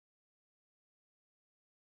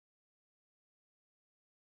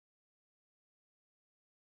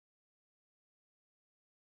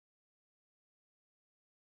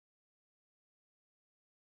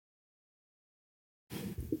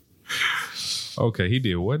Okay, he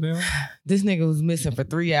did what now? This nigga was missing for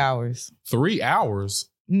 3 hours. 3 hours?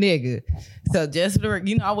 Nigga. So just,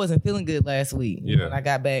 I wasn't feeling good last week when I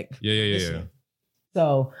got back. Yeah.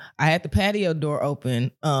 So I had the patio door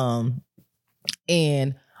open.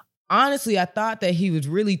 And honestly, I thought that he was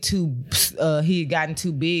really he had gotten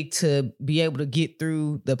too big to be able to get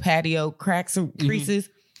through the patio cracks or creases.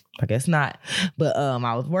 I guess not. But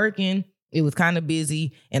I was working. It was kind of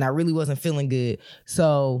busy and I really wasn't feeling good.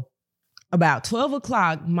 So about 12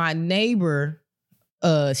 o'clock, my neighbor,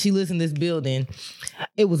 she lives in this building.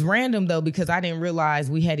 It was random though, because I didn't realize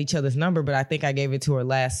we had each other's number, but I think I gave it to her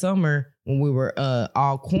last summer when we were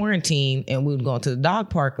all quarantined and we would go to the dog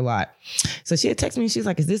park a lot. So she had texted me and she's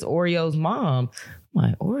like, is this Oreo's mom? I'm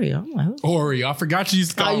like, Oreo? I'm like, who? Oreo. I forgot you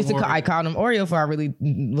used to call him Oreo. I called him Oreo before I really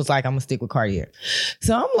was like, I'm going to stick with Cartier.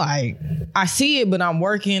 So I'm like, I see it, but I'm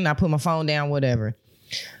working. I put my phone down, whatever.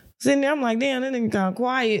 Sitting there, I'm like, damn, that nigga kind of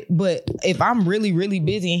quiet. But if I'm really, really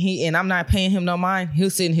busy and I'm not paying him no mind, he'll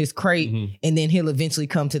sit in his crate and then he'll eventually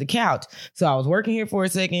come to the couch. So I was working here for a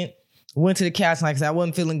second, went to the couch. Like I said, I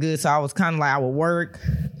wasn't feeling good. So I was kind of like, I would work,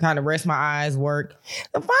 kind of rest my eyes, work.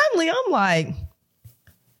 And finally, I'm like,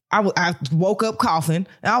 I woke up coughing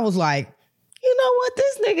and I was like, you know what?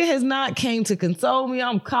 This nigga has not came to console me.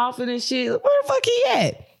 I'm coughing and shit. Where the fuck he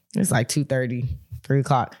at? It's like 2:30, 3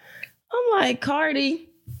 o'clock. I'm like, Cardi,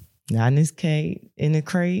 not in his in the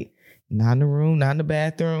crate, not in the room, not in the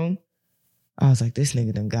bathroom. I was like, this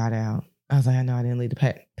nigga done got out. I was like, I know I didn't leave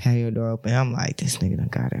the patio door open. I'm like, this nigga done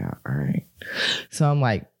got out. All right. So I'm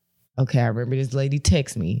like, okay, I remember this lady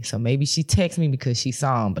text me. So maybe she texted me because she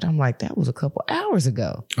saw him. But I'm like, that was a couple hours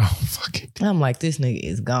ago. Oh, fuck it. I'm like, this nigga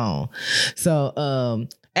is gone. So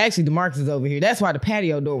actually, DeMarcus is over here. That's why the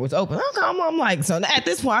patio door was open. I'm like, so at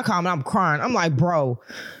this point, I call him and I'm crying. I'm like, bro,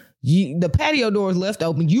 the patio door was left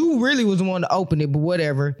open. You really was the one to open it, but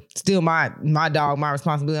whatever. Still my dog, my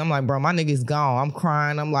responsibility. I'm like, bro, my nigga's gone. I'm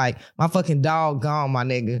crying. I'm like, my fucking dog gone, my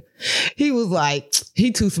nigga. He was like,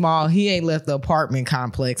 he too small. He ain't left the apartment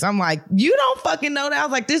complex. I'm like, you don't fucking know that. I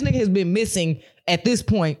was like, this nigga has been missing at this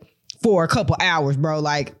point for a couple hours, bro.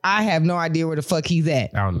 Like, I have no idea where the fuck he's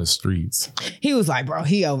at. Out in the streets. He was like, bro,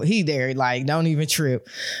 he there. Like, don't even trip.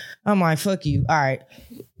 I'm like, fuck you. All right.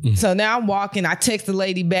 So now I'm walking. I text the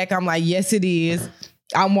lady back. I'm like, yes, it is.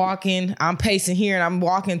 I'm walking. I'm pacing here and I'm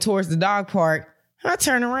walking towards the dog park. I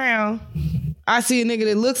turn around. I see a nigga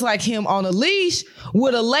that looks like him on a leash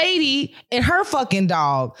with a lady and her fucking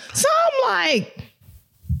dog. So I'm like,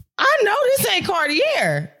 I know this ain't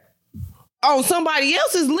Cartier. On somebody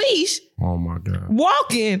else's leash. Oh my God.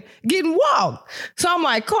 Walking, getting walked. So I'm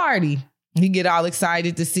like, Cardi. He get all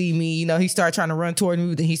excited to see me. You know, he started trying to run toward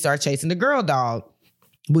me. Then he started chasing the girl dog,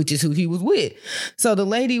 which is who he was with. So the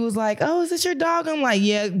lady was like, oh, is this your dog? I'm like,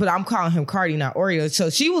 yeah, but I'm calling him Cardi, not Oreo. So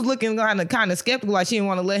she was looking kind of skeptical, like she didn't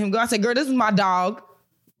want to let him go. I said, girl, this is my dog.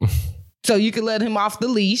 So you can let him off the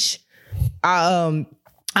leash. I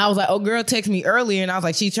was like, oh, girl text me earlier. And I was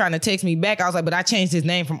like, she's trying to text me back. I was like, but I changed his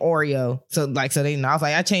name from Oreo. So they know. I was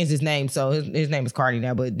like, I changed his name. So his name is Cardi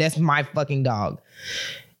now, but that's my fucking dog.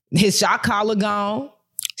 His shot collar gone.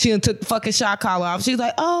 She done took the fucking shot collar off. She's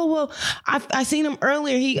like, oh, well, I seen him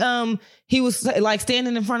earlier. He was like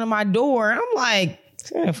standing in front of my door. I'm like,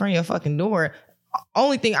 standing in front of your fucking door.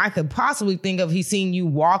 Only thing I could possibly think of, he seen you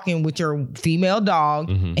walking with your female dog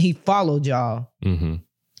and he followed y'all. Mm-hmm.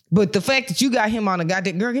 But the fact that you got him on a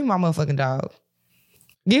goddamn, girl, give me my motherfucking dog.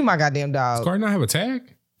 Give me my goddamn dog. Does Cardi not have a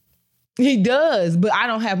tag? He does, but I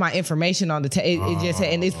don't have my information on the tag. It just,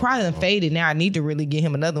 and it's probably faded now. I need to really get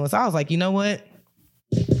him another one. So I was like, you know what?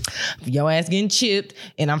 Your ass getting chipped,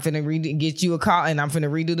 and I'm finna get you a call, and I'm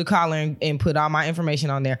finna redo the collar and put all my information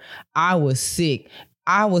on there. I was sick.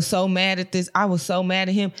 I was so mad at this. I was so mad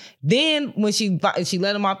at him. Then when she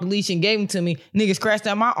let him off the leash and gave him to me, nigga scratched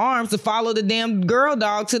out my arms to follow the damn girl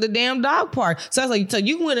dog to the damn dog park. So I was like, so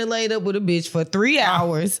you went and laid up with a bitch for 3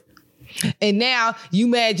 hours. And now you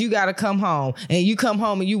mad you gotta come home. And you come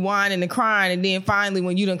home and you whining and crying. And then finally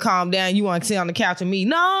when you done calm down, you want to sit on the couch with me.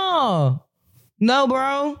 No,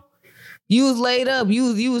 bro. You was laid up.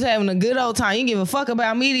 You was having a good old time. You didn't give a fuck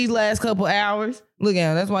about me these last couple hours. Look at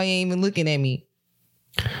him. That's why he ain't even looking at me.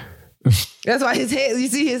 That's why his head, you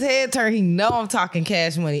see his head turn. He know I'm talking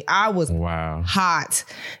Cash Money. I was hot.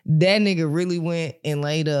 That nigga really went and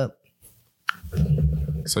laid up.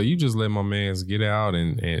 So you just let my mans get out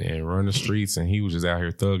and run the streets, and he was just out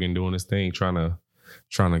here thugging, doing his thing, trying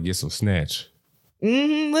to get some snatch.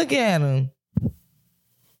 Look at him.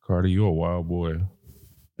 Cardi, you a wild boy.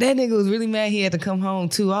 That nigga was really mad he had to come home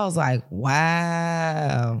too. I was like,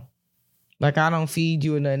 wow. Like, I don't feed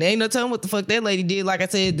you or nothing. Ain't no telling what the fuck that lady did. Like I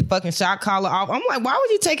said, the fucking shot collar off. I'm like, why would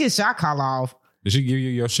you take his shot collar off? Did she give you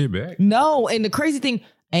your shit back? No, and the crazy thing,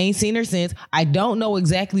 I ain't seen her since. I don't know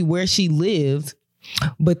exactly where she lives,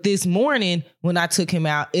 but this morning when I took him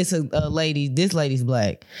out, it's a lady. This lady's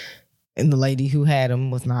black, and the lady who had him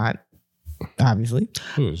was not, obviously.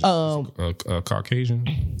 Who is a Caucasian?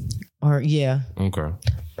 Or yeah. Okay.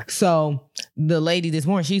 So the lady this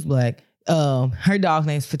morning, she's black. Her dog's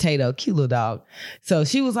name's Potato, cute little dog. So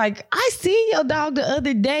she was like, I seen your dog the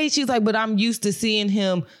other day. She's like, but I'm used to seeing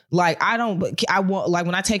him. Like, I want, like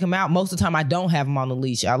when I take him out, most of the time I don't have him on the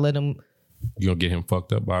leash. I let him. You gonna get him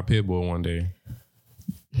fucked up by a pit bull one day.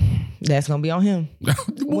 That's gonna be on him.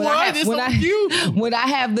 When I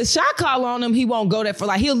have the shot collar on him, he won't go that far.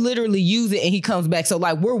 Like he'll literally use it and he comes back. So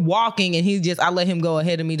like we're walking and I let him go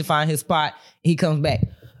ahead of me to find his spot. He comes back.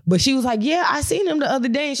 But she was like, yeah, I seen him the other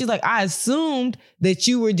day. And she's like, I assumed that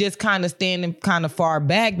you were just kind of standing kind of far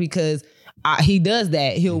back because he does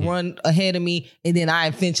that. He'll run ahead of me and then I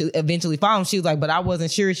eventually follow him. She was like, but I wasn't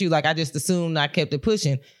sure. She was like, I just assumed I kept it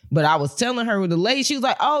pushing. But I was telling her with the lady, she was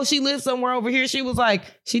like, oh, she lives somewhere over here. She was like,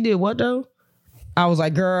 she did what though? I was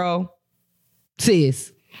like, girl,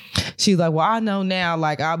 sis. She's like, well, I know now,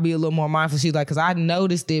 like, I'll be a little more mindful. She's like, because I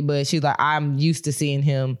noticed it, but she's like, I'm used to seeing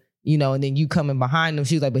him, you know, and then you coming behind him.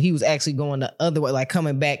 She was like, but he was actually going the other way, like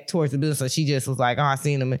coming back towards the business. So she just was like, oh, I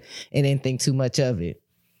seen him and didn't think too much of it.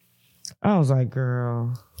 I was like,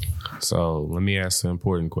 girl. So let me ask some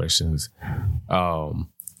important questions.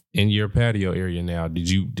 In your patio area now, did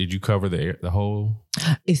you cover the whole?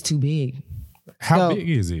 It's too big. How big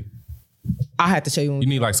is it? I have to show you. You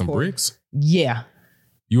need like some bricks? Yeah.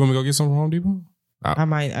 You want me to go get some from Home Depot? I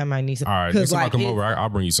might need some. All right, next time I come over, I'll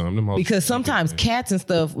bring you some. Because sometimes cats and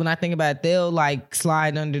stuff, when I think about it, they'll like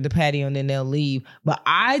slide under the patio and then they'll leave. But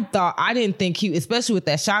I didn't think he, especially with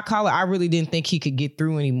that shot collar, I really didn't think he could get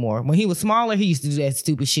through anymore. When he was smaller, he used to do that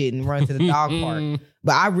stupid shit and run to the dog park.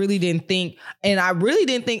 But I didn't think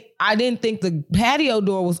the patio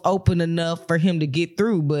door was open enough for him to get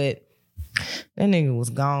through. But that nigga was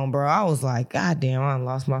gone, bro. I was like, God damn, I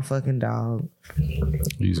lost my fucking dog.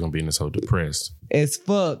 He's gonna be in this whole depressed as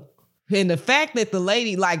fuck. And the fact that the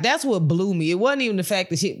lady, like, that's what blew me. It wasn't even the fact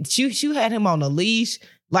that she had him on a leash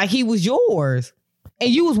like he was yours. And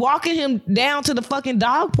you was walking him down to the fucking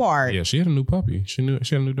dog park. Yeah, she had a new puppy. She had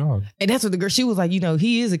a new dog. And that's what the girl, she was like, you know,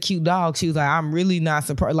 he is a cute dog. She was like, I'm really not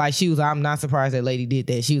surprised. Like, she was like, I'm not surprised that lady did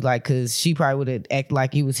that. She was like, because she probably would have acted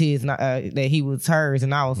like he was his, not, that he was hers.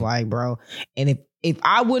 And I was like, bro. And if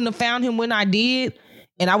I wouldn't have found him when I did,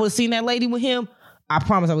 and I would have seen that lady with him, I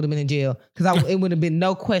promise I would have been in jail. Because it would have been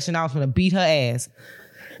no question I was going to beat her ass.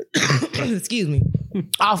 Excuse me.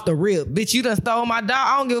 Off the rip. Bitch, you done stole my dog.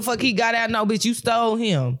 I don't give a fuck he got out. No, bitch, you stole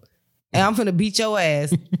him. And I'm finna beat your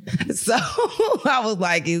ass. So I was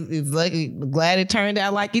like, it's like, glad it turned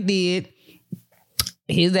out like it did.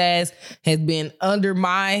 His ass has been under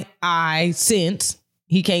my eye since.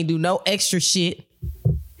 He can't do no extra shit.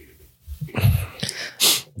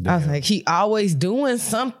 Damn. I was like, he always doing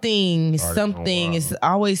something. Something. It's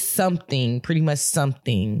always something. Pretty much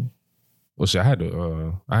something. Well, shit, I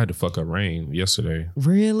had to fuck up Rain yesterday.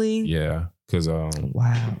 Really? Yeah, because wow,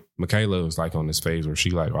 Michaela was like on this phase where she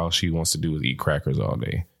like all she wants to do is eat crackers all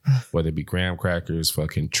day, whether it be graham crackers,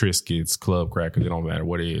 fucking Triscuits, club crackers. It don't matter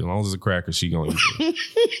what it is, as long as it's a cracker, she gonna eat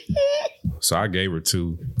it. So I gave her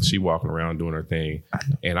two. She walking around doing her thing,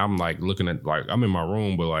 and I'm like looking at, like, I'm in my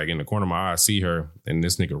room, but like in the corner of my eye, I see her, and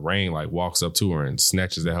this nigga Rain like walks up to her and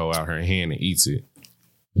snatches the hell out her hand and eats it.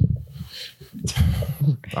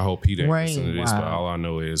 I hope he didn't listen to this, but all I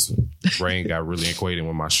know is Rain got really acquainted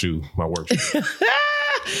with my shoe, my work shoe.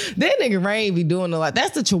 That nigga Rain be doing a lot.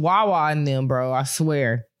 That's the Chihuahua in them, bro. I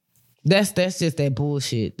swear. That's just that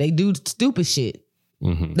bullshit. They do stupid shit.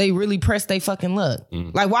 Mm-hmm. They really press their fucking luck.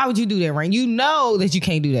 Mm-hmm. Like, why would you do that, Rain? You know that you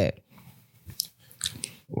can't do that.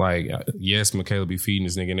 Like, yes, Michaela be feeding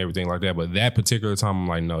this nigga and everything like that, but that particular time, I'm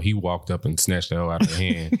like, no, he walked up and snatched the hell out of her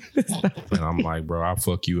hand. And I'm like, bro, I'll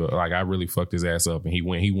fuck you up. Like, I really fucked his ass up. And he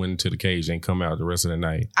went into the cage and come out the rest of the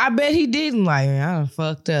night. I bet he didn't. Like, I done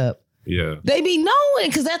fucked up. Yeah. They be knowing,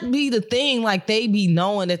 because that be the thing. Like, they be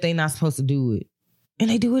knowing that they not supposed to do it. And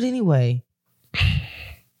they do it anyway.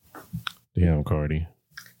 Damn, Cardi.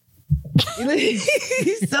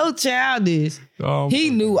 He's so childish.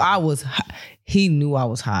 He knew I was hot. He knew I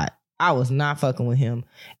was hot. I was not fucking with him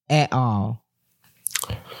at all.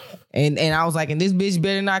 And I was like, and this bitch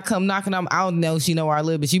better not come knocking on. I don't know if she know where I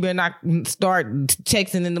live, but she better not start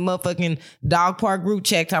texting in the motherfucking dog park group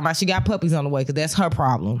chat talking about she got puppies on the way, because that's her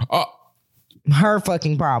problem. Her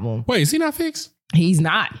fucking problem. Wait, is he not fixed? He's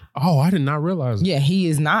not. Oh, I did not realize. Yeah, he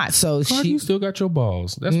is not. So you still got your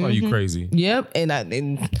balls. That's why you crazy. Yep.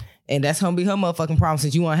 And And that's gonna be her motherfucking problem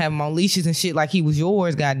since you want to have him on leashes and shit like he was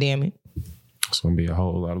yours, goddamn it. It's gonna be a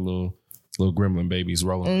whole lot of little gremlin babies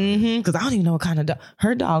rolling. Because I don't even know what kind of dog.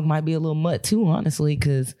 Her dog might be a little mutt too, honestly,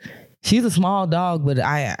 because she's a small dog, but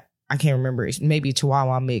I can't remember. Maybe a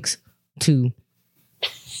Chihuahua mix too.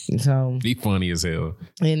 So He funny as hell.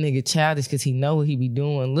 that nigga childish because he know what he be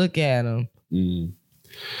doing. Look at him.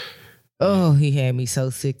 Oh, he had me so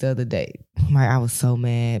sick the other day. Like, I was so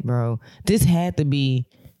mad, bro. This had to be.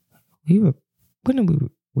 We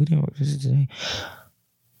didn't work this today.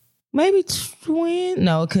 Maybe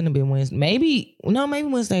no, it couldn't have been Wednesday. Maybe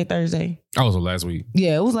Wednesday, Thursday. Oh, so last week.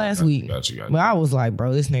 Yeah, it was last week. Got you. But I was like,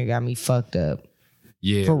 bro, this nigga got me fucked up.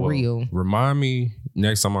 Yeah, for real. Remind me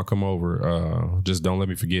next time I come over. Just don't let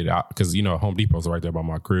me forget, because Home Depot's right there by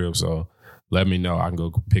my crib. So let me know. I can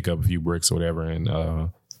go pick up a few bricks or whatever and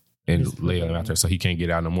lay them out there so he can't get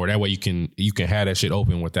out no more. That way you can have that shit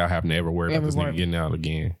open without having to ever worry about this nigga getting out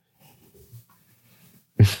again.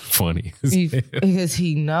 Funny. Because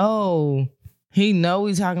he know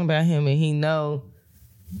we talking about him, and he know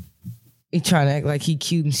he trying to act like he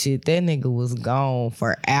cute and shit. That nigga was gone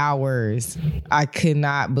for hours. I could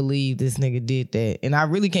not believe this nigga did that. And I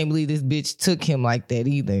really can't believe this bitch took him like that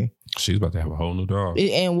either. She's about to have a whole new dog.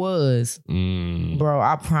 Bro,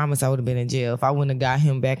 I promise I would have been in jail. If I wouldn't have got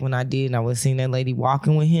him back when I did and I would have seen that lady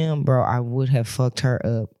walking with him, bro, I would have fucked her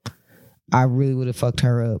up. I really would have fucked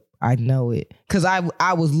her up. I know it. Because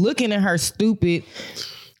I was looking at her stupid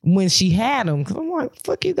when she had him. Because I'm like,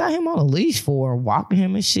 fuck you got him on a leash for? Walking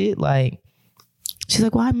him and shit. Like, she's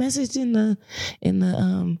like, well, I messaged in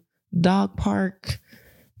the dog park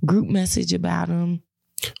group message about him.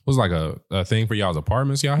 It was like a thing for y'all's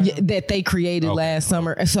apartments y'all had? Yeah, that they created last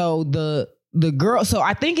summer. So the girl, so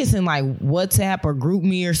I think it's in like WhatsApp or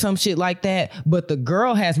GroupMe or some shit like that. But the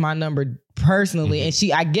girl has my number personally, and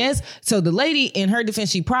she, I guess, so the lady, in her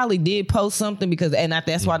defense, she probably did post something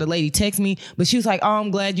that's why the lady texted me. But she was like, "Oh,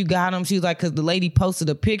 I'm glad you got him." She was like, because the lady posted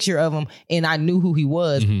a picture of him, and I knew who he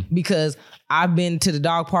was because I've been to the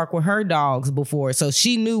dog park with her dogs before, so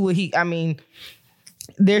she knew what he. I mean,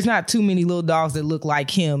 there's not too many little dogs that look like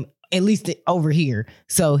him. At least over here.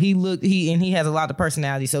 So he has a lot of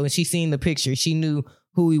personality. So when she seen the picture, she knew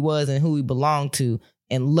who he was and who he belonged to.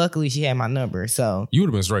 And luckily she had my number. So you would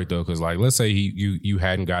have been straight though, because like let's say you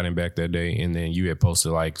hadn't got him back that day, and then you had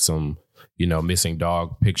posted like some missing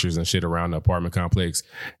dog pictures and shit around the apartment complex.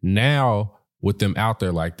 Now with them out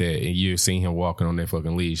there like that, and you're seeing him walking on that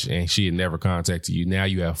fucking leash, and she had never contacted you, now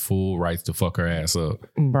you have full rights to fuck her ass up.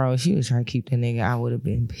 Bro, she was trying to keep that nigga. I would have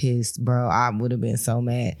been pissed, bro. I would have been so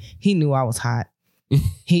mad. He knew I was hot.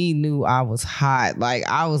 He knew I was hot. Like,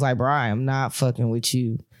 I was like, bro, I am not fucking with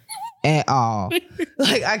you at all.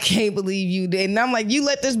 Like, I can't believe you did. And I'm like, you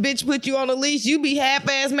let this bitch put you on a leash, you be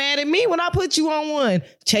half-ass mad at me when I put you on one,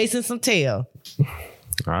 chasing some tail.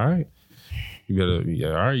 All right. You better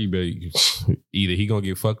either he gonna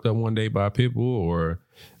get fucked up one day by a pit bull, or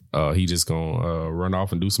he just gonna run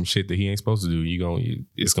off and do some shit that he ain't supposed to do.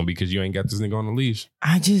 It's gonna be because you ain't got this nigga on the leash.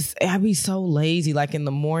 I be so lazy. Like in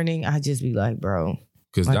the morning, I just be like, bro.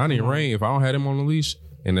 Because like, Donnie and Rain, if I don't have him on the leash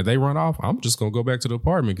and if they run off, I'm just gonna go back to the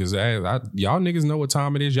apartment because y'all niggas know what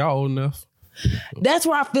time it is. Y'all old enough. That's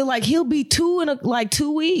where I feel like he'll be 2 in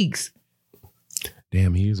 2 weeks.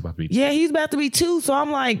 Damn, he is about to be 2. Yeah, he's about to be 2. So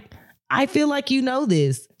I'm like, I feel like you know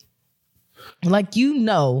this. Like,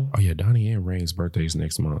 Oh, yeah, Donnie and Rain's birthday's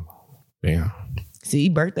next month. Damn. See,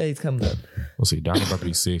 birthday's coming up. We'll see. Donnie's about to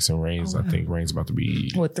be 6 and Rain's, I think Rain's about to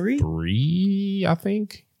be... What, 3? 3, I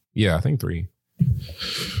think. Yeah, I think 3.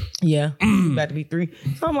 Yeah, about to be 3.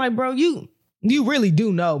 So I'm like, bro, you really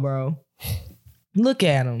do know, bro. Look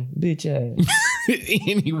at him, bitch ass.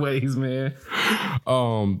 Anyways, man.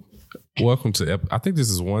 Welcome to I think this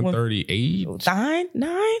is 138.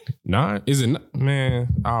 9? Is it?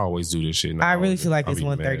 Man, I always do this shit. I really feel like it's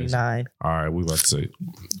 139. All right, we about to say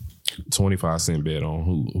 25-cent bet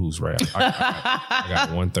on who's right. I got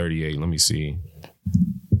 138. Let me see.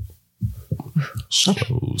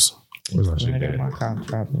 Shows. Where's our shit at? My cop's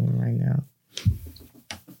dropping right now.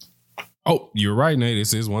 Oh, you're right, Nate.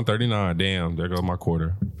 This is 139. Damn, there goes my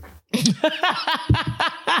quarter.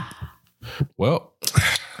 Well,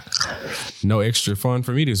 no extra fun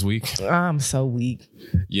for me this week. I'm so weak.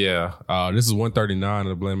 Yeah. This is 139 of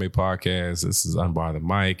the Blend Mate podcast. This is Unbothered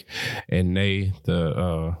Mike and Nay,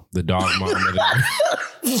 the dog mom of the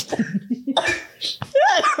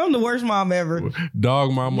I'm the worst mom ever.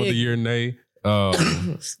 Dog mom of the year, Nay.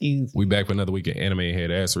 Excuse me. We back for another week of Anime Head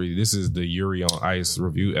Assery. This is the Yuri on Ice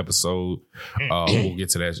review episode. We'll get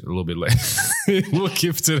to that a little bit later. We'll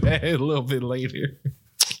get to that a little bit later.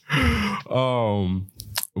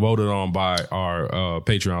 voted on by our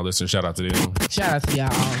Patreon listeners. Shout out to them. Shout out to y'all.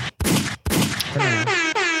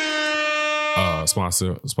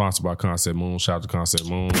 Sponsored by Concept Moon. Shout out to Concept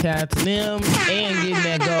Moon. Shout out to them and hitting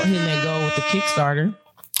that goal with the Kickstarter.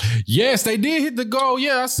 Yes, they did hit the goal.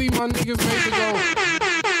 Yeah, I see my niggas made the goal.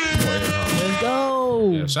 Let's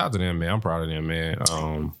go. Yeah, shout out to them, man. I'm proud of them,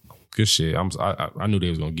 man. Good shit. I knew they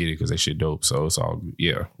was gonna get it because they shit dope. So it's all,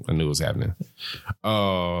 yeah, I knew it was happening.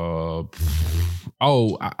 I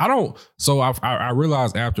don't. So I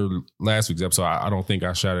realized after last week's episode, I don't think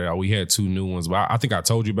I shouted out. We had 2 new ones, but I think I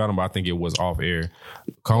told you about them. But I think it was off air.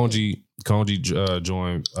 Konji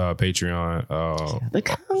joined Patreon. The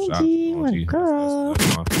Konji, my girl.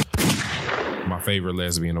 That's my favorite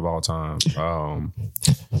lesbian of all time.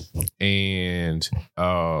 And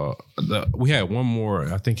we had one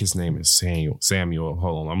more. I think his name is Samuel.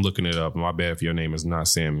 Hold on, I'm looking it up. My bad if your name is not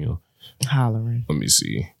Samuel. Hollering. Let me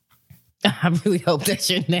see. I really hope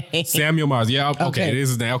that's your name. Samuel Miles. Yeah, okay. It is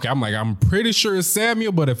his name. Okay, I'm pretty sure it's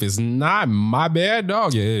Samuel, but if it's not, my bad,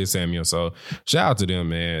 dog. Yeah, it is Samuel. So shout out to them,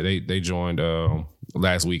 man. They joined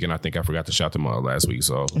last week, and I think I forgot to shout them out last week.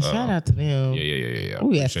 So shout out to them. Yeah.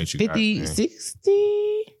 Oh, yeah. 50,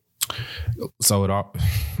 60. So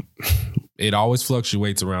it always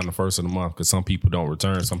fluctuates around the first of the month because some people don't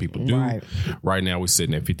return, some people do. Right now we're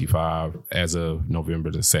sitting at 55 as of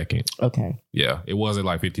November the 2nd. Okay. Yeah, it wasn't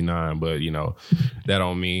like 59, but that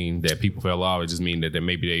don't mean that people fell off. It just means that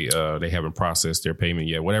maybe they haven't processed their payment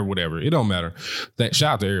yet. Whatever. It don't matter.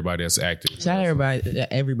 Shout out to everybody that's active. Shout out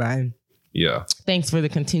everybody. Yeah. Thanks for the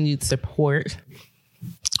continued support.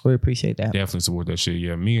 We appreciate that. Definitely support that shit.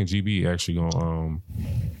 Yeah, me and GB actually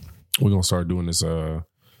we're gonna start doing this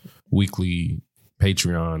weekly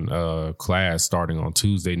Patreon class starting on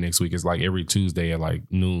Tuesday next week. It's like every Tuesday at like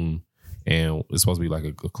noon, and it's supposed to be like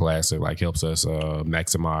a class that like helps us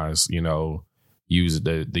maximize, use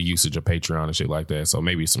the usage of Patreon and shit like that. So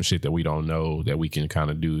maybe some shit that we don't know that we can kind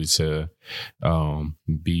of do to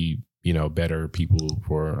be better people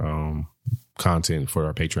for content for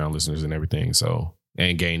our Patreon listeners and everything. So.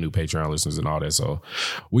 And gain new Patreon listeners and all that. So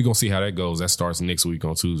we're going to see how that goes. That starts next week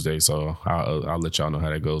on Tuesday. So I'll let y'all know how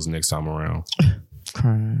that goes next time around.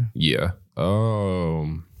 Yeah.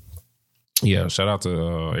 Yeah. Shout out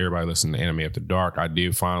to everybody listening to Anime After Dark. I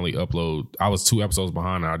did finally upload. I was 2 episodes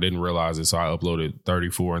behind and I didn't realize it. So I uploaded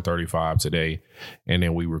 34 and 35 today. And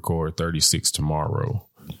then we record 36 tomorrow.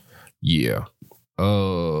 Yeah.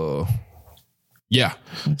 Yeah.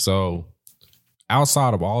 So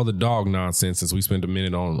outside of all the dog nonsense, since we spent a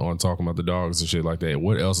minute on talking about the dogs and shit like that,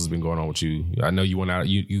 what else has been going on with you? I know you went out.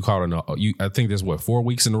 You caught I think there's 4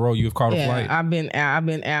 weeks in a row you've caught a flight. I've been out.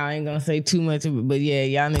 I ain't gonna say too much of it, but yeah,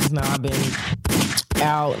 y'all niggas know I've been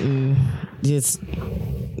out and just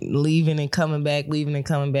leaving and coming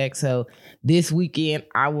back. So this weekend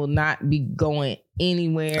I will not be going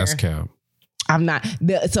anywhere. That's cap. I'm not.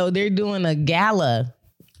 So they're doing a gala.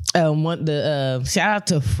 Shout out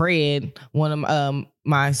to Fred, one of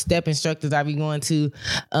my step instructors I be going to.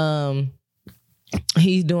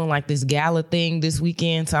 He's doing like this gala thing this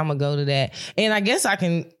weekend, so I'm gonna go to that. And I guess I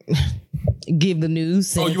can give the news.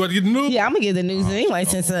 Since, you want to give the news? Yeah, I'm gonna give the news anyway,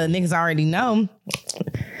 since niggas already know.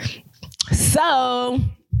 So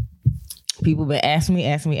people been asking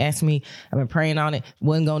me. I've been praying on it.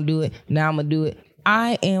 Wasn't gonna do it. Now I'm gonna do it.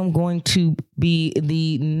 I am going to be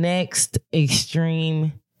the next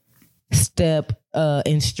extreme step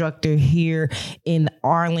instructor here in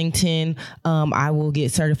Arlington. I will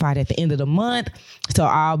get certified at the end of the month, so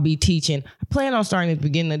I'll be teaching. I plan on starting at the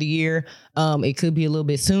beginning of the year. It could be a little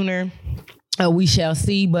bit sooner. We shall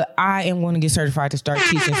see, but I am going to get certified to start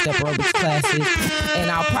teaching step aerobics classes,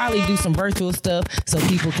 and I'll probably do some virtual stuff so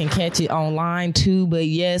people can catch it online too. But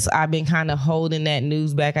yes, I've been kind of holding that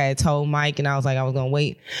news back. I had told Mike, and I was like, I was going to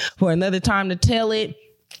wait for another time to tell it.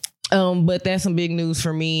 But that's some big news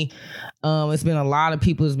for me. It's been a lot of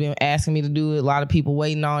people who's been asking me to do it, a lot of people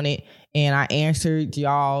waiting on it, and I answered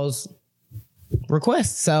y'all's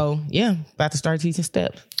request. So yeah, about to start teaching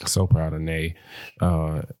steps. So proud of Nay.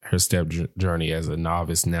 Her step journey as a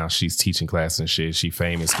novice. Now she's teaching class and shit. She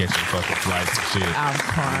famous catching fucking flights and shit. I'm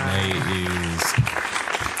crying. Nay is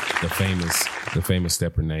the famous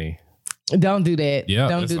stepper Nay. Don't do that. Yeah,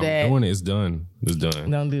 don't do that. I'm doing it. It's done.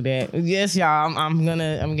 Don't do that. Yes, y'all. I'm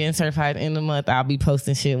getting certified in the month. I'll be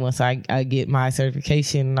posting shit once I get my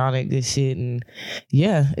certification and all that good shit. And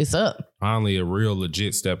yeah, it's up. Finally, a real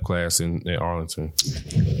legit step class in Arlington.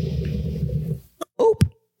 Oop.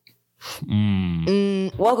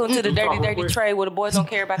 Welcome to the Dirty Trade where the boys don't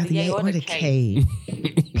care about the yay or the K.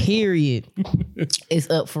 Period. It's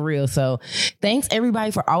up for real. So thanks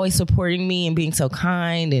everybody for always supporting me and being so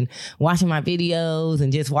kind and watching my videos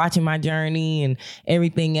and just watching my journey and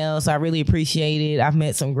everything else. I really appreciate it. I've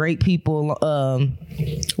met some great people,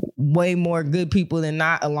 way more good people than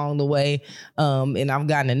not along the way. And I've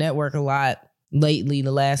gotten to network a lot lately,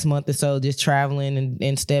 the last month or so, just traveling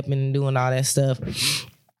and stepping and doing all that stuff.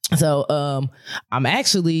 So I'm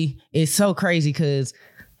actually, it's so crazy because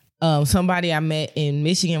somebody I met in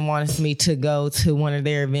Michigan wants me to go to one of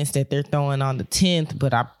their events that they're throwing on the 10th,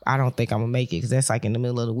 but I don't think I'm gonna make it because that's like in the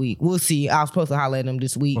middle of the week. We'll see. I was supposed to holler at them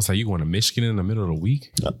this week. So you going to Michigan in the middle of the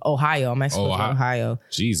week? Ohio. I'm actually supposed to Ohio.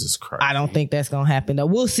 Jesus Christ. I don't think that's gonna happen though.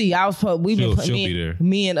 We'll see. She'll be there.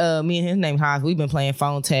 Me and his name Haas. We've been playing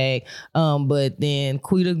phone tag. But then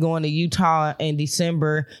Quita's going to Utah in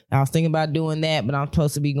December. I was thinking about doing that, but I'm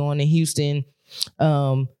supposed to be going to Houston.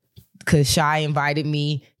 Because Shy invited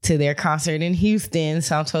me to their concert in Houston,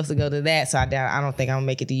 so I'm supposed to go to that. So I don't think I'm gonna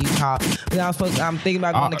make it to Utah. But I'm thinking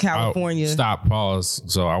about going to California. Stop. Pause.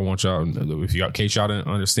 So I want y'all, in case y'all didn't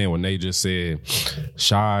understand what Nate just said,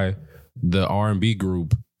 Shy, the R&B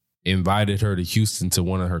group, invited her to Houston to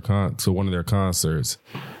one of their concerts.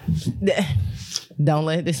 Don't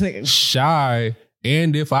let this nigga. Shy,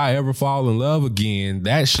 and If I Ever Fall in Love Again,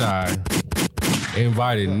 that Shy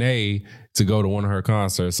invited Nay to go to one of her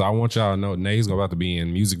concerts. So I want y'all to know Nay's about to be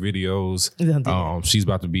in music videos. She's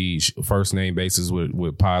about to be first name basis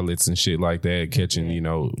with pilots and shit like that, catching,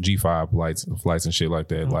 G5 flights and shit like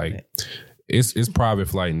that. Like it's private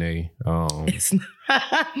flight, Nay. It's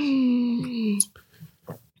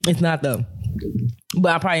not though.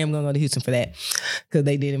 But I probably am gonna go to Houston for that because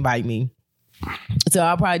they did invite me. So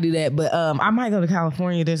I'll probably do that. But I might go to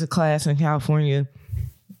California. There's a class in California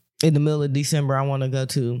in the middle of December I want to go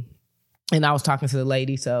to. And I was talking to the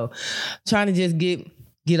lady, so trying to just get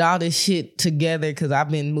all this shit together because I've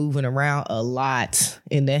been moving around a lot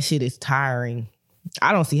and that shit is tiring.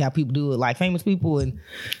 I don't see how people do it, like famous people and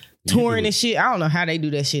touring and shit. I don't know how they do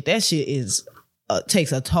that shit. That shit is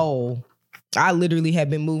takes a toll. I literally have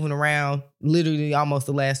been moving around literally almost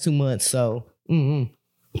the last 2 months. So, But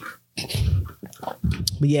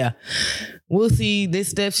yeah, we'll see this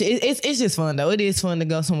step shit. It's just fun though. It is fun to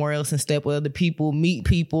go somewhere else and step with other people, meet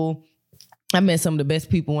people. I met some of the best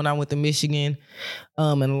people when I went to Michigan,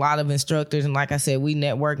 and a lot of instructors. And like I said, we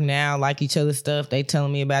network now, like each other's stuff. They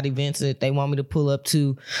telling me about events that they want me to pull up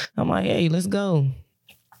to. I'm like, hey, let's go.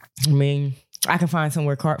 I mean, I can find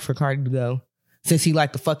somewhere for Cardi to go since he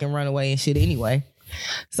like to fucking run away and shit anyway.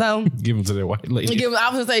 So give him to that white lady. I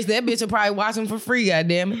was gonna say that bitch will probably watch him for free.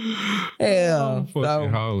 Goddamn it! Hell,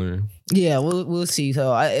 hollering. Yeah, we'll see.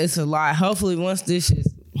 So it's a lot. Hopefully, once this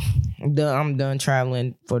is done, I'm done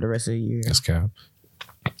traveling for the rest of the year. That's cap.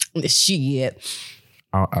 Shit.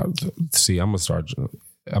 See, I'm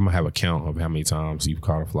gonna have a count of how many times you've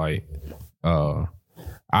caught a flight. I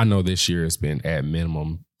know this year it's been at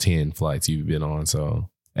minimum 10 flights you've been on. So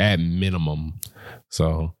at minimum,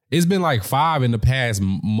 so it's been like 5 in the past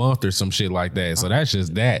month or some shit like that. So that's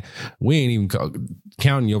just that. We ain't even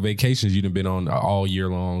counting your vacations you've been on all year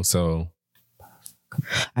long. So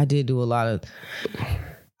I did do a lot of.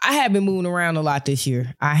 I have been moving around a lot this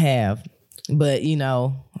year. I have. But,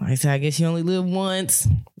 like I said, I guess you only live once.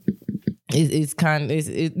 It's kind of,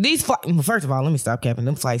 these flights, first of all, let me stop capping.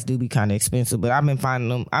 Them flights do be kind of expensive, but I've been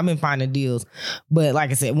finding deals. But like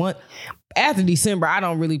I said, after December, I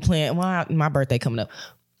don't really plan. Well, my birthday coming up.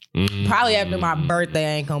 Probably after my birthday, I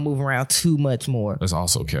ain't gonna move around too much more. That's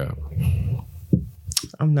also cap.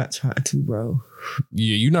 I'm not trying to, bro.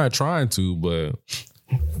 Yeah, you're not trying to, but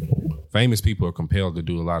famous people are compelled to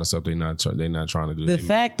do a lot of stuff they're not trying to do. The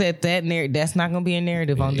fact that's not going to be a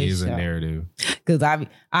narrative on this show. It is a narrative. Because I'm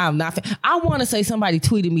not. I want to say somebody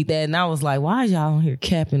tweeted me that, and I was like, "Why is y'all on here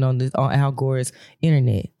capping on Al Gore's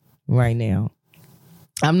internet right now?"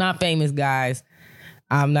 I'm not famous, guys.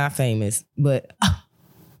 I'm not famous, but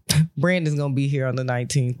Brandon's going to be here on the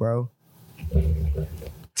 19th, bro.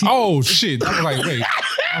 Oh shit!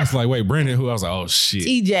 I was like, wait, Brandon? Who? I was like, oh shit.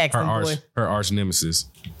 T. Jackson, her arch nemesis.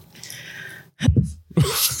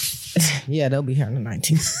 Yeah, they'll be here on the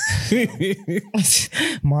 19th.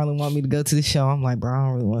 Marlon want me to go to the show. I'm like, bro, I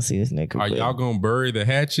don't really want to see this nigga. Are y'all gonna bury the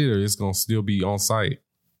hatchet, or it's gonna still be on site?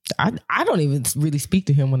 I don't even really speak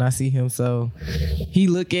to him when I see him. So he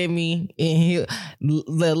look at me, and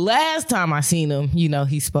the last time I seen him,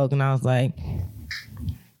 he spoke, and I was like,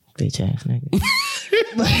 bitch ass nigga.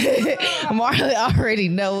 Marlon already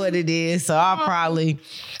know what it is, so I probably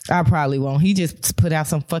won't. He just put out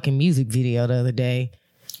some fucking music video the other day.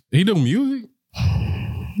 He do music?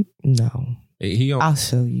 No. I'll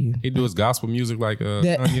show you. He do his gospel music like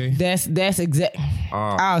Kanye. That's exact.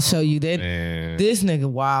 I'll show you that. Man. This nigga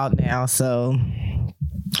wild now, so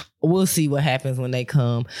we'll see what happens when they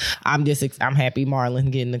come. I'm happy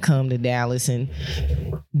Marlon getting to come to Dallas and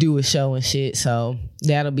do a show and shit. So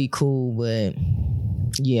that'll be cool. But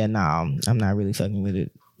yeah, no, I'm not really fucking with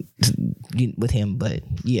it with him. But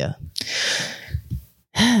yeah.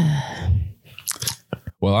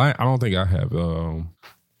 Well, I don't think I have.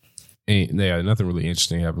 Nothing really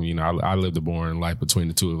interesting happened. You know, I lived a boring life between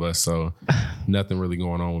the two of us, so nothing really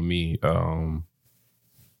going on with me.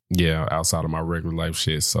 Outside of my regular life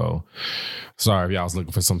shit. So sorry if y'all was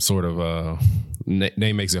looking for some sort of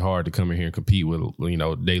name makes it hard to come in here and compete with, you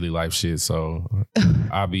know, daily life shit. So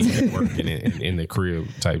I'll be working in the crib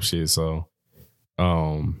type shit. So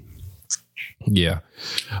we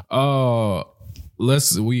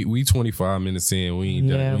 25 minutes in. We ain't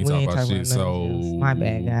talking about shit. So my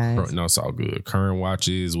bad, guys. No, it's all good. Current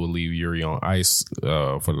watches. We'll leave Yuri on ice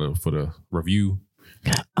for the review.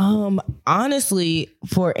 Honestly,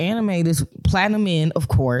 for anime, this Platinum End, of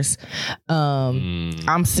course.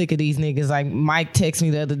 I'm sick of these niggas. Like Mike texted me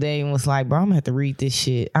the other day and was like, "Bro, I'm gonna have to read this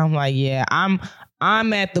shit." I'm like, "Yeah, I'm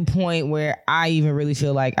at the point where I even really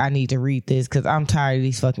feel like I need to read this because I'm tired of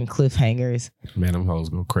these fucking cliffhangers." Man, them hoes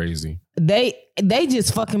go crazy. They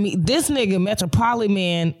just fucking me. This nigga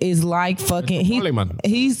Metropoliman is like fucking he's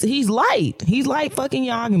light. He's like fucking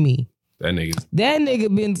Yagami. That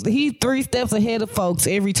nigga he's 3 steps ahead of folks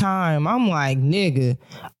every time. I'm like, nigga,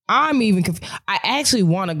 I'm even I actually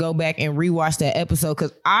want to go back and rewatch that episode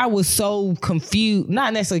because I was so confused.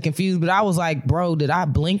 Not necessarily confused, but I was like, bro, did I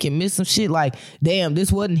blink and miss some shit? Like, damn,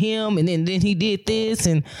 this wasn't him. And then he did this.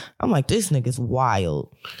 And I'm like, this nigga's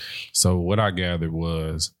wild. So what I gathered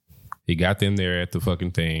was he got them there at the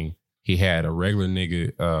fucking thing. He had a regular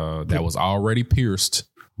nigga that was already pierced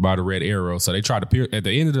by the red arrow. So they tried to pierce at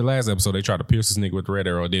the end of the last episode. They tried to pierce this nigga with the red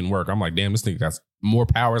arrow. It didn't work. I'm like, damn, this nigga got more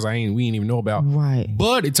powers we ain't even know about. Right.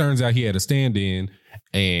 But it turns out he had a stand-in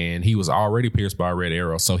and he was already pierced by a red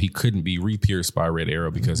arrow. So he couldn't be re-pierced by a red arrow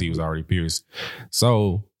because he was already pierced.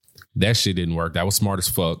 So that shit didn't work. That was smart as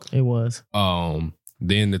fuck. It was.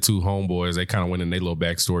 Then the two homeboys, they kind of went in their little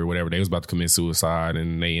backstory, whatever. They was about to commit suicide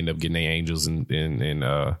and they end up getting their angels and getting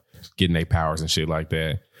their powers and shit like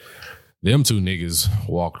that. Them two niggas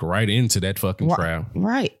walked right into that fucking trap.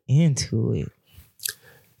 Right into it.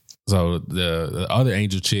 So the other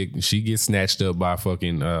angel chick, she gets snatched up by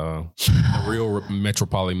fucking a real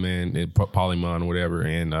Metropoliman, Polymon, whatever,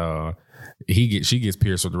 and she gets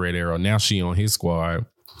pierced with the red arrow. Now she on his squad.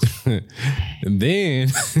 And then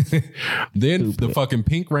the fucking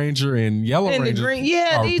Pink Ranger and Yellow Ranger, the green,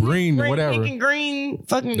 yeah, or green, whatever, pink and green,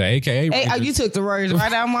 fucking the AKA. Hey, you took the words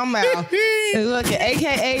right out of my mouth. And look,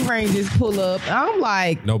 AKA Rangers pull up. I'm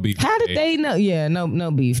like, no beef. How did they know? Yeah, no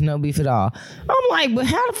beef at all. I'm like, but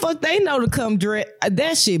how the fuck they know to come direct?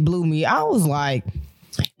 That shit blew me. I was like.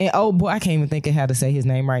 And old boy, I can't even think of how to say his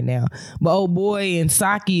name right now. But old boy and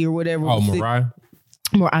Saki or whatever. Oh, Mariah.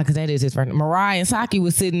 Because that is his friend. Mariah and Saki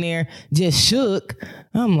was sitting there just shook.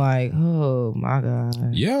 I'm like, oh my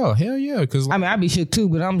God. Yeah, hell yeah. Because I mean, I'd be shook too,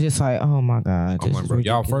 but I'm just like, oh my God. I'm like, bro,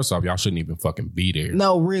 y'all, first off, y'all shouldn't even fucking be there.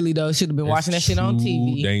 No, really though. Should have been watching that shit on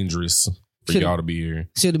TV. Dangerous for y'all to be here.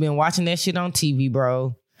 Should have been watching that shit on TV,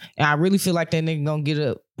 bro. And I really feel like that nigga gonna get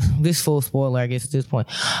up. This full spoiler, I guess, at this point.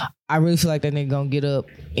 I really feel like that nigga gonna get up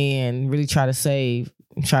and really try to, be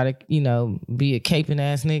a caping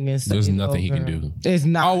ass nigga and stuff. There's nothing he can do. There's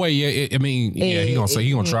not. Oh wait, yeah. He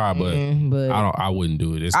gonna try, but I wouldn't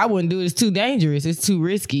do it. I wouldn't do it. It's too dangerous. It's too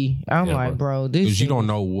risky. I'm like, bro, this. Because you don't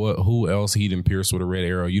know who else he done pierced with a red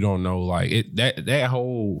arrow. You don't know that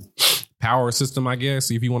whole power system, I guess,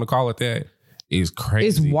 if you want to call it that, is crazy.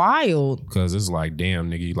 It's wild. Because it's like, damn,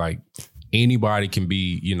 nigga, like anybody can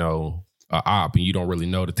be, a op and you don't really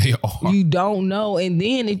know that they are. You don't know. And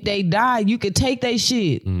then if they die, you could take their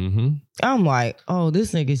shit. Mm-hmm. I'm like, oh,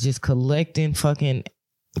 this nigga's just collecting fucking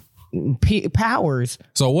powers.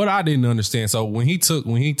 So what I didn't understand, so when he took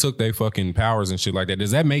their fucking powers and shit like that,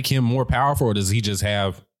 does that make him more powerful or does he just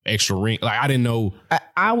have extra ring? Like, I didn't know.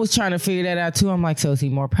 I was trying to figure that out too. I'm like, so is he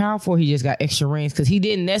more powerful? He just got extra rings because he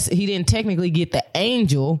didn't technically get the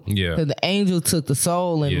angel. Yeah, because the angel took the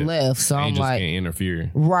soul and left. So Angels I'm like, can't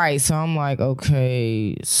interfere. Right. So I'm like,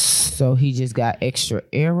 okay, so he just got extra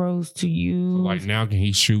arrows to use. So like now, can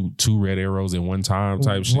he shoot 2 red arrows in one time?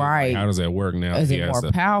 Type shit. Right. Like, how does that work now? Is it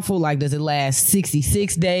more powerful? Like, does it last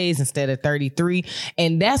 66 days instead of 33?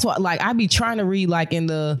 And that's what, like, I be trying to read like in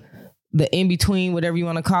the in between, whatever you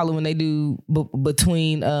want to call it, when they do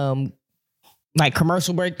between like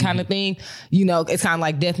commercial break kind of thing. You know, it's kind of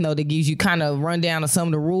like Death Note that gives you kind of rundown of some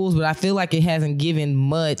of the rules, but I feel like it hasn't given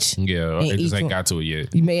much. Yeah, it just ain't got to it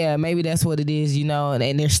yet. Yeah, maybe that's what it is, you know,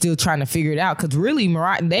 and they're still trying to figure it out because really,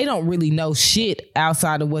 they don't really know shit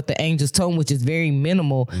outside of what the angels told them, which is very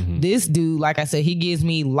minimal. This dude, like I said, he gives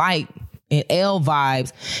me Light and L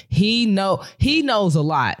vibes. He knows a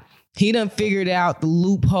lot. He done figured out the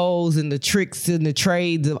loopholes and the tricks and the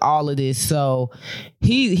trades of all of this. So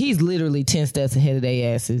he's literally 10 steps ahead of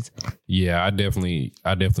their asses. Yeah, I definitely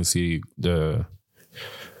see the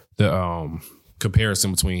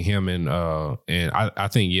comparison between him and I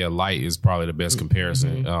think Light is probably the best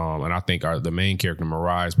comparison. And I think the main character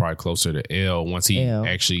Mirai is probably closer to L once he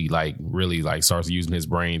actually like really like starts using his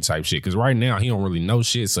brain type shit. Because right now he don't really know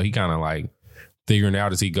shit, so he kind of like figuring it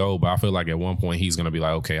out as he go. But I feel like at one point he's gonna be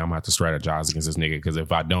like, okay, I'm gonna have to strategize against this nigga because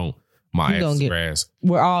if I don't, my ass is grass.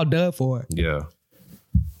 We're all done for it. Yeah.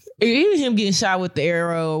 Even him getting shot with the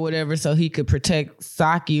arrow or whatever so he could protect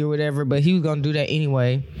Saki or whatever, but he was gonna do that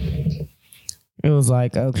anyway. It was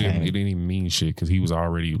like, okay. It didn't even mean shit because he was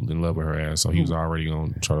already in love with her ass, so he was already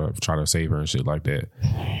gonna try to save her and shit like that.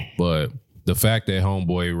 But the fact that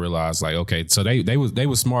homeboy realized, like, okay, so they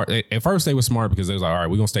was smart. At first, they were smart because they was like, all right,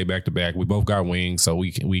 we're gonna stay back to back. We both got wings, so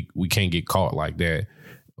we can't get caught like that.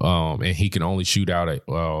 And he can only shoot out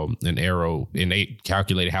an arrow, and they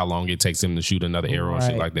calculated how long it takes him to shoot another arrow and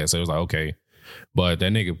shit like that. So it was like, okay. But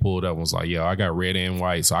that nigga pulled up and was like, yeah, I got red and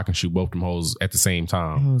white, so I can shoot both them hoes at the same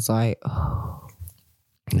time. I was like, oh.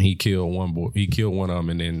 He killed one boy. He killed one of them,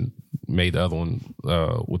 and then made the other one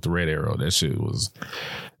with the red arrow. That shit was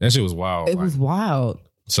wild. It was wild.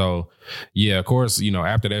 So, yeah, of course, you know,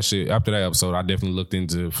 after that episode, I definitely looked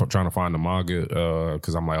into trying to find the manga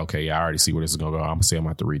because I'm like, okay, I already see where this is gonna go. I'm gonna say I'm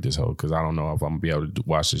gonna have to read this whole because I don't know if I'm gonna be able to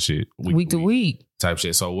watch this shit week to week type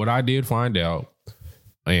shit. So what I did find out,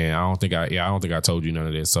 and I don't think I told you none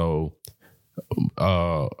of this. So,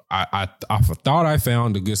 I thought I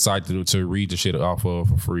found a good site to read the shit off of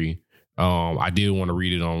for free. I did want to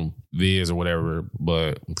read it on Viz or whatever,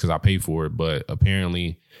 but because I paid for it, but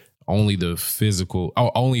apparently only the physical,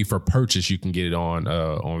 only for purchase you can get it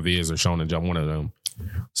on Viz or Shonen Jump, one of them.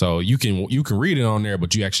 So you can read it on there,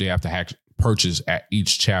 but you actually have to purchase at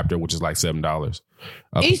each chapter, which is like $7.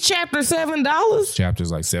 Each chapter $7?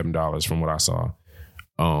 Chapter's like $7 from what I saw.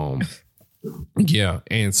 Yeah,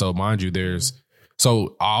 and so mind you,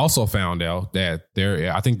 so I also found out that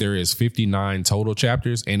I think there is 59 total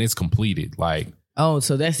chapters, and it's completed. Like, oh,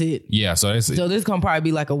 so that's it. Yeah, so that's it. So this gonna probably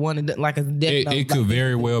be like a Death Note. It could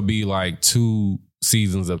very well be like 2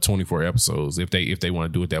 seasons of 24 episodes if they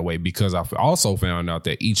want to do it that way. Because I also found out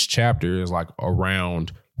that each chapter is like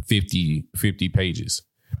around 50 pages.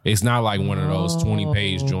 It's not like one of those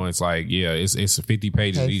 20-page joints. Like, yeah, it's 50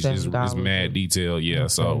 pages each. It's mad detail. Yeah,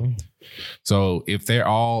 okay. So if they're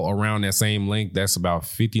all around that same length, that's about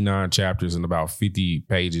 59 chapters and about 50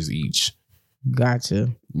 pages each.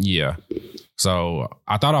 Gotcha. Yeah. So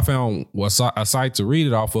I thought I found a site to read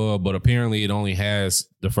it off of, but apparently it only has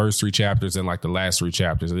the first 3 chapters and like the last 3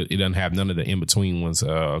 chapters. It doesn't have none of the in-between ones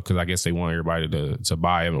because I guess they want everybody to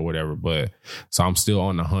buy them or whatever. But so I'm still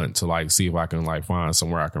on the hunt to like see if I can like find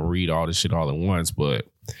somewhere I can read all this shit all at once, but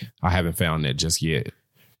I haven't found that just yet.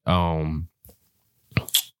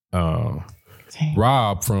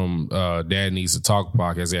 Rob from Dad Needs to Talk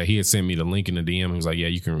podcast, yeah, he had sent me the link in the DM. He was like, yeah,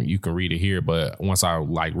 you can read it here. But once I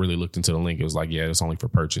like really looked into the link, it was like, yeah, it's only for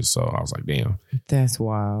purchase. So I was like, damn, that's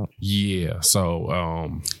wild. Yeah.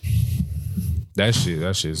 So that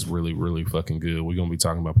shit's really, really fucking good. We're gonna be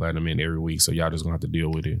talking about Platinum Mint every week, so y'all just gonna have to deal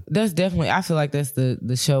with it. That's definitely, I feel like that's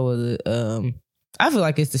the show of the I feel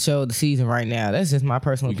like it's the show of the season right now. That's just my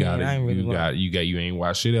personal opinion. I ain't really you ain't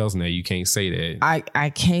watched shit else now. You can't say that. I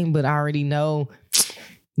can't, but I already know.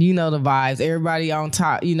 You know the vibes. Everybody on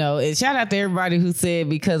top. You know, and shout out to everybody who said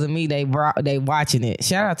because of me they watching it.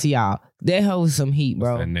 Shout out to y'all. That holds some heat,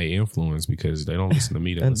 bro. And they influence because they don't listen to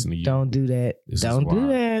me. They listen to you. Don't do that. Don't do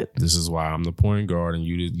that. This is why I'm the point guard and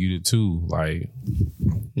you did too. Like,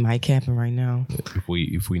 might happen right now. If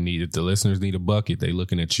the listeners need a bucket, they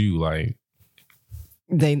looking at you like.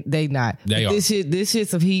 They not. They are. This shit's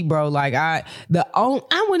some heat, bro. Like I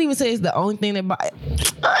wouldn't even say it's the only thing that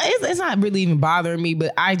it's not really even bothering me,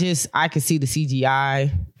 but I could see the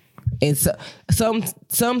CGI, and so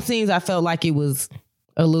some scenes I felt like it was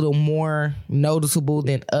a little more noticeable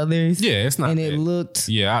than others. Yeah, it's not. And it looked.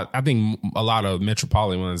 Yeah, I think a lot of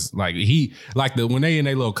Metropolitan ones when they in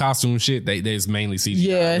their little costume shit, there's mainly CGI.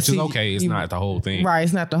 Yeah, which is okay. It's not the whole thing. Right,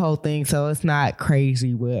 it's not the whole thing, so it's not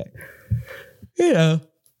crazy, but. Yeah,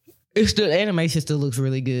 It's still, animation still looks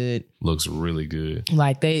really good. Looks really good.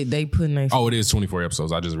 Like they putting their, Oh, it is 24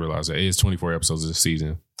 episodes. I just realized that. It is 24 episodes this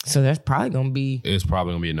season. so that's probably gonna be, It's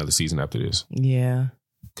probably going to be another season after this. yeah.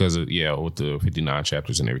 Because, with the 59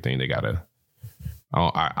 chapters and everything, they got to...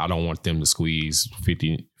 I don't want them to squeeze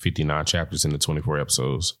 59 chapters into 24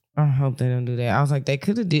 episodes. I hope they don't do that. I was like, they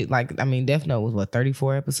could have did, like, I mean, Death Note was what,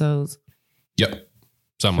 34 episodes? Yep.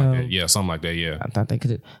 Something like that. Yeah, something like that, yeah. I thought they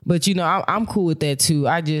could have, but you know, I'm cool with that too.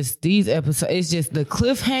 I just, these episodes, it's just the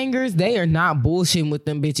cliffhangers, they are not bullshitting with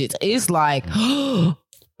them bitches. It's like, oh,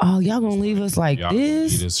 y'all gonna leave us like Y'all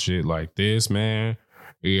this? this shit like this, man.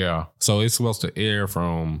 Yeah. So it's supposed to air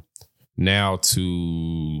from now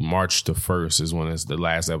to March the 1st is when the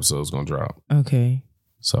last episode is going to drop. Okay.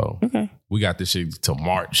 So we got this shit till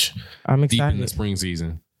March. I'm Deep excited. in the spring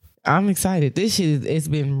season. I'm excited. This shit, it's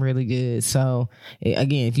been really good. So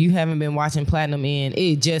again, if you haven't been watching Platinum End,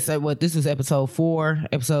 it just this was episode 4.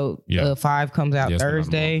 Episode 5 comes out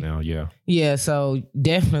Thursday. Now, yeah. Yeah, so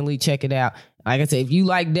definitely check it out. Like I said, if you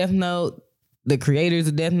like Death Note, the creators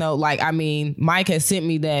of Death Note, like, I mean, Mike has sent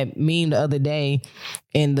me that meme the other day,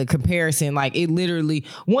 and the comparison, like, it literally,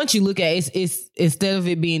 once you look at it, it's instead of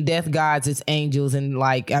it being death gods, it's angels, and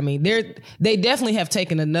like, I mean, they definitely have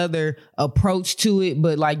taken another approach to it,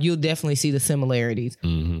 but like, you'll definitely see the similarities.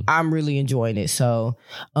 Mm-hmm. I'm really enjoying it. So,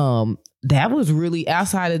 that was really,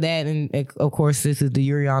 outside of that, and of course, this is the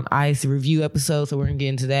Yuri on Ice review episode, so we're gonna get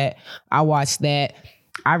into that. I watched that.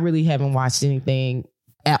 I really haven't watched anything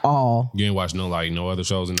at all. You ain't watched no other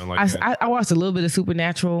shows and nothing like that? I watched a little bit of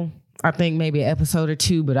Supernatural. I think maybe an episode or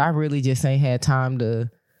 2, but I really just ain't had time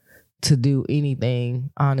to do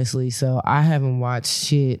anything, honestly. So I haven't watched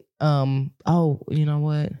shit. Oh, you know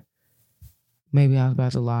what? Maybe I was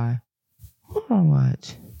about to lie. What did I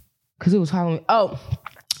watch? Because it was Halloween. Oh,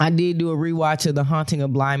 I did do a rewatch of The Haunting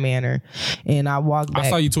of Bly Manor, and I walked back. I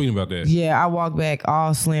saw you tweeting about that. Yeah, I walked back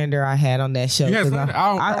all slander I had on that show. You had slander?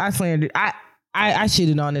 I slandered. I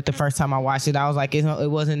shitted on it the first time I watched it. I was like, it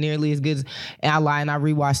wasn't nearly as good. And I lied, and I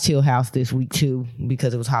rewatched Hill House this week too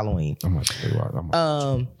because it was Halloween.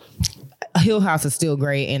 Hill House is still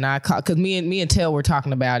great, and because me and Tel were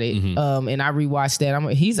talking about it, and I rewatched that.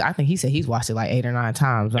 I think he said he's watched it like 8 or 9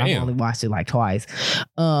 times. I've only watched it like twice.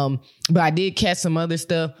 But I did catch some other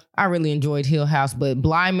stuff. I really enjoyed Hill House, but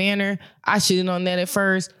Bly Manor, I shitted on that at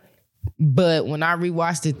first. But when I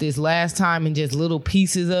rewatched it this last time and just little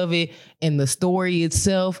pieces of it and the story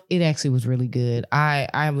itself, it actually was really good.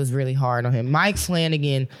 I was really hard on him. Mike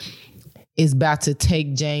Flanagan is about to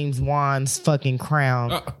take James Wan's fucking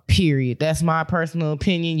crown, period. That's my personal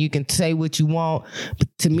opinion. You can say what you want, but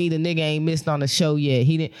to me, the nigga ain't missed on the show yet.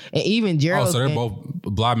 He didn't, and even Gerald. Oh, so they're both,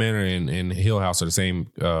 Bly Manor and Hill House are the same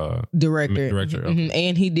director. Okay.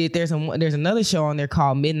 And he did. There's another show on there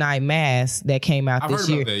called Midnight Mass that came out this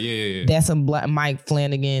year. I've heard about that. Yeah. That's a Mike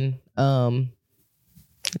Flanagan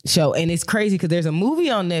show, and it's crazy because there's a movie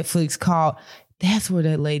on Netflix called. That's where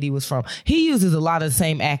that lady was from. He uses a lot of the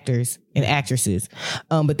same actors and actresses.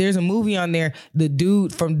 But there's a movie on there, the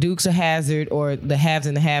dude from Dukes of Hazzard or The Haves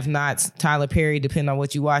and the Have-Nots, Tyler Perry, depending on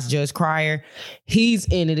what you watch, Judge Cryer. He's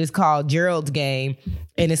in it. It's called Gerald's Game.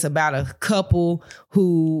 And it's about a couple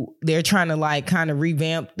who they're trying to like kind of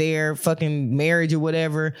revamp their fucking marriage or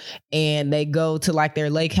whatever. And they go to like their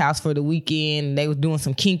lake house for the weekend. They was doing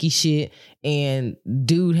some kinky shit. And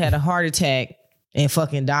dude had a heart attack and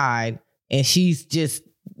fucking died. And she's just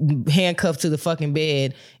handcuffed to the fucking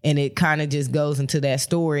bed, and it kind of just goes into that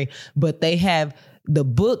story. But they have the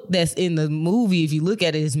book that's in the movie, if you look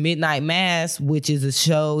at it, is Midnight Mass, which is a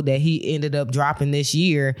show that he ended up dropping this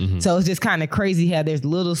year. Mm-hmm. So it's just kind of crazy how there's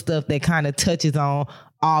little stuff that kind of touches on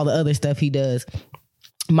all the other stuff he does.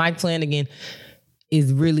 Mike Flanagan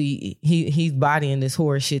is really, he's bodying this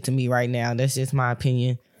horror shit to me right now. That's just my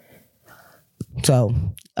opinion. So,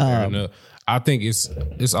 I think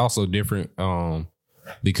it's also different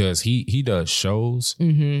because he does shows,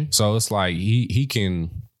 so it's like he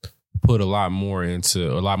can put a lot more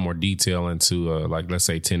detail into like, let's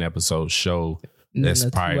say 10 episode show that's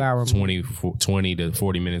probably 20 to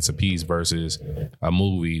 40 minutes a piece versus a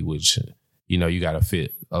movie, which you got to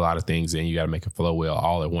fit a lot of things in. You got to make it flow well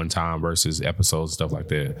all at one time versus episodes, stuff like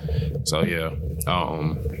that. So yeah,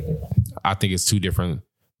 I think it's 2 different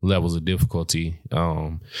levels of difficulty.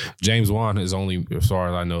 James Wan has only, as far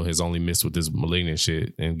as I know, has only missed with this Malignant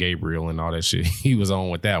shit and Gabriel and all that shit. He was on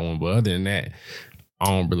with that one, but other than that, I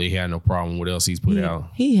don't really have no problem with what else he's put out.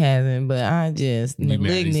 He hasn't, but I just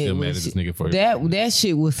Malignant. Still mad at this nigga for that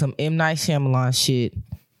shit was some M. Night Shyamalan shit.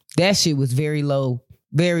 That shit was very low,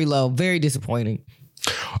 very disappointing.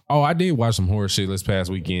 Oh, I did watch some horror shit this past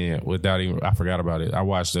weekend I forgot about it. I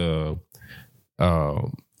watched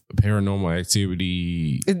Paranormal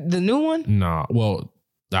Activity. The new one? Nah. Well,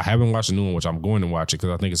 I haven't watched the new one, which I'm going to watch it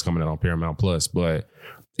because I think it's coming out on Paramount Plus. But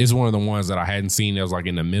it's one of the ones that I hadn't seen that was like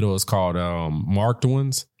in the middle. It's called Marked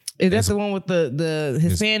Ones. Is that the one with the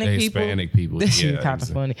Hispanic people? Hispanic people. That shit kind of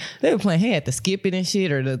funny. They were playing, he had to skip it and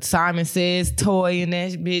shit, or the Simon Says toy and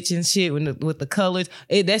that bitch and shit with the colors.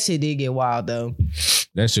 That shit did get wild though.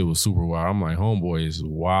 That shit was super wild. I'm like, homeboy is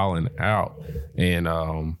wilding out. And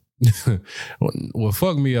what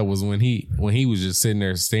fucked me up was when he was just sitting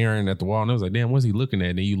there staring at the wall, and I was like, damn, what's he looking at?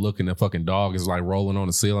 And then you look, and the fucking dog is like rolling on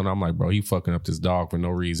the ceiling. I'm like, bro, he fucking up this dog for no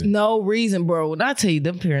reason. No reason, bro. When I tell you,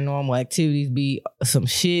 them Paranormal Activities be some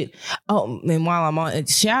shit. Oh, and while I'm on,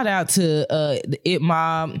 shout out to the It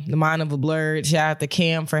Mob, The Mind of a Blurred. Shout out to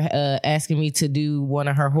Cam for asking me to do one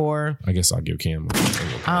of her horror. I guess I'll give Cam.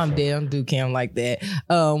 I'm dead. I'm do Cam like that.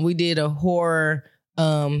 We did a horror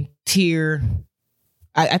tier.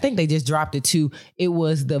 I think they just dropped it too. It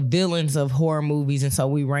was the villains of horror movies, and so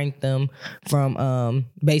we ranked them from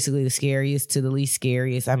basically the scariest to the least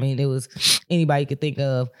scariest. I mean, it was anybody you could think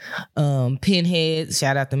of. Pinhead,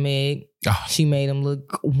 shout out to Meg. She made him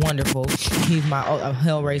look wonderful. He's my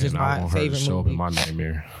Hellraiser's my favorite movie. Show up in my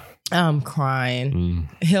nightmare. I'm crying.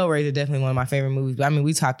 Hellraiser definitely one of my favorite movies. I mean,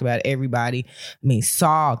 we talked about everybody. I mean,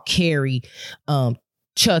 Saw, Carrie,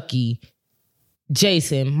 Chucky,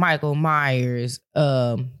 Jason, Michael Myers,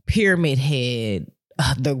 Pyramid Head,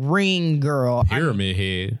 the Ring Girl. Pyramid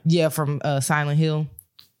Head? Yeah, from Silent Hill.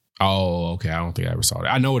 Oh, okay. I don't think I ever saw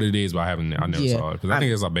that. I know what it is, but I never saw it. Because I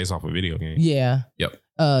think it's like based off a video game. Yeah. Yep.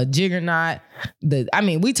 Jiggernaut.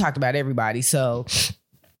 We talked about everybody, so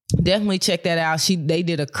definitely check that out. They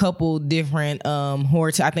did a couple different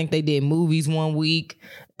horror. I think they did movies one week.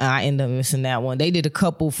 I ended up missing that one. They did a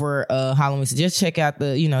couple for Halloween. So just check out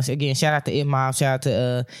again, shout out to It Mob, shout out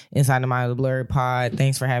to Inside the Mind of the Blurred Pod.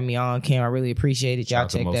 Thanks for having me on, Cam. I really appreciate it. Y'all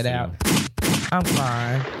check that out. I'm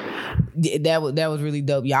crying. That was really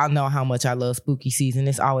dope. Y'all know how much I love spooky season.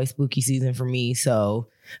 It's always spooky season for me, so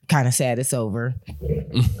kind of sad it's over.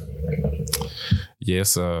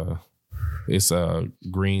 Yes, it's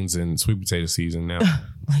greens and sweet potato season now.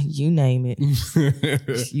 You name it.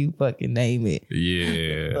 You fucking name it.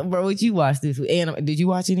 Yeah. Bro, what you watch this week? Did you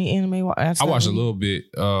watch any anime? I watched a little bit,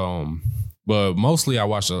 but mostly I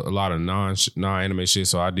watched a lot of non-anime shit.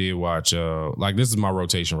 So I did watch, this is my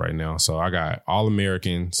rotation right now. So I got All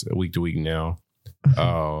Americans week to week now.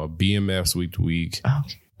 BMFs week to week.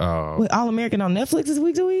 Okay. Wait, All American on Netflix is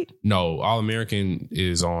week to week? No, All American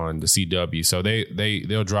is on the CW. So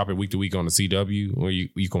they'll drop it week to week on the CW, where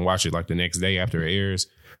you can watch it like the next day after it airs.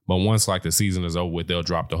 But once like the season is over with, they'll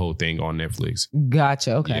drop the whole thing on Netflix.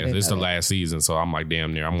 Gotcha. Okay. Yeah, it's the last season, so I'm like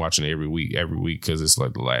damn near. I'm watching it every week because it's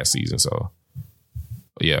like the last season. So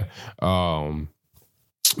yeah,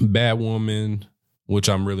 Batwoman, which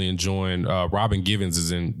I'm really enjoying. Robin Givens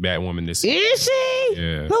is in Batwoman this season. Is she?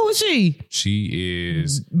 Yeah. Who is she? She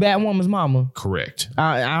is Batwoman's mama. Correct.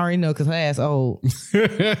 I already know because her ass old.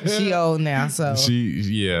 She old now, so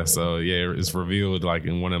it's revealed like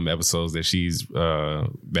in one of them episodes that she's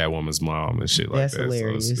Batwoman's mom and shit like That's that.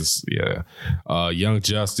 hilarious. So Young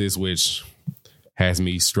Justice, which has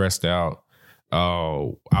me stressed out.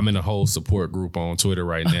 I'm in a whole support group on Twitter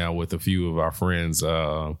right now with a few of our friends.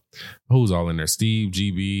 Who's all in there? Steve,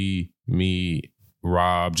 GB, me,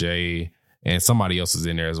 Rob, Jay, and somebody else is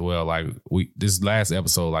in there as well. Like this last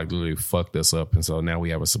episode, like literally fucked us up, and so now we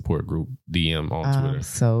have a support group DM on Twitter.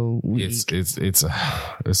 So weak. It's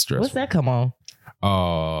stressful. What's that come on?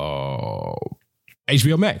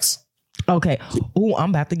 HBO Max. Okay. Oh,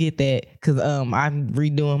 I'm about to get that because I'm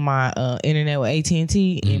redoing my internet with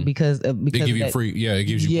AT&T, and because they give you free. Yeah, it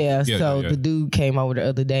gives you. Yeah. So the dude came over the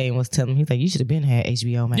other day and was telling me, he's like, you should have been had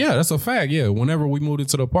HBO Max. Yeah, that's a fact. Yeah, whenever we moved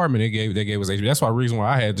into the apartment, they gave us HBO. That's why the reason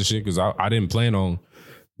why I had the shit, because I didn't plan on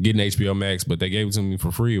getting HBO Max, but they gave it to me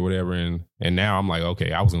for free or whatever, and now I'm like,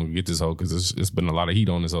 okay, I was gonna get this whole because it's been a lot of heat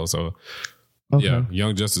on this whole. So okay. Yeah,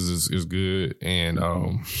 Young Justice is good, and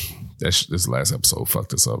this last episode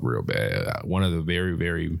fucked us up real bad. One of the very,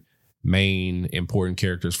 very main important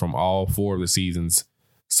characters from all 4 of the seasons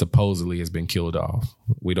supposedly has been killed off.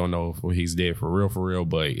 We don't know if he's dead for real,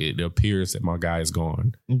 but it appears that my guy is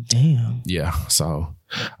gone. Damn. Yeah, so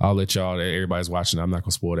I'll let y'all, everybody's watching, I'm not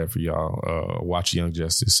gonna spoil that for y'all. Watch Young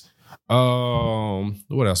Justice.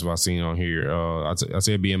 What else have I seen on here? I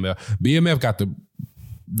said BMF. BMF got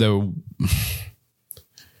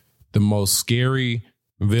the most scary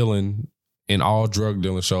villain in all drug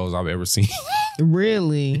dealing shows I've ever seen.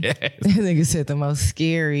 Really? Yes. That nigga said the most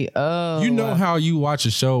scary. Oh, You know how you watch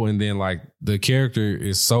a show and then like the character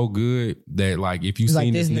is so good that like if you like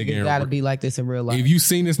seen this this nigga in gotta be like this in real life. if you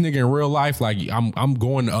seen this nigga in real life, like I'm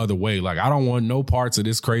going the other way. Like I don't want no parts of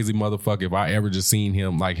this crazy motherfucker. If I ever just seen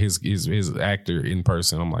him like his actor in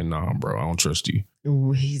person, I'm like, nah, bro, I don't trust you.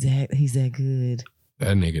 Ooh, he's that good.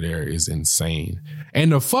 That nigga there is insane.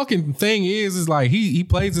 And the fucking thing is like he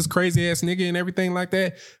plays this crazy ass nigga and everything like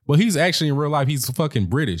that, but he's actually in real life, he's fucking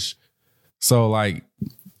British. So like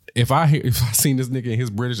if I seen this nigga in his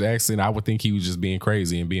British accent, I would think he was just being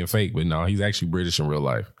crazy and being fake, but no, he's actually British in real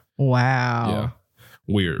life. Wow. Yeah.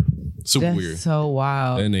 Weird. Super That's weird. so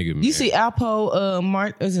wild. That nigga, man. You see Alpo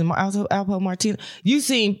Alpo Martinez? You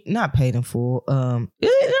seen not Paid in Full. It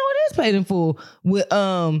is Paid in Full with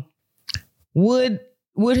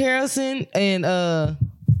Wood Harrelson and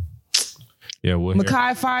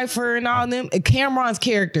Mekhi Phifer and all them. Cameron's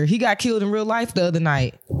character, he got killed in real life the other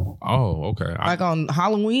night. Oh, okay. Like on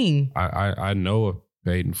Halloween. I know of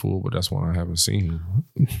Paid in Full, but that's one I haven't seen.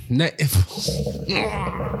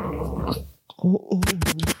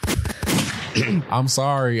 I'm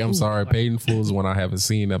sorry. Paid in Full is one I haven't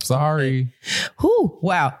seen. I'm sorry. Who?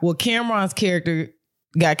 Wow. Well, Cameron's character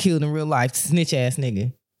got killed in real life. Snitch ass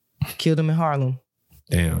nigga. Killed him in Harlem.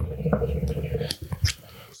 Damn.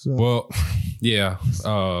 So. Well, yeah.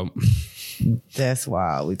 That's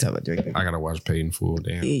wild. We talk about drinking. I gotta watch Paid in Full.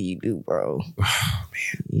 Damn. Yeah, you do, bro. Oh,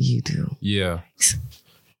 man. You do. Yeah.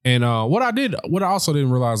 And what I also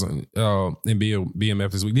didn't realize in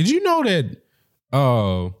BMF this week, did you know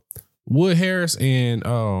that Wood Harris and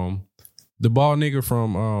the bald nigga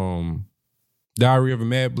from Diary of a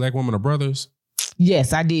Mad Black Woman are brothers?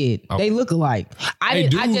 Yes, I did. Okay. They look alike.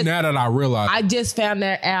 Now that I realize, I just found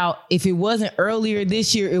that out. If it wasn't earlier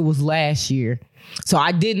this year, it was last year. So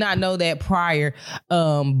I did not know that prior.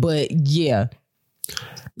 But yeah.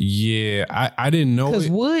 Yeah, I didn't know because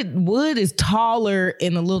it. Wood is taller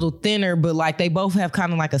and a little thinner, but like they both have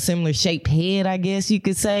kind of like a similar shaped head, I guess you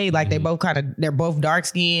could say. Like they're both dark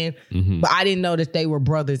skinned, but I didn't know that they were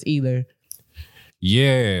brothers either.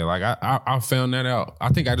 Yeah, like I found that out. I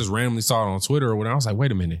think I just randomly saw it on Twitter or when I was like,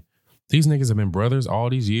 wait a minute, these niggas have been brothers all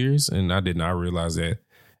these years, and I did not realize that.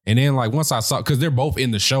 And then like once I saw, because they're both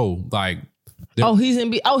in the show, like. He's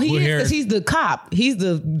in. He is Harris. because he's the cop. He's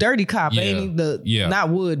the dirty cop, ain't he? Not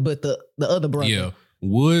Wood, but the other brother. Yeah,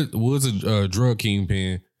 Wood's a drug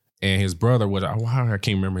kingpin, and his brother I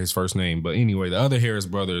can't remember his first name, but anyway, the other Harris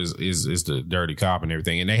brother is the dirty cop and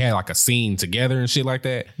everything, and they had like a scene together and shit like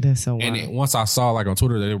that. That's so wild. And then once I saw like on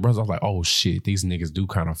Twitter that they were brothers, I was like, oh shit, these niggas do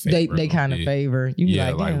kind of favor. They kind of favor. You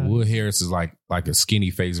like Wood Harris is like a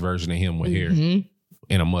skinny face version of him with hair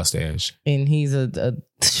and a mustache, and he's a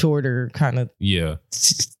shorter kind of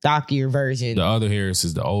stockier version. The other Harris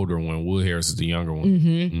is the older one. Wood Harris is the younger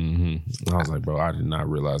one. I was like, bro, I did not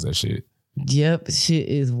realize that shit. Yep, shit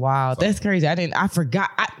is wild. That's crazy. I forgot.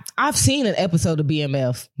 I've seen an episode of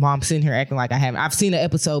BMF while I'm sitting here acting like I haven't. I've seen an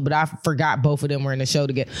episode, but I forgot both of them were in the show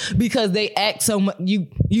together because they act so much. You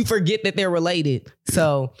forget that they're related.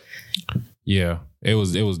 So yeah. It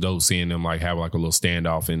was dope seeing them like have like a little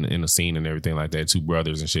standoff in a scene and everything like that. Two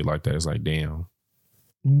brothers and shit like that. It's like, damn,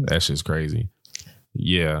 that shit's crazy.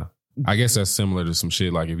 Yeah. I guess that's similar to some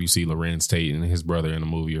shit like if you see Lorenz Tate and his brother in a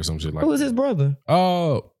movie or some shit like that. Who was his brother?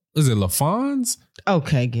 Is it LaFonz?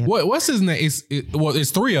 Okay, good. What's his name?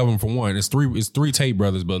 It's three of them for one. It's three Tate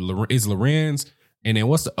brothers, but it's Lorenz. And then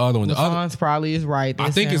what's the other one? The LaFonz probably is right. That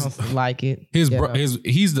I think it's like it. He's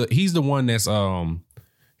the one that's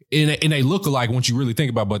and they look alike once you really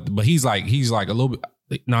think about it, but he's like a little bit.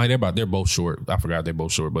 No, they're both short. I forgot they're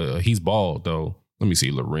both short, but he's bald though. Let me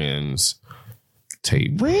see, Lorenz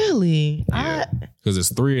Tate. Really? Yeah, because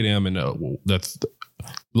it's three of them, and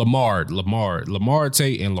Lamar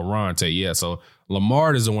Tate and Laron Tate. Yeah, so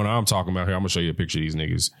Lamar is the one I'm talking about here. I'm gonna show you a picture of these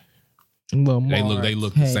niggas. Lamar they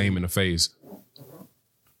look the same in the face.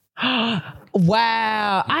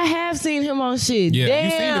 Wow, I have seen him on shit. Yeah, damn.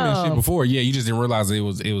 You seen him in shit before. Yeah, you just didn't realize it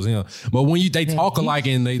was him. But when they talk alike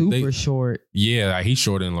and they super short. Yeah, like he's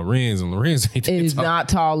shorter than Lorenz, and Lorenz is not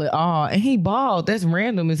tall at all, and he bald. That's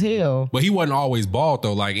random as hell. But he wasn't always bald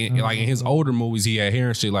though. Like in his older movies, he had hair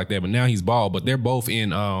and shit like that. But now he's bald. But they're both in.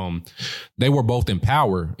 They were both in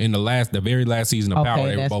Power in the very last season of Power.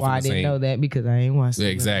 They that's were both why I didn't know that because I ain't watched. Yeah,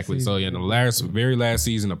 exactly. So in the very last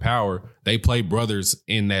season of Power, they played brothers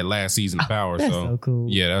in that last season of Power. That's so cool.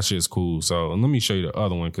 Yeah, that shit's cool. So let me show you the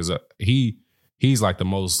other one because he's like the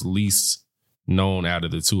most least known out of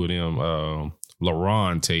the two of them.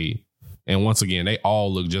 Laron Tate, And once again, they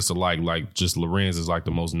all look just alike. Like just Lorenz is like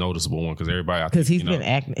the most noticeable one because everybody. Because he's been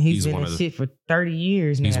acting. He's been in shit for 30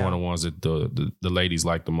 years now. He's one of the ones that the ladies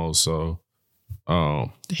like the most. So,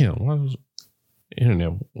 damn, why was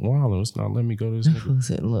internet wild? It's not letting me go to this. Who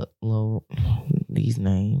said, look, these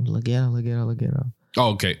names. Look at her.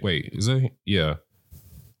 Oh, okay, wait, is that? Yeah,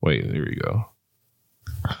 wait, there we go.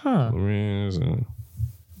 Huh? Lorenz,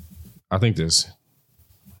 I think this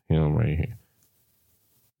him right here.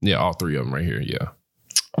 Yeah, all three of them right here. Yeah.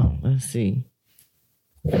 Oh, let's see.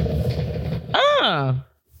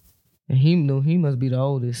 He must be the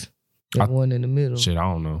oldest. The one in the middle. Shit, I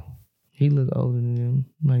don't know. He look older than them,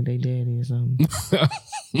 like they daddy or something.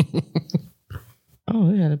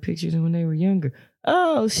 Oh, they had a picture of them when they were younger.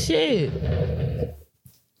 Oh shit!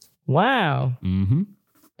 Wow. Mm-hmm.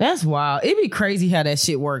 That's wild. It'd be crazy how that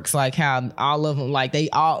shit works. Like how all of them, like they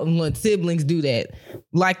all when siblings do that.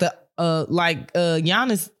 Like the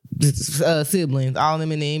Giannis siblings, all of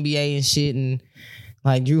them in the NBA and shit, and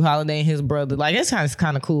like Drew Holiday and his brother. Like that's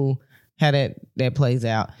kind of cool how that plays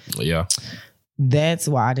out. Yeah. That's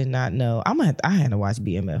why I did not know. I had to watch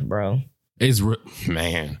BMF, bro. It's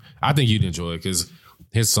man. I think you'd enjoy it because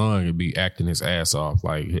his son would be acting his ass off.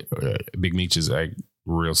 Like Big Meech's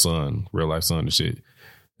real life son and shit.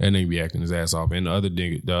 And they be acting his ass off. And the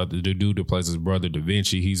dude that plays his brother, Da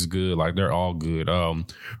Vinci, he's good. Like they're all good.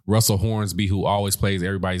 Russell Hornsby, who always plays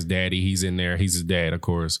everybody's daddy, he's in there. He's his dad, of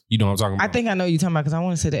course. You know what I'm talking about? I think I know you're talking about because I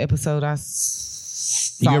want to say the episode I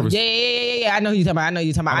saw. Yeah. I know you're talking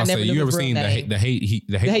about. I never knew you ever seen the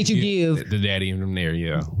hate you give? The daddy in them there,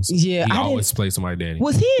 yeah. Yeah, he always plays somebody's daddy.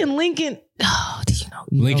 Was he in Lincoln? Oh, did you know?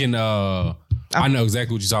 Lincoln. I know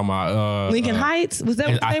exactly what you're talking about. Lincoln Heights? Was that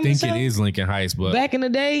what the name I of the think show? it is Lincoln Heights, but back in the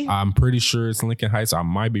day, I'm pretty sure it's Lincoln Heights. I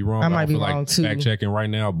might be wrong. I might be wrong too. Fact checking right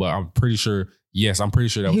now, but I'm pretty sure. Yes, I'm pretty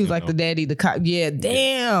sure that he was like the daddy. The cop. Yeah,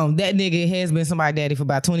 damn, that nigga has been somebody's daddy for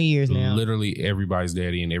about 20 years now. Literally everybody's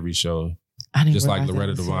daddy in every show. I didn't just like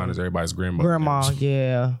Loretta Devine is everybody's grandma.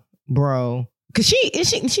 Yeah, bro. Cause she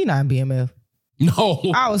not in BMF. No,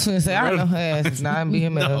 I was finna say I know her ass is not in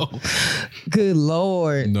BMF. No. Good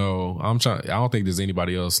Lord. No, I'm trying. I don't think there's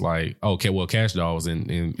anybody else like. Okay, well, Cash Doll was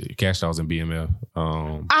in Cash Doll's in BMF.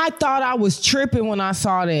 I thought I was tripping when I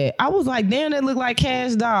saw that. I was like, damn, that looked like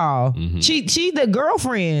Cash Doll. Mm-hmm. She the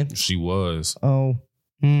girlfriend. She was. Oh.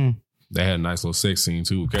 They had a nice little sex scene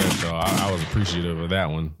too with Cash Doll. I was appreciative of that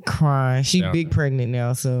one. Crying. She big pregnant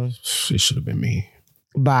now, so it should have been me.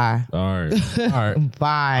 Bye. All right.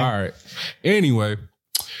 Bye. All right. Anyway,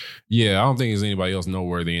 yeah, I don't think there's anybody else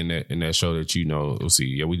noteworthy in that show that you know. We'll see.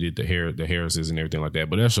 Yeah, we did the Harrises and everything like that,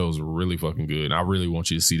 but that show's really fucking good. And I really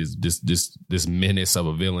want you to see this menace of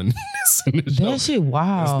a villain. That shit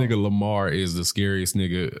wild. This nigga Lamar is the scariest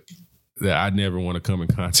nigga that I never want to come in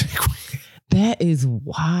contact with. That is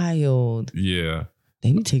wild. Yeah.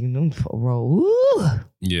 They be taking them for a roll. Ooh.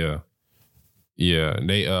 Yeah. Yeah.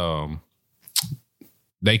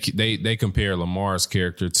 They compare Lamar's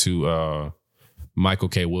character to Michael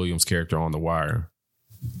K. Williams' character on The Wire.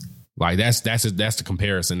 Like that's the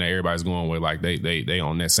comparison that everybody's going with. Like they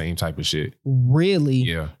on that same type of shit. Really?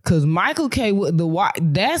 Yeah. Because Michael K. The Wire.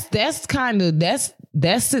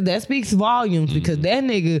 That speaks volumes because that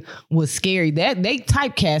nigga was scary. That they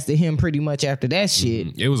typecasted him pretty much after that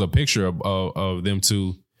shit. It was a picture of them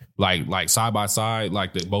two. Like side by side,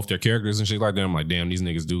 like both their characters and shit like that. I'm like, damn, these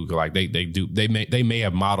niggas do like they may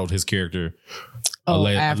have modeled his character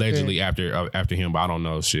allegedly after him, but I don't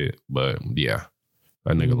know shit. But yeah,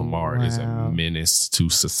 that nigga Lamar is a menace to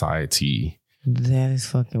society. That is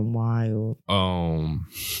fucking wild.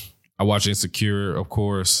 I watched Insecure, of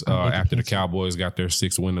course, after the Cowboys got their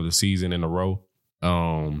 6th win of the season in a row.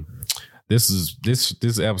 This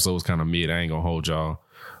episode was kind of mid. I ain't gonna hold y'all.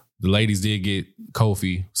 The ladies did get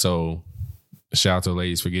Kofi, so shout out to the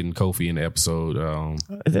ladies for getting Kofi in the episode.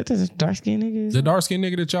 Is that the dark skinned nigga? The dark skinned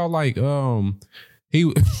nigga that y'all like.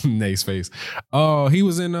 He Nate's face. He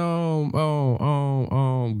was in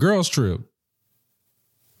Girls Trip.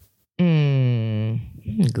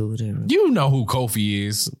 Good. You know who Kofi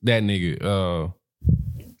is? That nigga.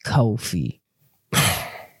 Kofi.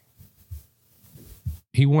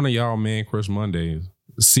 He one of y'all Man Crush Mondays.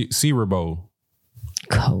 C-Rabo.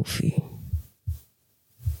 Kofi.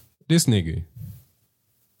 This nigga.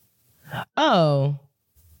 Oh.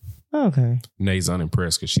 Okay. Nate's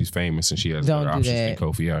unimpressed because she's famous and she has better options than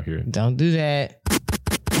Kofi out here. Don't do that.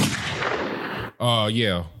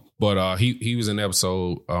 Yeah. But he was in the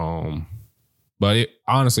episode. But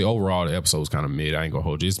honestly, overall, the episode was kind of mid. I ain't gonna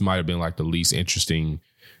hold you. This might have been like the least interesting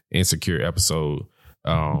Insecure episode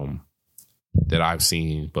that I've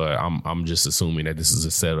seen. But I'm just assuming that this is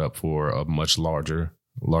a setup for a much larger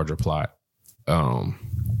plot.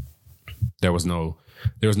 There was no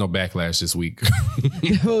backlash this week.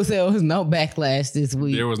 There was no backlash this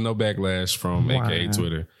week. There was no backlash from AKA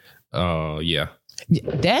Twitter. Yeah.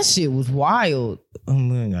 That shit was wild.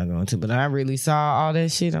 We're not going to, but I really saw all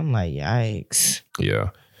that shit. I'm like, yikes.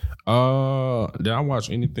 Yeah. Did I watch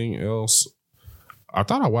anything else? I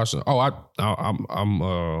thought I watched it. I'm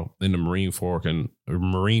in the Marine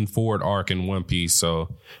Ford arc in One Piece.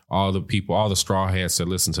 So all the straw hats that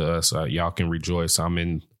listen to us, y'all can rejoice. I'm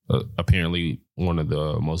in apparently one of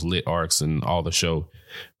the most lit arcs in all the show,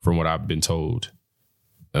 from what I've been told.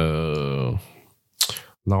 Law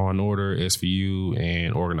and Order, SVU,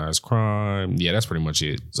 and Organized Crime. Yeah, that's pretty much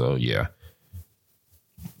it. So yeah.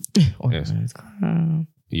 Organized Crime.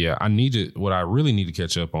 Yeah, what I really need to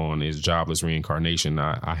catch up on is Jobless Reincarnation.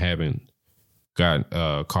 I haven't got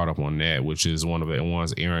caught up on that, which is one of the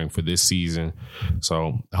ones airing for this season.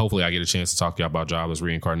 So hopefully I get a chance to talk to y'all about Jobless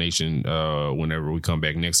Reincarnation whenever we come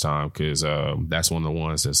back next time, because that's one of the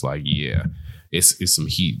ones that's like, yeah, it's some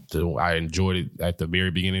heat. I enjoyed it at the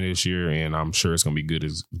very beginning of this year, and I'm sure it's gonna be good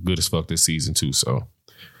as fuck this season too. So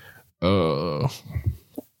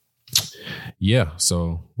yeah,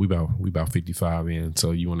 so we about 55 in.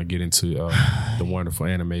 So you want to get into the wonderful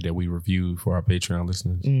anime that we reviewed for our Patreon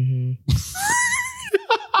listeners? Mm-hmm.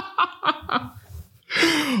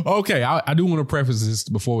 Okay, I do want to preface this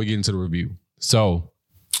before we get into the review. So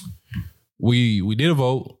we did a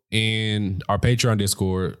vote in our Patreon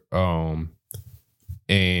Discord,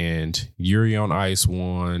 and Yuri on Ice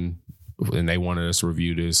won, and they wanted us to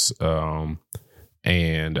review this.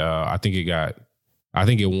 And I think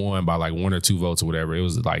it won by like 1 or 2 votes or whatever. It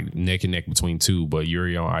was like neck and neck between 2, but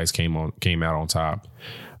Yuri on Ice came out on top.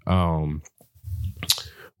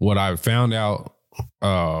 What I found out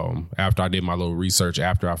after I did my little research,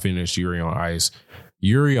 after I finished Yuri on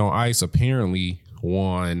Ice apparently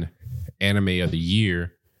won Anime of the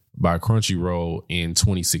Year by Crunchyroll in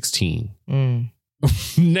 2016.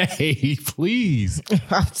 Nay, please.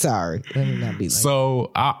 I'm sorry. Let me not be like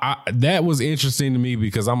so I that was interesting to me,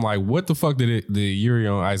 because I'm like, what the fuck did the Yuri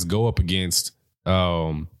on Ice go up against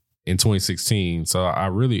in 2016? So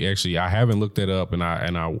I haven't looked that up, and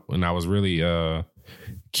I was really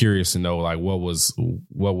curious to know like what was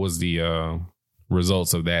the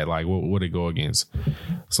results of that, like what did it go against.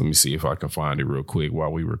 So let me see if I can find it real quick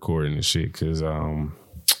while we recording this shit, because I'm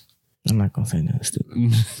not gonna say nothing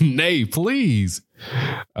stupid. Nay, please.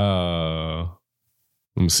 Let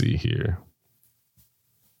me see here.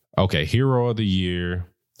 Okay, Hero of the Year.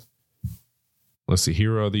 Let's see.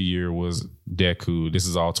 Hero of the Year was Deku. This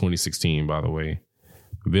is all 2016, by the way.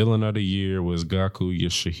 Villain of the Year was Gaku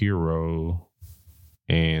Yoshihiro.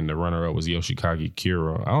 And the runner-up was Yoshikage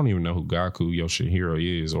Kira. I don't even know who Gaku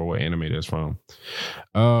Yoshihiro is or what anime that's from.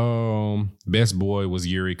 Best Boy was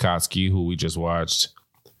Yuri Katsuki, who we just watched.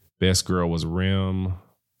 Best Girl was Rim.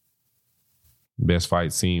 Best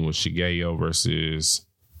fight scene was Shigeo versus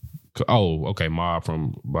Mob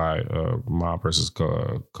Mob versus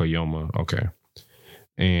Koyama. Okay.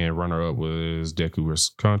 And runner-up was Deku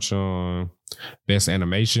versus Kanchan. Best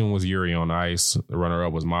animation was Yuri on Ice. The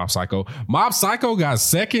runner-up was Mob Psycho. Mob Psycho got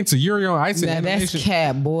second to Yuri on Ice in animation. That's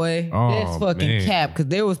cap, boy. Oh, that's fucking cap. Because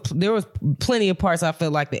there was plenty of parts I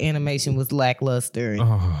felt like the animation was lackluster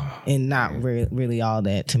and not really all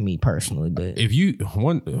that to me personally. But if you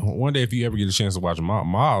one day if you ever get a chance to watch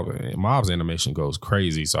Mob's animation goes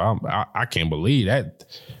crazy. So I can't believe that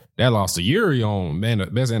lost to Yuri on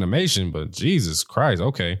best animation. But Jesus Christ,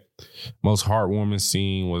 okay. Most heartwarming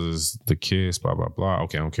scene was the kiss, blah, blah, blah.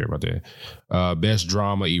 Okay, I don't care about that. Best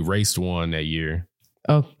drama, Erased won that year.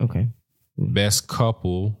 Oh, okay. Best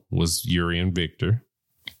couple was Yuri and Victor.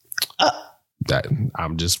 That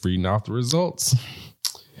I'm just reading off the results.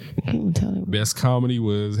 Best comedy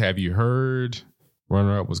was Have You Heard?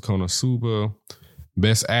 Runner-up was Konosuba.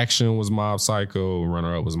 Best action was Mob Psycho.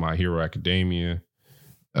 Runner-up was My Hero Academia.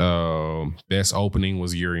 Best opening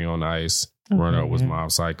was Yuri on Ice. Runner-up was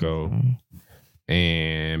Mob Psycho.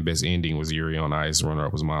 And best ending was Yuri on Ice.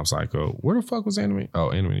 Runner-up was Mob Psycho. Where the fuck was anime? Oh,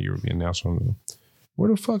 anime of the year being announced. Where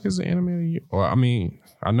the fuck is the anime of the year? Well, I mean,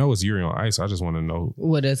 I know it's Yuri on Ice. I just want to know.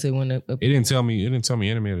 What does it want to? It didn't tell me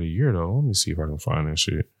anime of the year though. Let me see if I can find that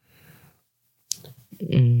shit.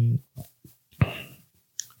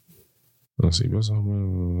 Let's see.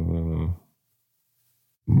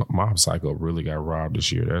 Mob Psycho really got robbed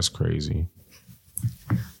this year. That's crazy.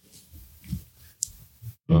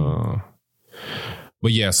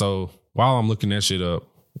 But yeah, so while I'm looking that shit up,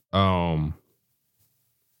 what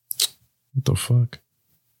the fuck?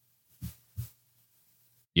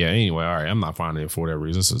 Yeah, anyway, all right. I'm not finding it for whatever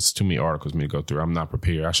reason. It's too many articles for me to go through. I'm not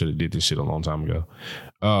prepared. I should have did this shit a long time ago.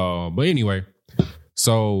 But anyway,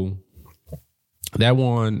 so that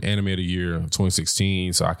won Anime of the Year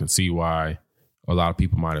 2016. So I can see why a lot of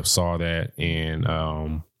people might have saw that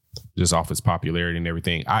and just off its popularity and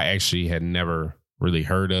everything. I actually had never really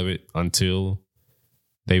heard of it until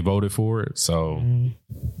they voted for it. So,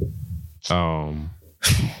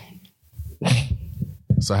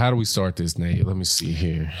 so how do we start this, Nate? Let me see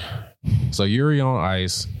here. So Yuri on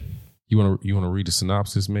Ice. You want to read the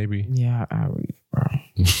synopsis, maybe? Yeah, I read, bro.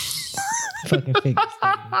 Fucking figure.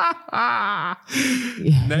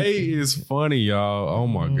 Nate is funny, y'all. Oh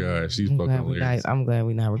my gosh, she's fucking hilarious. I'm glad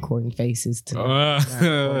we're not recording faces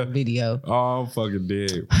to video. Oh, I'm fucking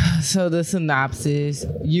dead. So the synopsis: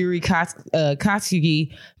 Yuri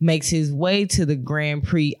Katsugi makes his way to the Grand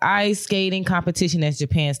Prix ice skating competition as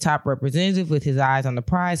Japan's top representative with his eyes on the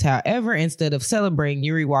prize. However, instead of celebrating,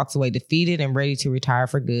 Yuri walks away defeated and ready to retire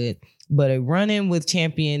for good. But a run-in with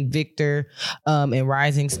champion Victor and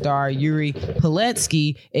rising star Yuri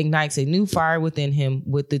Piletsky ignites a new fire within him.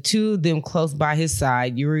 With the two of them close by his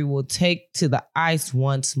side, Yuri will take to the ice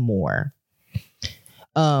once more.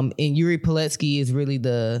 And Yuri Piletsky is really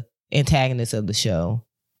the antagonist of the show.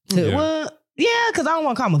 So, Yeah. well, yeah, because I don't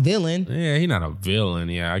want to call him a villain. Yeah, he's not a villain.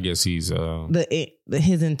 Yeah, I guess he's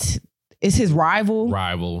It's his rival.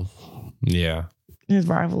 rival. Yeah, His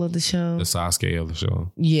rival of the show. the Sasuke of the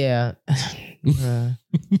show. Yeah.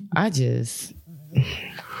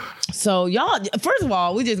 So y'all, first of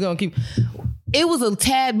all, we just gonna keep, it was a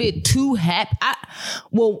tad bit too happy.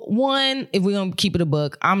 One, if we're gonna keep it a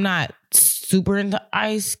buck, I'm not super into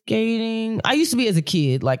ice skating. I used to be as a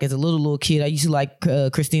kid, like as a little kid. I used to like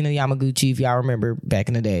Christina Yamaguchi, if y'all remember back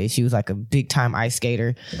in the day. She was like a big time ice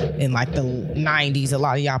skater in like the 90s. A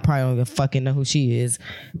lot of y'all probably don't even fucking know who she is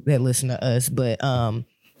that listen to us. But I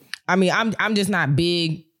mean, I'm just not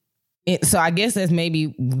big. So I guess that's maybe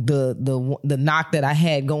the knock that I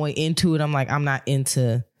had going into it. I'm like, I'm not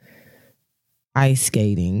into ice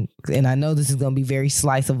skating, and I know this is gonna be very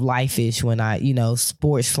slice of life-ish when I,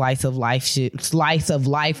 sports slice of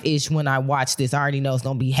life-ish when I watch this. I already know it's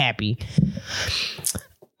gonna be happy.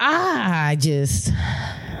 I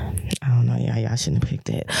don't know, y'all shouldn't have picked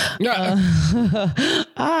that.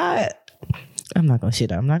 I'm not gonna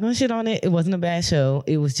shit on it. It wasn't a bad show.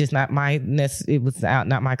 It was just not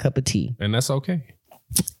not my cup of tea. And that's okay.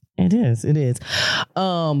 It is.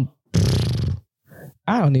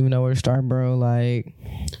 I don't even know where to start, bro. Like,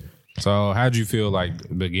 so how'd you feel like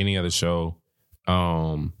the beginning of the show?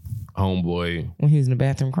 Homeboy, when he was in the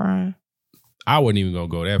bathroom crying? I wasn't even gonna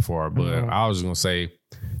go that far, but I was just gonna say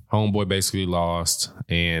homeboy basically lost,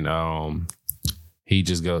 and he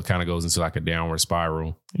just kind of goes into like a downward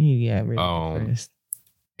spiral. Yeah, really depressed.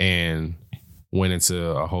 And went into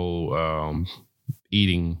a whole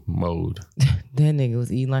eating mode. That nigga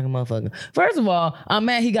was eating like a motherfucker. First of all, I'm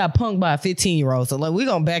mad he got punked by a 15-year-old. So like, we're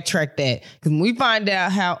gonna backtrack that, because when we find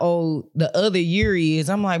out how old the other Yuri is,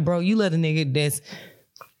 I'm like, bro, you let a nigga that's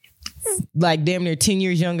like damn near 10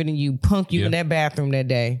 years younger than you punk you in that bathroom that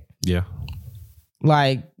day. Yeah.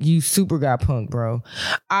 Like, you super got punked, bro.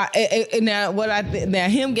 Now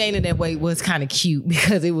him gaining that weight was kind of cute,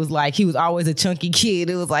 because it was like he was always a chunky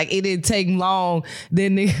kid. It was like it didn't take long.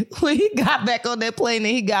 Then when he got back on that plane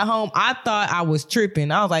and he got home, I thought I was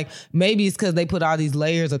tripping. I was like, maybe it's because they put all these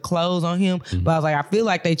layers of clothes on him. Mm-hmm. But I was like, I feel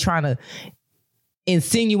like they trying to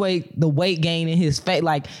insinuate the weight gain in his face.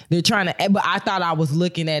 Like they're trying to, but I thought I was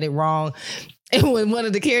looking at it wrong. And when one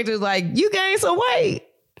of the characters like, you gained some weight.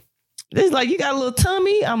 It's like, you got a little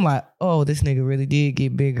tummy. I'm like, oh, this nigga really did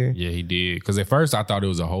get bigger. Yeah, he did. Because at first I thought it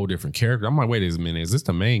was a whole different character. I'm like, wait a minute, is this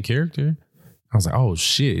the main character? I was like, oh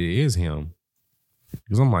shit, it is him.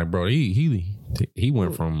 Because I'm like, bro, he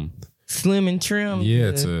went from slim and trim,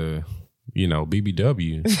 to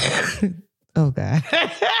BBW. Oh God,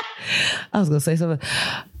 I was gonna say something.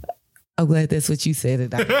 I'm glad that's what you said.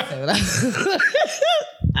 And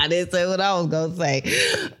I didn't say what I was gonna say.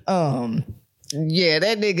 Yeah,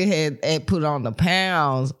 that nigga had put on the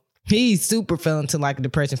pounds. He super fell into like a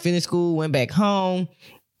depression. Finished school, went back home,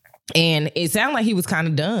 and it sounded like he was kind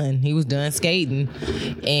of done. He was done skating,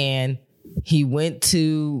 and he went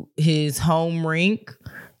to his home rink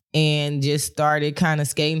and just started kind of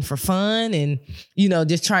skating for fun, and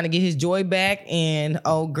just trying to get his joy back. And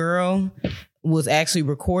old girl was actually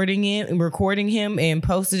recording him and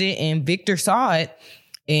posted it, and Victor saw it.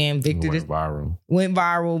 And Victor went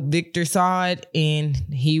viral. Victor saw it, and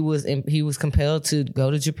he was compelled to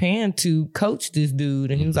go to Japan to coach this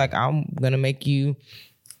dude. And he was like, I'm gonna make you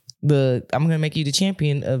the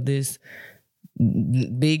champion of this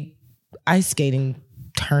big ice skating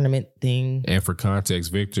tournament thing. And for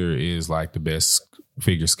context, Victor is like the best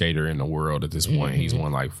figure skater in the world at this point. He's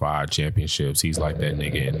won like 5 championships. He's like that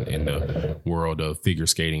nigga in the world of figure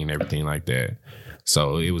skating and everything like that.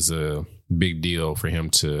 So it was a big deal for him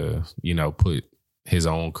to, you know, put his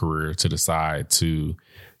own career to the side to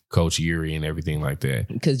coach Yuri and everything like that.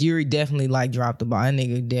 Because Yuri definitely like dropped the ball. That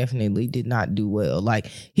nigga definitely did not do well. Like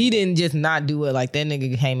he didn't just not do well. Like that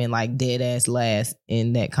nigga came in like dead ass last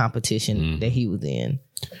in that competition that he was in.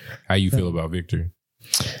 How you feel about Victor?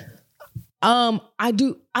 I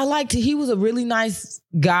liked he was a really nice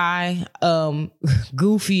guy.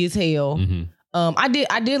 Goofy as hell. I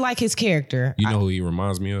did like his character. You know who he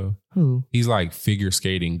reminds me of? Who? He's like figure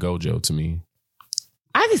skating Gojo to me.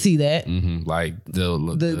 I can see that. Like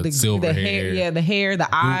the silver hair. Yeah, the hair, the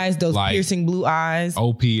eyes, those like, piercing blue eyes.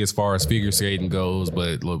 OP as far as figure skating goes,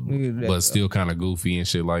 but still kind of goofy and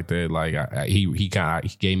shit like that. Like he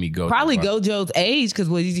gave me Gojo. Probably Gojo's age because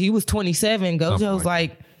he was 27. Gojo's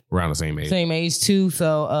like around the same age. Same age too.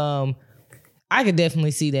 So I could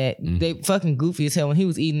definitely see that. They fucking goofy as hell when he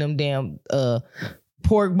was eating them damn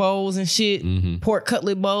pork bowls and shit. Pork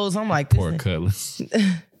cutlet bowls. I'm like, pork cutlets.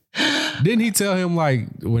 Didn't he tell him like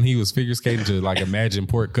when he was figure skating to like imagine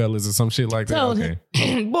pork cutlets or some shit like that? Okay.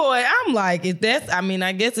 Boy, I'm like, I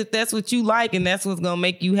guess if that's what you like and that's what's gonna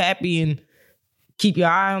make you happy and keep your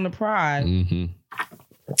eye on the prize.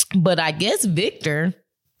 But I guess Victor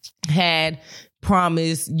had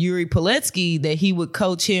promised Yuri Puletsky that he would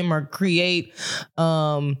coach him or create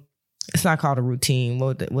it's not called a routine.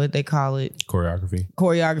 What they call it?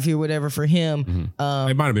 Choreography or whatever for him.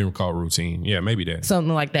 It might have been called routine. Yeah, maybe that.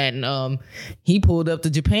 Something like that. And he pulled up to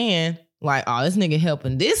Japan like, oh, this nigga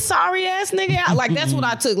helping this sorry ass nigga out. Like, that's what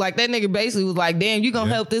I took. Like, that nigga basically was like, damn, you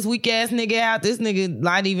gonna help this weak ass nigga out? This nigga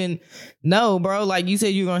not even, no, bro. Like, you said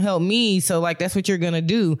you're gonna help me. So, like, that's what you're gonna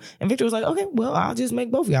do. And Victor was like, okay, well, I'll just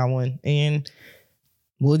make both of y'all one. And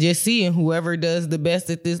we'll just see, and whoever does the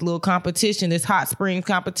best at this little competition, this hot springs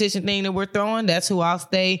competition thing that we're throwing, that's who I'll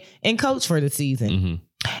stay and coach for the season.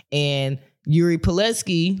 And Yuri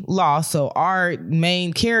Puletsky lost, so our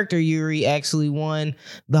main character, Yuri, actually won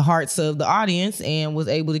the hearts of the audience and was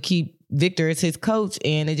able to keep Victor as his coach,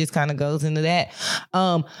 and it just kind of goes into that.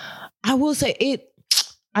 I will say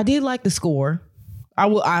I did like the score. I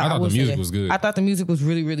thought the music was good. I thought the music was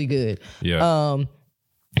really, really good. Yeah.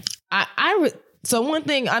 So one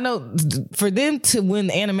thing I know, for them to win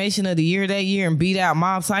the animation of the year that year and beat out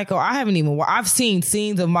Mob Psycho, I've seen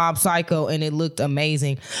scenes of Mob Psycho and it looked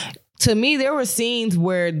amazing. To me, there were scenes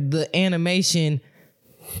where the animation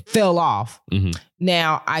fell off.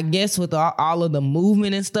 Now, I guess with all of the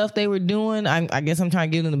movement and stuff they were doing, I guess I'm trying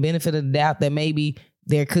to give them the benefit of the doubt that maybe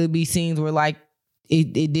there could be scenes where like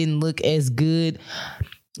it didn't look as good.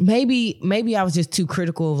 Maybe I was just too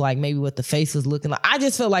critical of like maybe what the face was looking like. I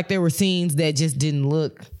just felt like there were scenes that just didn't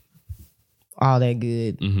look all that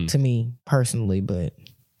good to me personally, but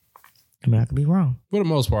I mean, I could be wrong. For the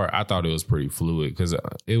most part, I thought it was pretty fluid because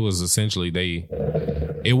it was essentially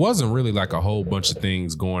it wasn't really like a whole bunch of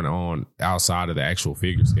things going on outside of the actual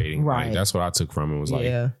figure skating. Right. Like, that's what I took from it. Was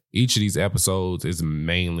like each of these episodes is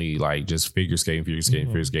mainly like just figure skating,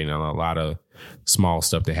 and a lot of small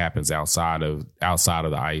stuff that happens outside of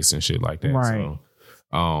the ice and shit like that. Right. So,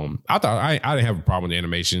 I thought I didn't have a problem with the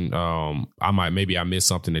animation. I missed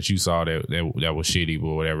something that you saw that was shitty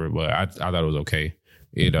or whatever, but I thought it was okay.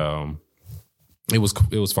 It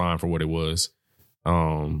was fine for what it was.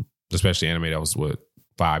 Especially anime that was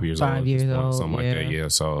 5 years old. 5 years old, something like that. Yeah.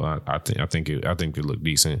 So I think it looked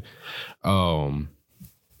decent.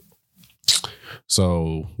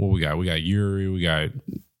 So what we got? We got Yuri. We got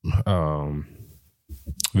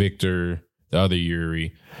Victor. The other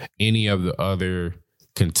Yuri. Any of the other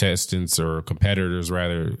contestants or competitors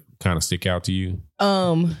rather kind of stick out to you?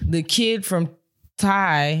 The kid from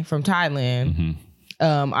Thailand.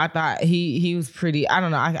 I thought he was pretty, I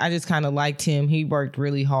don't know. I just kind of liked him. He worked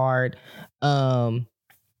really hard.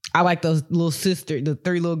 I like those the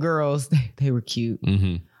 3 little girls. They were cute.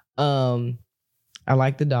 I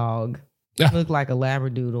like the dog. He looked like a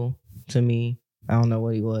Labradoodle to me. I don't know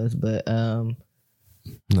what he was, but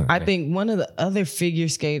I think one of the other figure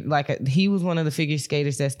skate, he was one of the figure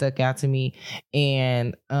skaters that stuck out to me.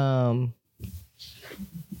 And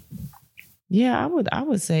yeah, I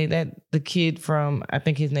would say that the kid from, I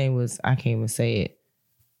think his name was, I can't even say it,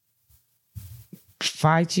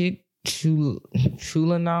 Phaichit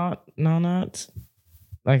Chulanat.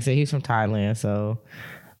 Like I said, he's from Thailand, so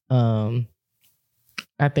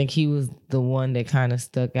I think he was the one that kind of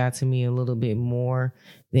stuck out to me a little bit more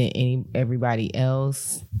than everybody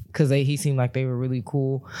else because he seemed like they were really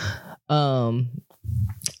cool. I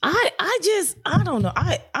I don't know.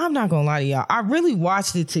 I'm not gonna lie to y'all. I really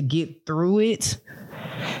watched it to get through it.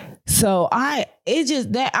 So I'm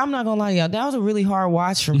not gonna lie to y'all. That was a really hard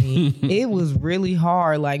watch for me. It was really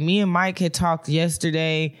hard. Like me and Mike had talked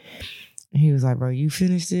yesterday. He was like, bro, you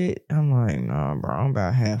finished it? I'm like, nah, bro, I'm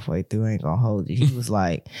about halfway through. I ain't gonna hold you. He was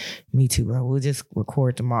like, me too, bro. We'll just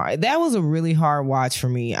record tomorrow. That was a really hard watch for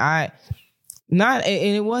me. And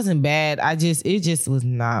it wasn't bad. It just was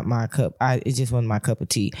not my cup. It just wasn't my cup of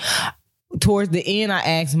tea. Towards the end, I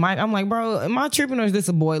asked Mike, I'm like, bro, am I tripping or is this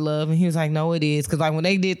a boy love? And he was like, no, it is. Cause like when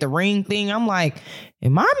they did the ring thing, I'm like,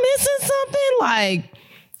 am I missing something? Like,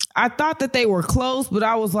 I thought that they were close, but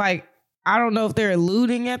I was like, I don't know if they're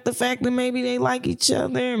alluding at the fact that maybe they like each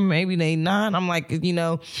other, maybe they not. I'm like, one thing,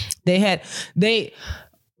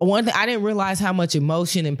 I didn't realize how much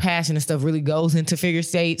emotion and passion and stuff really goes into figure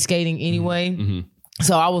skating anyway. Mm-hmm.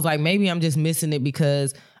 So I was like, maybe I'm just missing it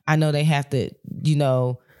because I know they have to,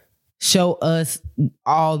 show us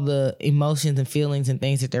all the emotions and feelings and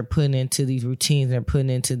things that they're putting into these routines. They're putting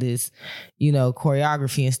into this,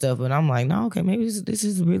 choreography and stuff. But I'm like, no, okay, maybe this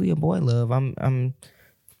is really a boy love. I'm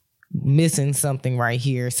missing something right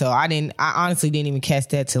here. So I honestly didn't even catch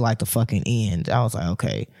that till like the fucking end. I was like,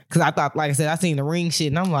 okay. Cause I thought, like I said, I seen the ring shit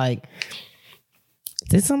and I'm like,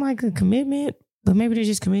 this sound like a commitment, but maybe they're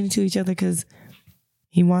just committed to each other because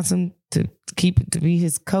he wants him to be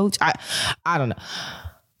his coach. I don't know.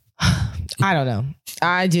 I don't know.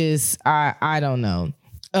 I don't know.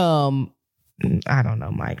 I don't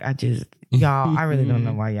know, Mike. Y'all, I really don't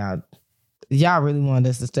know why y'all really wanted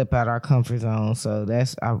us to step out our comfort zone. So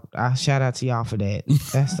I shout out to y'all for that.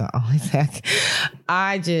 That's the only thing.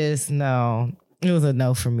 I just know it was a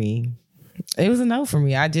no for me. It was a no for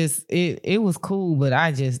me. It was cool, but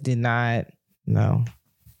I just did not know.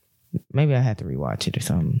 Maybe I had to rewatch it or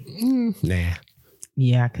something. Nah.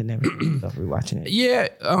 Yeah, I could never see myself rewatching it. Yeah,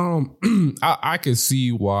 I could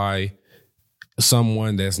see why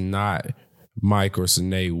someone that's not Mike or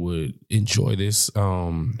Sine would enjoy this.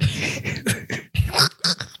 No,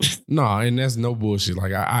 and that's no bullshit.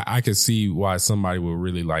 Like I could see why somebody would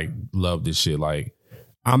really like love this shit. Like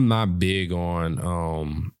I'm not big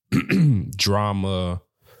on drama.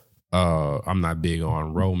 I'm not big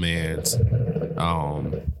on romance.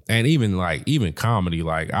 And even comedy,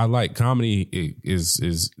 like I like comedy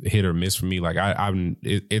is hit or miss for me. Like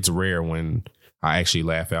it's rare when I actually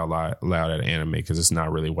laugh out loud at an anime because it's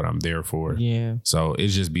not really what I'm there for. Yeah. So it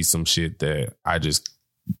just be some shit that I just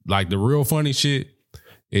like. The real funny shit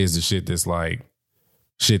is the shit that's like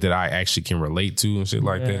shit that I actually can relate to and shit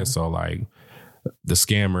like that. So like the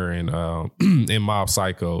scammer and in Mob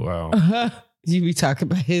Psycho. You be talking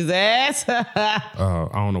about his ass.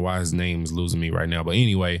 I don't know why his name is losing me right now, but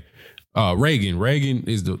anyway, Reagan. Reagan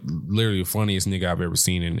is literally the funniest nigga I've ever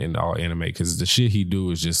seen in all anime because the shit he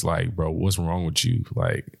do is just like, bro, what's wrong with you?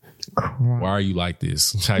 Like, why are you like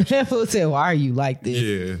this? People say, why are you like this?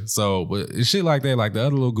 Yeah. So, but shit like that, like the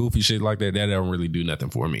other little goofy shit like that don't really do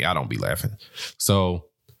nothing for me. I don't be laughing. So,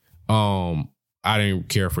 I didn't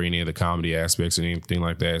care for any of the comedy aspects or anything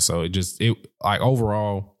like that. So it like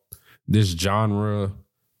overall, this genre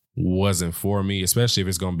wasn't for me, especially if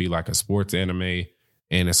it's going to be like a sports anime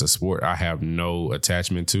and it's a sport I have no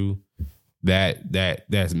attachment to.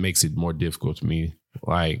 That makes it more difficult to me.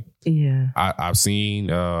 Like, yeah, I've seen,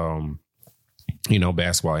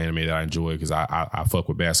 basketball anime that I enjoy because I fuck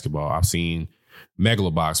with basketball. I've seen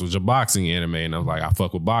Megalobox, which is a boxing anime, and I was like, I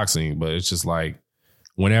fuck with boxing, but it's just like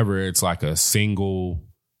whenever it's like a single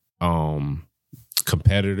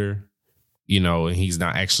competitor, and he's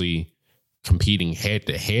not actually competing head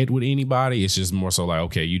to head with anybody. It's just more so like,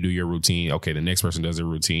 okay, you do your routine. Okay, the next person does their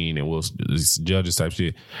routine and we'll judge this type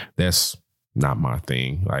shit. That's not my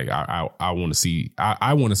thing. Like I want to see,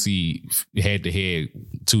 I want to see head to head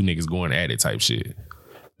two niggas going at it type shit.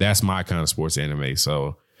 That's my kind of sports anime.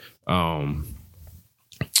 So,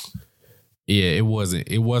 it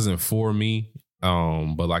wasn't for me.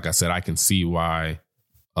 But like I said, I can see why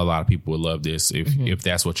a lot of people would love this if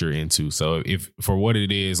that's what you're into. So if for what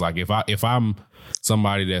it is, like if I'm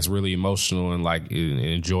somebody that's really emotional and like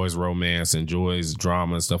enjoys romance, enjoys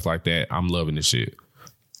drama and stuff like that, I'm loving this shit.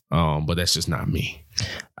 But that's just not me.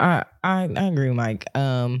 I agree, Mike.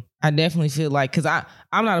 I definitely feel like, because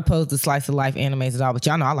I'm not opposed to slice of life animes at all, but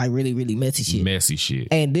y'all know I like really, really messy shit. Messy shit.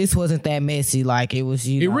 And this wasn't that messy. Like it was,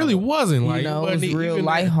 it really wasn't. Like, it was real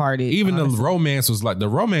lighthearted. Even honestly. The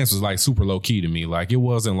romance was like super low key to me. Like it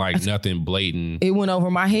wasn't like nothing blatant. It went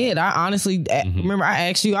over my head. I honestly remember I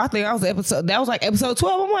asked you, I think that was like episode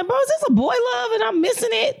 12. I'm like, bro, is this a boy love and I'm missing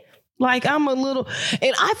it? Like I'm a little,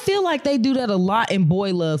 and I feel like they do that a lot in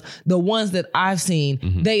boy love. The ones that I've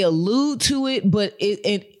seen, they allude to it, but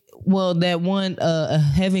well, that one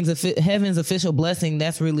Heaven's Official Blessing,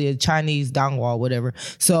 that's really a Chinese dongwall, whatever.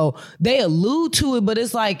 So they allude to it, but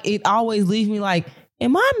it's like it always leaves me like,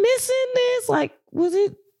 am I missing this? Like,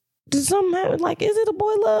 did something happen? Like, is it a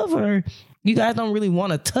boy love, or you guys don't really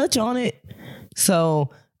want to touch on it?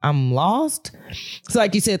 So I'm lost. So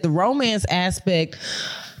like you said, the romance aspect,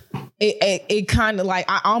 it kind of like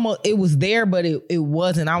it was there, but it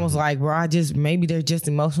wasn't. I was like, bro, maybe they're just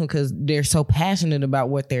emotional because they're so passionate about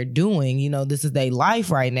what they're doing. You know, this is their life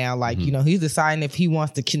right now. Like, you know, he's deciding if he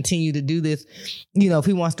wants to continue to do this, you know, if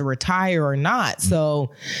he wants to retire or not.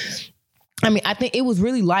 So, I mean, I think it was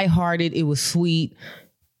really lighthearted. It was sweet.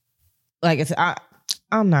 Like I said,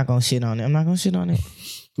 I'm not gonna shit on it.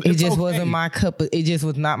 It just wasn't my cup of, it just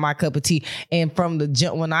was not my cup of tea. And from the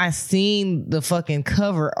jump, when I seen the fucking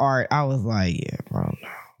cover art, I was like, yeah, bro, no.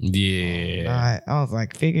 Yeah. I was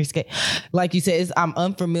like, figure skate. Like you said, I'm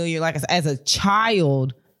unfamiliar. Like I said, as a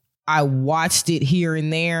child, I watched it here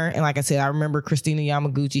and there. And like I said, I remember Christina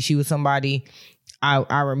Yamaguchi. She was somebody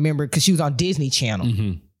I remember because she was on Disney Channel.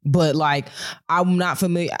 Mm-hmm. But like, I'm not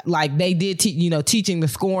familiar. Like they did, teaching the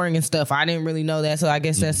scoring and stuff. I didn't really know that. So I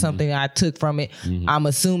guess that's something I took from it. Mm-hmm. I'm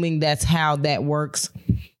assuming that's how that works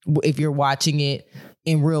if you're watching it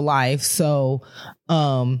in real life. So,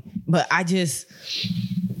 but I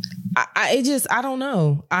don't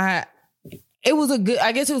know. I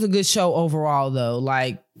guess it was a good show overall though.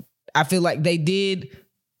 Like, I feel like they did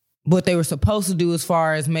what they were supposed to do as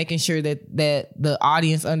far as making sure that the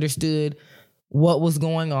audience understood what was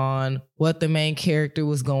going on, what the main character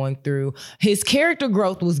was going through. His character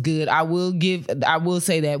growth was good. I will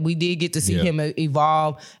say that we did get to see him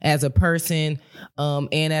evolve as a person,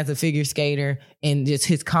 and as a figure skater, and just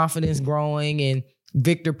his confidence growing and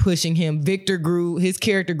Victor pushing him. Victor grew, his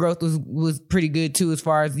character growth was pretty good too, as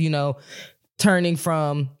far as, turning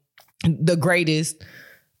from the greatest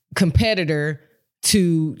competitor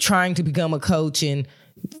to trying to become a coach and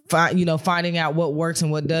finding out what works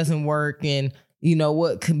and what doesn't work, and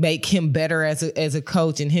what could make him better as a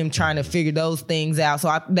coach, and him trying to figure those things out.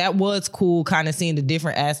 So that was cool, kind of seeing the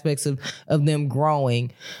different aspects of them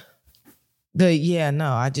growing. But yeah,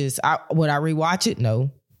 no, would I rewatch it?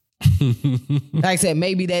 No. Like I said,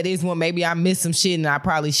 maybe that is one. Maybe I missed some shit and I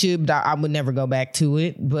probably should, but I would never go back to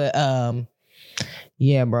it. But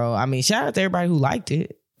yeah, bro. I mean, shout out to everybody who liked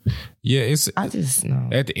it. Yeah, I just know.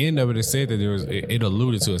 At the end of it said that it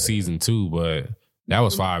alluded to a season 2, but that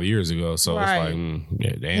was 5 years ago. So right. It's like,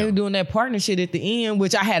 yeah, damn. They were doing that partnership at the end,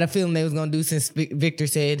 which I had a feeling they was gonna do, since Victor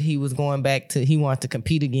said he was going back to, he wants to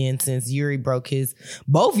compete again, since Yuri broke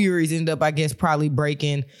both Yuris ended up, I guess, probably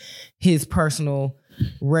breaking his personal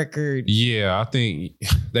record. Yeah, I think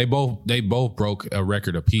they both broke a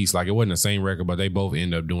record apiece. Like, it wasn't the same record, but they both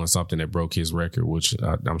ended up doing something that broke his record, which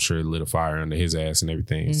I'm sure lit a fire under his ass and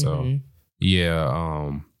everything. Mm-hmm. So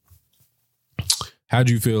yeah, how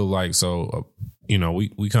do you feel like? So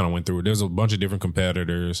we kind of went through it. There's a bunch of different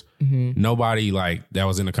competitors. Mm-hmm. Nobody like that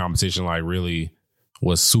was in the competition like really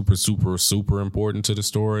was super, super, super important to the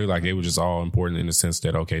story. Like, they were just all important in the sense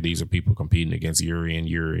that, okay, these are people competing against Yuri and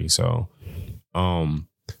Yuri. So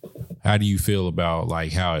how do you feel about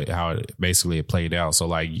like how it basically played out? So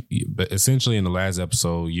like, essentially in the last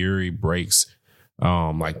episode, Yuri breaks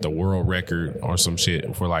like the world record or some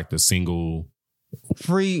shit for like the single not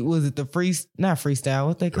freestyle,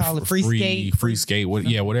 what they call it, free skate,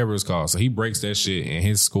 whatever it's called. So he breaks that shit, and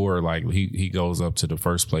his score, like he goes up to the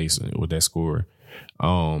first place with that score.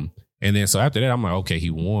 And then so after that, I'm like, okay, he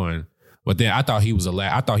won. But then I thought he was the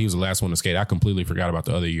last one to skate. I completely forgot about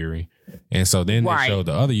the other Yuri. And so then they showed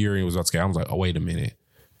the other Yuri was about to skate. I was like, oh, wait a minute.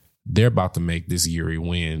 They're about to make this Yuri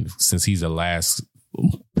win since he's the last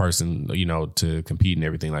person, to compete and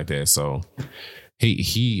everything like that. So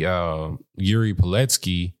Yuri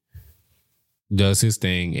Poletsky does his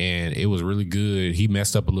thing, and it was really good. He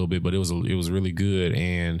messed up a little bit, but it was really good.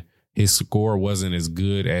 And his score wasn't as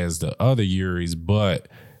good as the other Yuris, but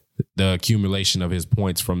the accumulation of his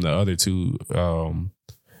points from the other two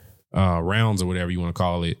rounds or whatever you want to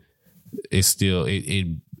call it, it's still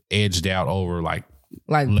it edged out over like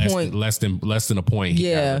less than a point.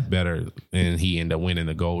 He got better, and he ended up winning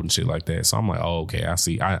the gold and shit like that. So I'm like, oh, okay, I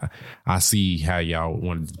see how y'all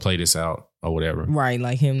wanted to play this out or whatever. Right,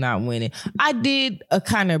 like him not winning. I did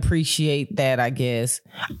kind of appreciate that, I guess.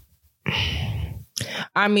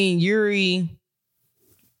 I mean, Yuri,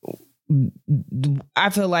 I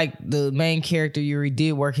feel like the main character Yuri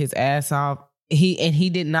did work his ass off. He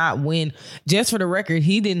did not win. Just for the record,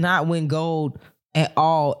 he did not win gold at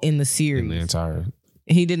all in the series.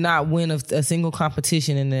 He did not win a single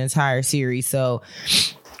competition in the entire series. So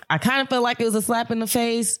I kind of felt like it was a slap in the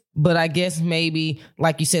face, but I guess maybe,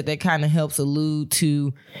 like you said, that kind of helps allude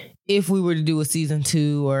to if we were to do a season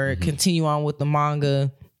 2 or continue on with the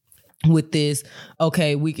manga with this,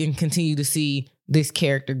 okay, we can continue to see this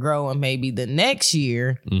character grow, and maybe the next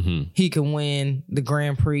year he can win the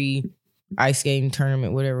Grand Prix ice skating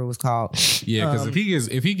tournament, whatever it was called. Yeah, because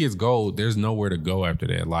if he gets gold, there's nowhere to go after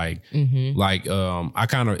that. Like I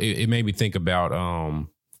kind of it made me think about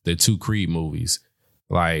the 2 Creed movies.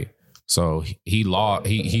 Like, so he lost,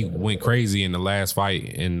 he went crazy in the last fight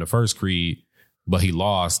in the first Creed, but he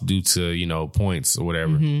lost due to points or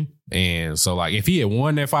whatever. And so like if he had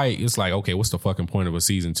won that fight, it's like, okay, what's the fucking point of a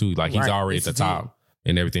season 2? Like he's already at the top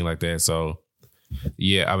and everything like that. So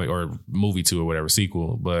yeah, I mean, or movie 2 or whatever,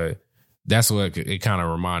 sequel, but. That's what it kind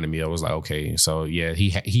of reminded me of. I was like, okay, so yeah,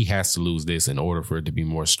 he has to lose this in order for it to be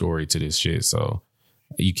more story to this shit. So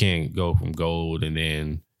you can't go from gold and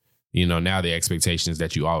then, now the expectation is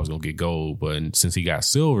that you always gonna get gold. But since he got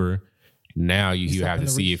silver, now you have to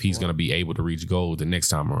see if he's gonna be able to reach gold the next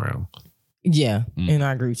time around. Yeah, and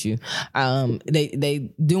I agree with you.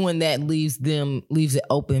 They doing that leaves it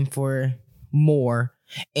open for more.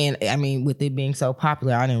 And I mean, with it being so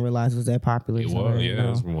popular, I didn't realize it was that popular. It was, yeah. It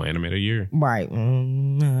was one anime a year. Right.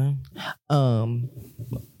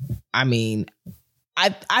 I mean,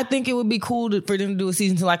 I think it would be cool for them to do a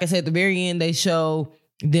season 2. Like I said, at the very end, they show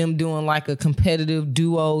them doing like a competitive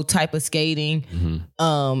duo type of skating,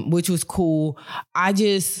 which was cool. I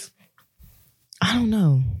don't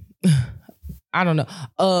know. I don't know.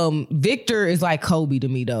 Victor is like Kobe to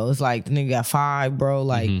me though. It's like the nigga got 5, bro.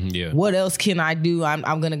 Like, what else can I do?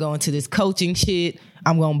 I'm gonna go into this coaching shit.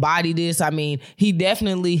 I'm gonna body this. I mean, he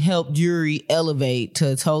definitely helped Yuri elevate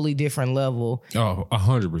to a totally different level. Oh,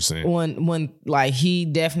 100%. When like he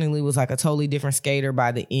definitely was like a totally different skater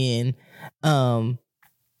by the end.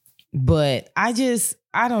 But I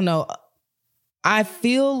don't know. I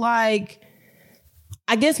feel like,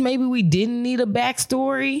 I guess maybe we didn't need a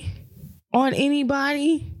backstory on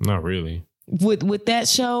anybody. Not really. With that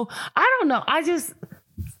show. I don't know.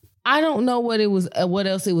 I don't know what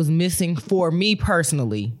else it was missing for me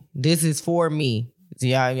personally. This is for me.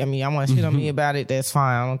 Yeah, I mean, I want to shit on me about it. That's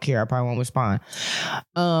fine. I don't care. I probably won't respond.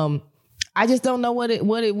 I just don't know what it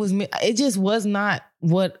was. It just was not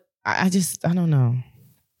what I don't know.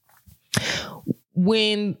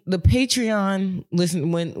 When the Patreon,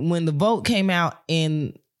 when the vote came out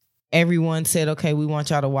and everyone said, okay, we want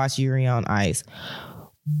y'all to watch Yuri on Ice,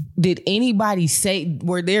 did anybody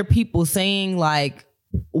were there people saying like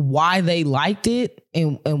why they liked it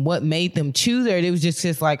and what made them choose it? Or it was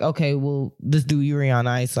just like, okay, well, let's do Yuri on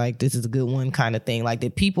Ice. Like, this is a good one kind of thing. Like,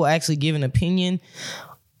 did people actually give an opinion?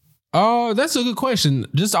 Oh, that's a good question.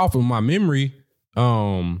 Just off of my memory,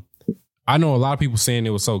 I know a lot of people saying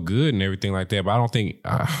it was so good and everything like that, but I don't think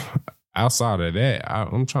outside of that,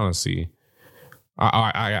 I'm trying to see.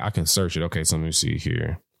 I can search it. Okay, so let me see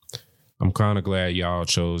here. I'm kind of glad y'all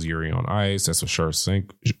chose Yuri on Ice. That's what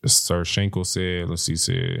Sir Schenkel said. Let's see,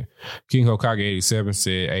 said King Hokage 87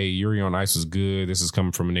 said, hey, Yuri on Ice was good. This is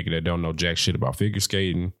coming from a nigga that don't know jack shit about figure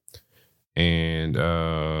skating. And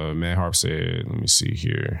Matt Harp said, let me see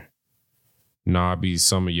here. Nah, I be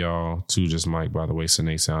some of y'all too, just Mike, by the way.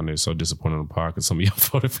 Sine sounded so disappointed on the pod because some of y'all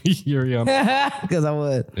voted for Yuri on Ice. Because I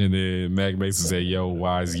would. And then Mac Mason said, yo,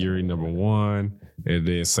 why is Yuri number 1? And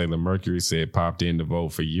then Sailor Mercury said popped in to vote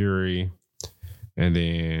for Yuri. And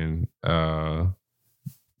then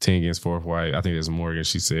Tengen's fourth wife, I think it's Morgan,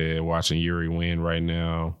 she said watching Yuri win right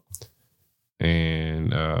now.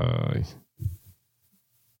 And I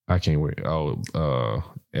can't wait.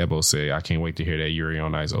 Ebo said, I can't wait to hear that Yuri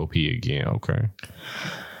on Ice OP again. Okay.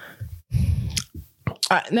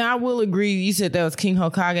 Now I will agree. You said that was King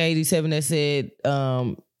Hokage 87 that said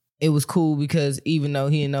it was cool because even though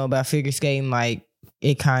he didn't know about figure skating, like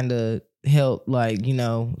it kind of helped, like, you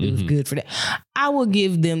know, it was good for that. I will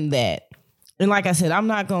give them that. And like I said, I'm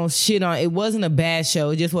not going to shit on it. It wasn't a bad show.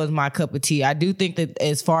 It just wasn't my cup of tea. I do think that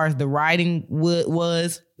as far as the writing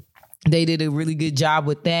was, they did a really good job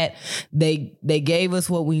with that. They gave us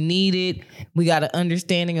what we needed. We got an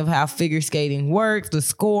understanding of how figure skating works, the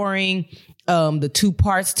scoring, the 2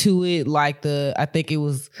 parts to it, like I think it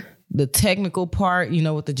was the technical part, you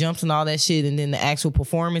know, with the jumps and all that shit, and then the actual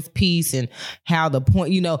performance piece and how the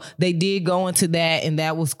point, you know, they did go into that, and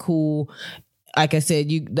that was cool. Like I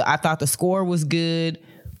said, I thought the score was good.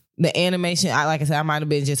 The animation, like I said, I might have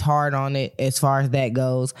been just hard on it as far as that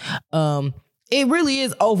goes. It really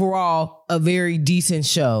is overall a very decent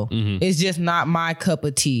show. It's just not my cup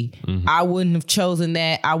of tea. I wouldn't have chosen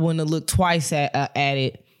that. I wouldn't have looked twice at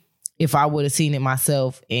it if I would have seen it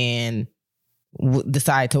myself and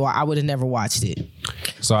decided to. I would have never watched it.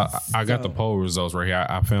 So I got the poll results right here.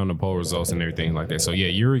 I found the poll results and everything like that. So yeah,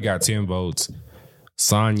 Yuri got 10 votes.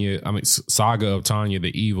 Saga of Tanya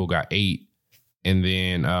the Evil got 8. And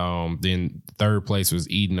then third place was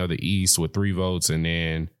Eden of the East with 3 votes. And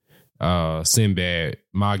then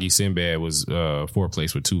Magi Sinbad was fourth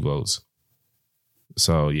place with 2 votes.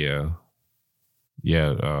 So yeah.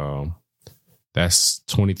 That's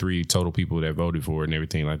 23 total people that voted for it and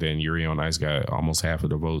everything like that. And Yuri on Ice got almost half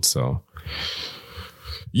of the votes. So,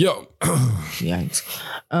 yo. Yikes.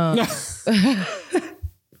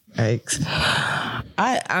 Yikes.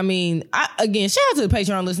 I mean, again, shout out to the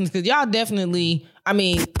Patreon listeners because y'all definitely, I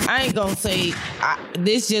mean, I ain't gonna say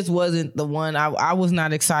this just wasn't the one. I was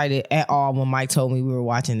not excited at all when Mike told me we were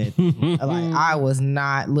watching it. Like I was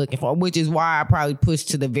not looking for, which is why I probably pushed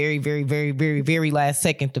to the very, very, very, very, very last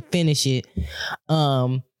second to finish it.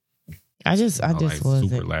 I just wasn't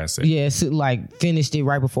super last second. Yeah, so like finished it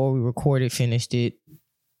right before we recorded. Finished it.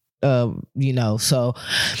 So.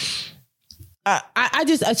 I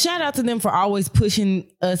just a shout out to them for always pushing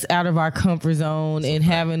us out of our comfort zone and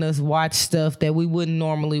having us watch stuff that we wouldn't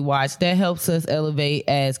normally watch. That helps us elevate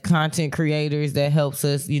as content creators. That helps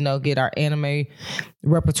us, get our anime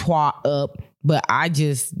repertoire up. But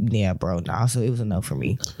so it was a no for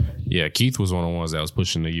me. Yeah, Keith was one of the ones that was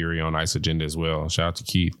pushing the Yuri on Ice agenda as well. Shout out to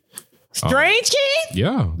Keith. Strange Keith?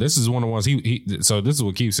 Yeah, this is one of the ones so this is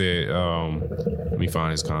what Keith said. Let me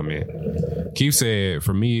find his comment. Keith said,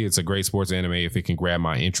 for me, it's a great sports anime if it can grab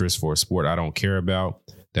my interest for a sport I don't care about.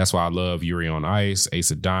 That's why I love Yuri on Ice,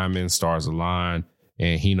 Ace of Diamonds, Stars Align,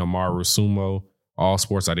 and Hinomaru Sumo. All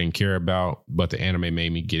sports I didn't care about, but the anime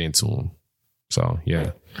made me get into them. So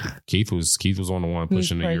yeah, Keith was on the one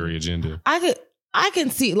pushing the Yuri agenda. I can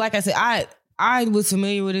see, like I said, I was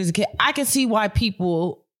familiar with it as a kid. I can see why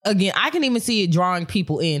people. Again, I can even see it drawing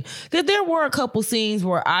people in. Because there were a couple scenes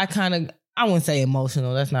where I wouldn't say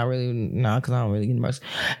emotional. That's not really, because I don't really get emotional.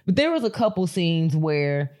 But there was a couple scenes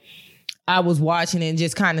where I was watching and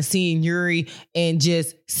just kind of seeing Yuri and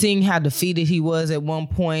just seeing how defeated he was at one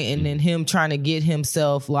point, and then him trying to get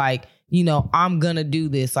himself like, I'm going to do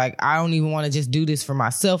this. Like, I don't even want to just do this for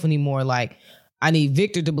myself anymore. Like, I need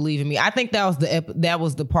Victor to believe in me. I think that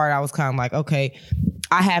was the part I was kind of like, okay,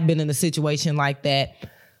 I have been in a situation like that.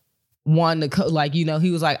 He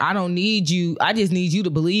was like, I don't need you. I just need you to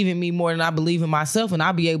believe in me more than I believe in myself, and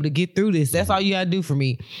I'll be able to get through this. That's all you gotta do for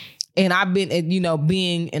me. And I've been,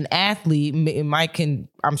 being an athlete, and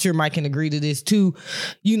I'm sure Mike can agree to this too.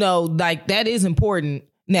 Like that is important.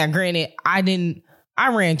 Now, granted, I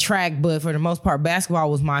ran track, but for the most part, basketball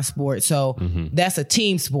was my sport. So that's a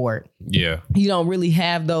team sport. Yeah. You don't really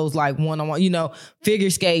have those like one-on-one, figure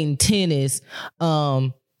skating, tennis,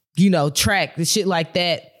 track, the shit like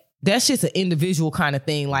that. That's just an individual kind of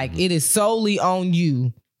thing. Like it is solely on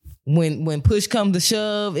you. When push comes to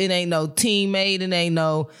shove, it ain't no teammate. It ain't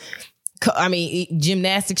no.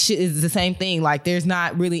 Gymnastics shit is the same thing. Like there's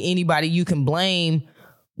not really anybody you can blame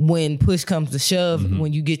when push comes to shove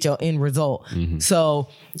when you get your end result. So,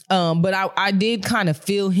 but I did kind of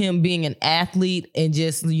feel him being an athlete and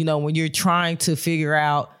just when you're trying to figure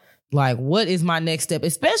out like what is my next step,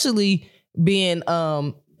 especially being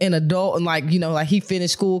an adult and like he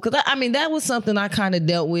finished school, because that was something I kind of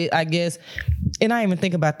dealt with, I guess, and I didn't even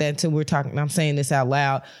think about that until we're talking. I'm saying this out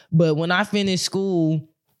loud, but when I finished school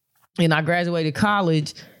and I graduated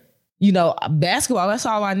college, basketball, that's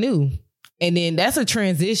all I knew. And then that's a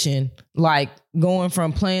transition, like going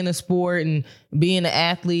from playing a sport and being an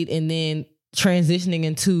athlete and then transitioning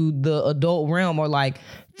into the adult realm, or like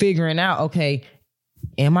figuring out, okay,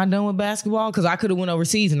 am I done with basketball? Because I could have went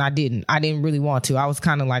overseas and I didn't. I didn't really want to. I was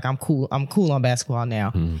kind of like, I'm cool on basketball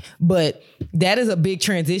now. But that is a big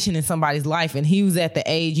transition in somebody's life. And he was at the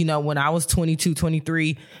age, when I was 22,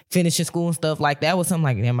 23, finishing school and stuff like that, was something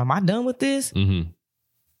like, damn, am I done with this?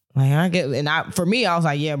 Like for me, I was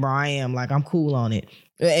like, yeah, bro, I am. Like, I'm cool on it.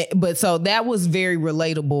 But so that was very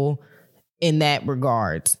relatable in that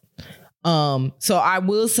regards. So I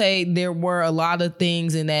will say there were a lot of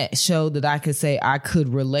things in that show that I could say I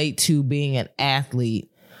could relate to being an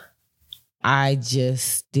athlete. I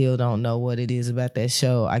just still don't know what it is about that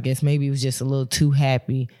show. I guess maybe it was just a little too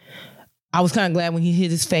happy. I was kind of glad when he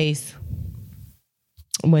hit his face.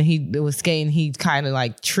 When he was skating, he kind of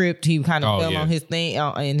like tripped. He kind of fell on his thing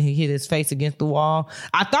and he hit his face against the wall.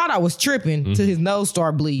 I thought I was tripping till his nose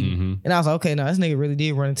started bleeding. And I was like, okay, no, this nigga really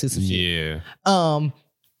did run into some shit. Yeah.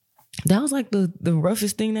 That was like the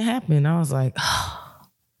roughest thing that happened. I was like,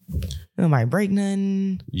 it might break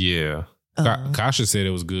nothing. Yeah. Kasha said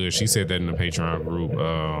it was good. She said that in the Patreon group.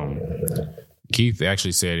 Keith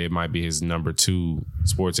actually said it might be his number 2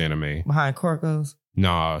 sports anime. Behind Corco's?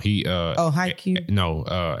 No, he Haikyuu.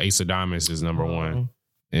 No, Ace of Diamonds is number one.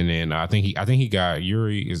 And then I think he got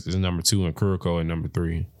Yuri is number 2 and Kuroko at number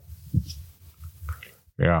 3.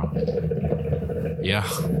 Yeah.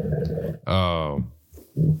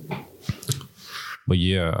 But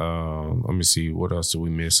yeah, let me see. What else did we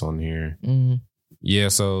miss on here? Yeah,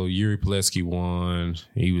 so Yuri Pilecki won.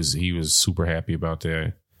 He was super happy about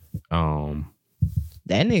that.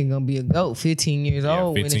 That nigga gonna be a GOAT, 15 years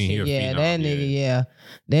old. 15 yeah, that nigga,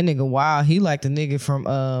 that nigga wild. He like the nigga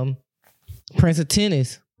from Prince of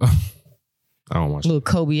Tennis. I don't watch little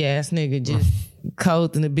Kobe ass nigga, just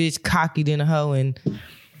cold and the bitch cocky than a hoe, and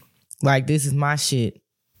like this is my shit.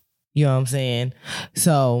 You know what I'm saying?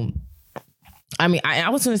 So, I mean, I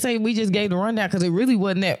was gonna say we just gave the rundown because it really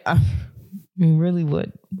wasn't that. I mean, really, what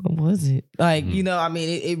was it? Like, you know, I mean,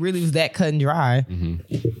 it really was that cut and dry.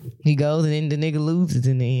 He goes and then the nigga loses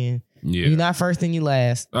in the end. Yeah. You're not first and you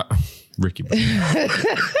last. Ricky.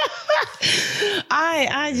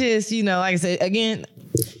 I just, you know, like I said, again,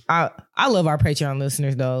 I love our Patreon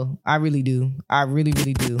listeners though. I really do. I really,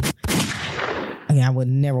 really do. I mean, I would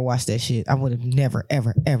never watch that shit. I would have never,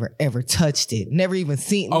 ever, ever, ever touched it. Never even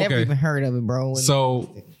seen, never even heard of it, bro.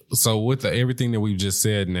 So with everything that we've just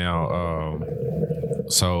said now,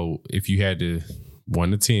 so if you had to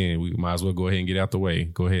 1 to 10, we might as well go ahead and get out the way.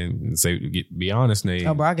 Go ahead and say, be honest, Nate.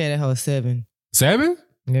 Oh, bro, I gave that hoe a 7. 7?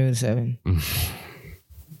 I gave it a 7.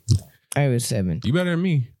 I gave it a 7. You better than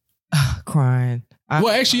me. Crying. Well,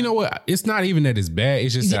 actually, you know what? It's not even that it's bad.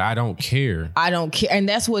 It's just that I don't care. I don't care, and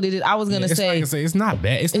that's what it is. I was gonna say, it's not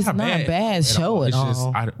bad. It's not a bad show at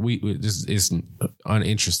all. It's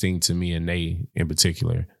uninteresting to me and Nate in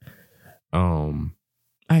particular.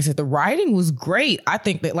 I said the writing was great. I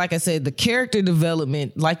think that, like I said, the character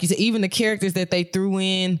development, like you said, even the characters that they threw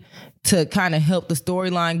in to kind of help the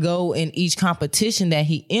storyline go in each competition that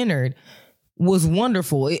he entered was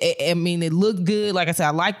wonderful. I mean, it looked good. Like I said,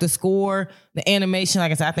 I liked the score, the animation.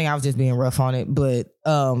 Like I said, I think I was just being rough on it, but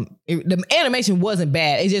the animation wasn't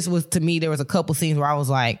bad. It just was, to me, there was a couple scenes where I was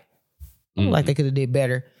like, like they could have did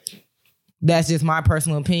better. That's just my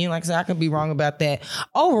personal opinion. Like I said, I could be wrong about that.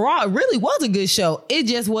 Overall, it really was a good show. It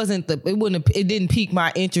just wasn't it didn't pique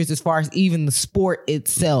my interest as far as even the sport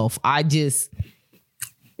itself.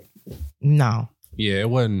 No. Yeah, it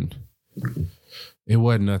wasn't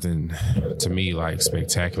nothing to me like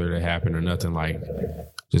spectacular that happened or nothing like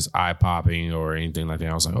just eye popping or anything like that.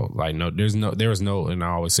 I was like, oh, like there was no, and I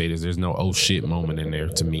always say this, there's no oh shit moment in there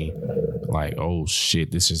to me. Like, oh shit,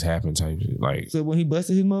 this just happened type shit. Like, so when he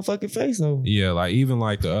busted his motherfucking face though. Yeah, like even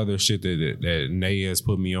like the other shit that Nay has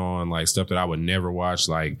put me on, like stuff that I would never watch,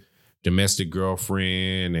 like Domestic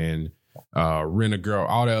Girlfriend and Rent a Girl,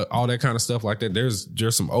 all that kind of stuff like that. There's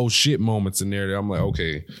some oh shit moments in there that I'm like,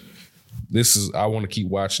 okay, I want to keep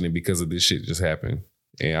watching it because of this shit just happened.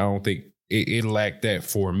 And I don't think it lacked that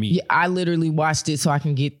for me. Yeah, I literally watched it so I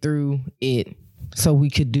can get through it so we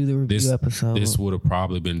could do the review episode. This would have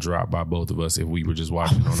probably been dropped by both of us if we were just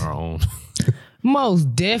watching on our own.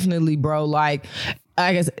 Most definitely, bro. Like,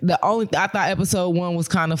 I guess I thought episode 1 was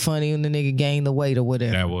kind of funny when the nigga gained the weight or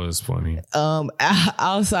whatever. That was funny.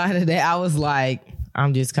 Outside of that, I was like,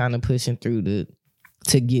 I'm just kind of pushing through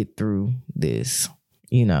to get through this,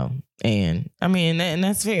 you know. And I mean, and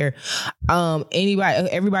that's fair.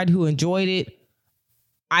 Everybody who enjoyed it,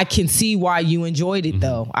 I can see why you enjoyed it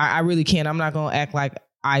though. I really can. I'm not gonna act like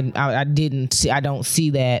I don't see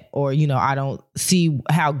that, or you know, I don't see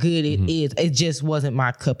how good it is. It just wasn't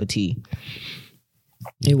my cup of tea.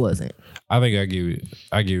 It wasn't. I think I give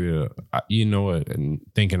it you know what, and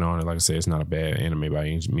thinking on it, like I said, it's not a bad anime by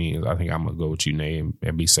any means. I think I'm gonna go with you, Nate,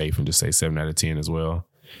 and be safe and just say 7 out of 10 as well.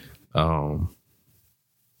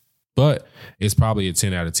 But it's probably a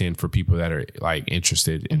 10 out of 10 for people that are like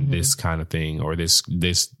interested in this kind of thing or this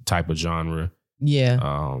type of genre.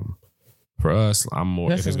 Yeah. For us, I'm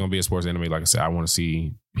more, if it's going to be a sports anime, like I said, I want to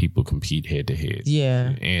see people compete head to head.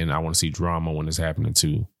 Yeah. And I want to see drama when it's happening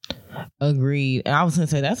too. Agreed. And I was going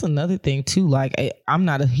to say, that's another thing too. Like, I'm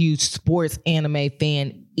not a huge sports anime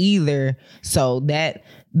fan either. So that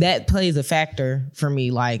plays a factor for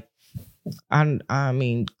me. Like, I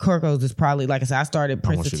mean, Kurokos is probably, like I said, I started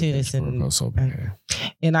Prince of Tennis and so bad.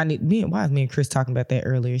 And why was me and Chris talking about that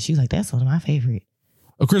earlier? She's like, that's one of my favorite.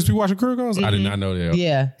 Oh, Chris be watching Kurokos? I did not know that.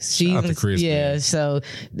 Yeah, Chris, so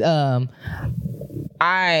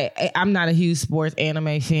I'm not a huge sports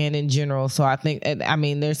anime fan in general, so I think, I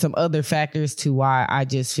mean, there's some other factors to why I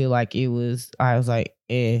just feel like I was like,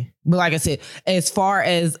 eh. But like I said, as far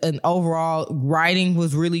as an overall writing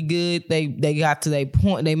was really good. They got to their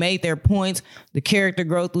point. They made their points. The character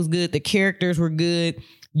growth was good. The characters were good.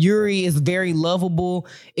 Yuri is very lovable.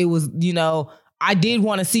 It was, you know, I did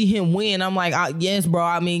want to see him win. I'm like, yes, bro.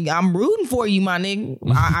 I mean, I'm rooting for you, my nigga.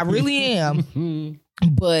 I really am.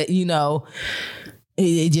 But you know,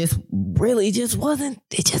 it just wasn't.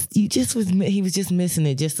 He was just missing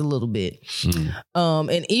it just a little bit.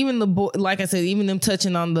 And even the boy, like I said, even them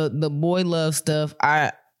touching on the boy love stuff.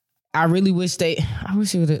 I really wish I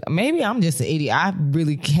wish it would. Maybe I'm just an idiot. I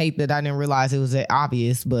really hate that I didn't realize it was that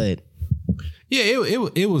obvious, but yeah,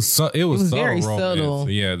 it was very subtle.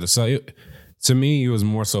 Yeah, to me, it was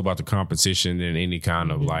more so about the competition than any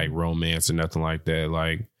kind of like romance or nothing like that.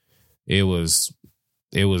 Like it was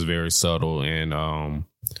very subtle, and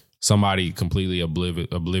somebody completely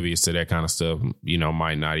oblivious to that kind of stuff, you know,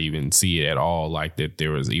 might not even see it at all, like that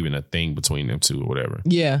there was even a thing between them two or whatever.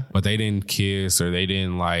 Yeah, but they didn't kiss or they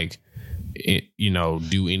didn't like, you know,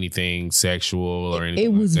 do anything sexual or anything.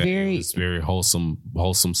 It was very wholesome,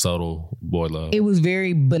 subtle boy love. It was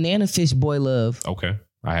very Banana Fish boy love. Okay.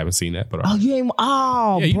 I haven't seen that, but you ain't.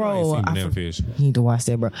 Oh, yeah, bro, seen Banana Fish. You need to watch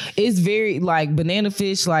that, bro. It's very like Banana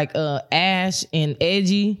Fish, like Ash and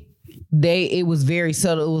Edgy. It was very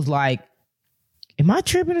subtle. It was like, am I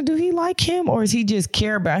tripping, or do he like him, or does he just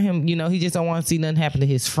care about him? You know, he just don't want to see nothing happen to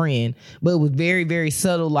his friend. But it was very, very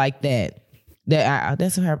subtle like that.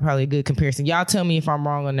 That's probably a good comparison. Y'all tell me if I'm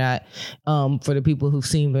wrong or not. For the people who've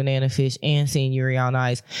seen Banana Fish and seen Yuri on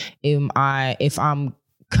Ice, if I'm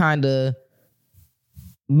kind of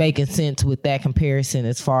making sense with that comparison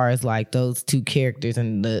as far as like those two characters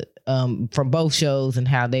and the from both shows and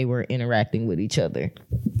how they were interacting with each other.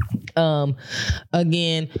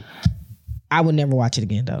 Again, I would never watch it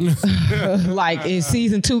again though. Like if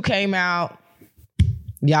season 2 came out,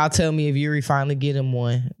 y'all tell me if Yuri finally get him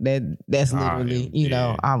one. That's literally, you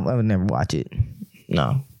know, I would never watch it.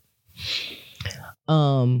 No.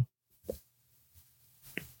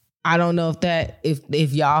 I don't know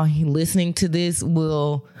if y'all listening to this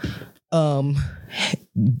will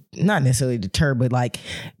not necessarily deter, but like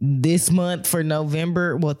this month for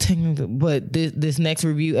November, well technically, but this next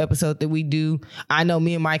review episode that we do, I know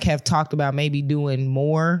me and Mike have talked about maybe doing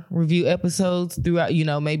more review episodes throughout, you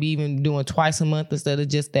know, maybe even doing twice a month instead of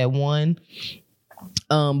just that one.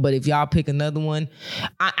 But if y'all pick another one,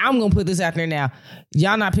 I'm gonna put this out there now.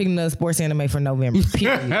 Y'all not picking another sports anime for November.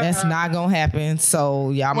 Period. That's not gonna happen.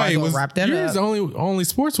 So y'all might as well wrap that up. It's the only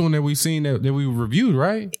sports one that we've seen that we reviewed,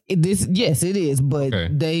 right? Yes, it is. But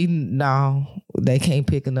they can't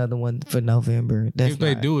pick another one for November. If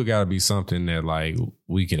they do, it gotta be something that like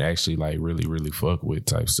we can actually like really, really fuck with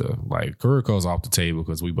type stuff. Like Kuroko's off the table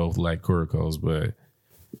because we both like Kuroko's, but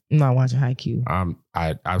I'm not watching Haikyuu.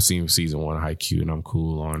 I've seen season 1 of Haikyuu and I'm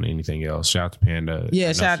cool on anything else. Shout out to Panda.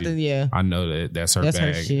 Yeah, I know that's her bag.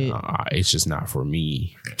 Her shit. It's just not for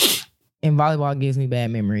me. And volleyball gives me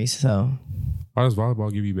bad memories. So why does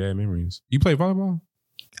volleyball give you bad memories? You play volleyball?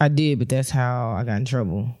 I did, but that's how I got in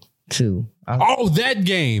trouble too. That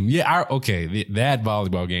game. Yeah, that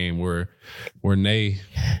volleyball game where Nay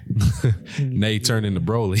turned into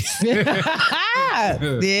Broly.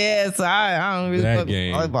 Yeah, so I don't really fuck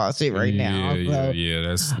volleyball shit right now. Yeah.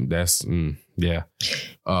 That's yeah.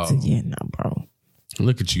 So yeah, no, bro.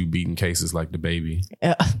 Look at you beating cases like the baby.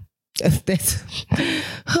 That's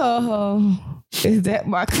is that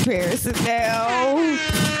my comparison now?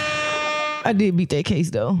 I did beat that case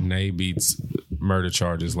though. Nay beats murder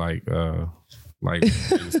charges like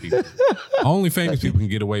famous people. Only famous people can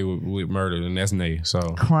get away with murder, and that's Nay. So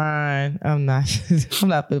crying. I'm not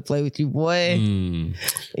gonna play with you, boy.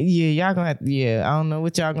 Yeah, y'all gonna have to, I don't know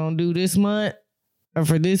what y'all gonna do this month or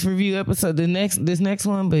for this review episode. This next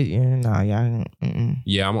one, but y'all.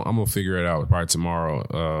 Yeah, I'm gonna figure it out probably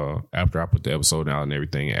tomorrow. After I put the episode out and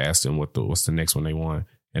everything, ask them what's the next one they want,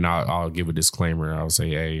 and I'll give a disclaimer. I'll say,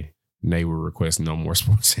 hey, Nay were requesting no more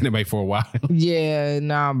sports anime for a while. Yeah,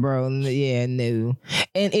 nah, bro. Yeah, no.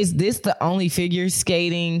 And is this the only figure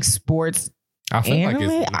skating sports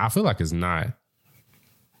anime? I feel like it's not.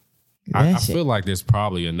 I feel like there's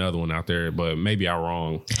probably another one out there, but maybe I'm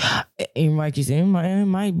wrong. It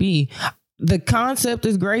might be. The concept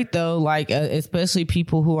is great though, like especially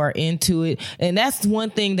people who are into it. And that's one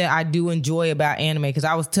thing that I do enjoy about anime, because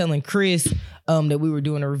I was telling Chris that we were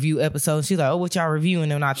doing a review episode. She's like, oh, what y'all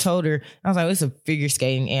reviewing? And I told her, I was like, it's a figure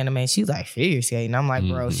skating anime. She's like, figure skating? I'm like,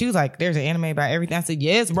 bro. She was like, there's an anime about everything. I said,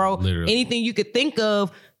 yes, bro. Literally. Anything you could think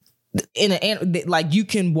of like you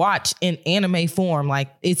can watch in anime form, like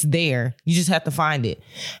it's there. You just have to find it.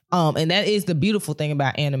 And that is the beautiful thing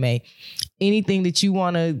about anime. Anything that you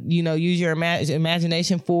want to, use your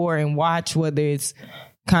imagination for and watch, whether it's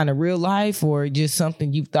kind of real life or just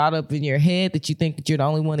something you've thought up in your head that you think that you're the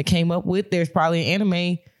only one that came up with, there's probably an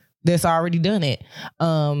anime that's already done it.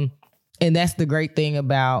 And that's the great thing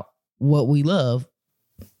about what we love.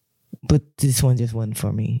 But this one just wasn't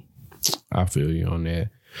for me. I feel you on that.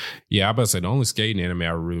 Yeah, I about to say the only skating anime I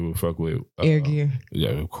really would fuck with. Air Gear. Yeah,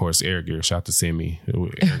 of course, Air Gear. Shout to Semi.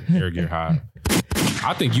 Air Gear High.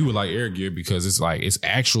 I think you would like Air Gear because it's like, it's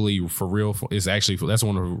actually for real. It's actually, that's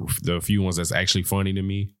one of the few ones that's actually funny to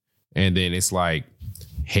me. And then it's like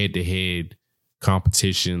head to head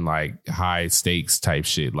competition, like high stakes type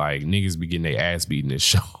shit. Like niggas be getting their ass beat in this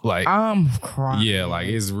show. Like I'm crying. Yeah, like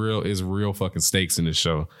it's real fucking stakes in this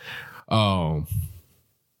show.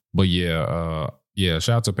 But yeah, shout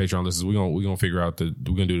out to Patreon listeners. We're gonna figure out we're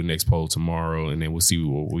gonna do the next poll tomorrow, and then we'll see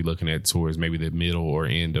what we're looking at towards maybe the middle or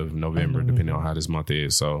end of November, depending on how this month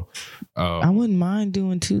is. So I wouldn't mind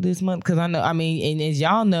doing 2 this month because and as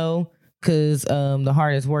y'all know, because the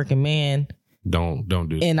hardest working man. Don't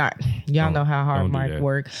do that. And y'all know how hard Mike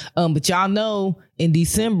work. But y'all know in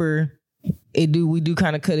December we do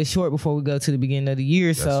kind of cut it short before we go to the beginning of the year.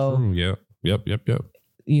 That's so true. Yep.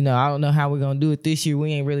 You know, I don't know how we're gonna do it this year.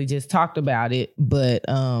 We ain't really just talked about it, but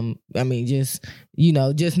just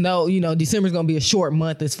know, December's gonna be a short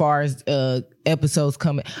month as far as episodes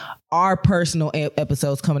coming. Our personal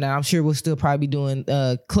episodes coming out. I'm sure we'll still probably be doing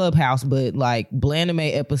Clubhouse, but like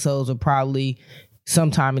Blandame episodes are probably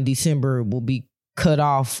sometime in December will be cut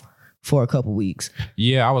off for a couple weeks.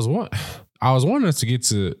 Yeah, I was wanting us to get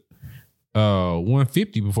to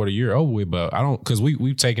 150 before the year over with, but I don't, because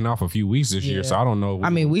we've taken off a few weeks this year, so I don't know.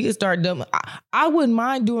 We could start doing. I wouldn't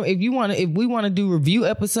mind doing if we want to do review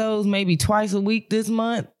episodes maybe twice a week this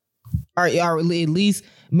month, or at least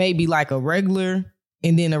maybe like a regular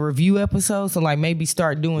and then a review episode. So like maybe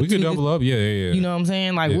start doing. We could double up, yeah. You know what I'm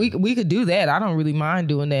saying? Like we could do that. I don't really mind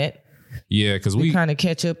doing that. Yeah, because we kind of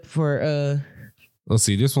catch up for. Let's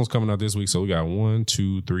see, this one's coming out this week, so we got 1,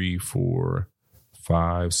 2, 3, 4,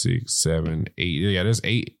 5, 6, 7, 8. Yeah, there's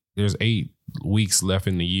 8 weeks left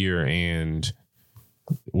in the year, and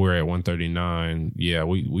we're at 139. Yeah,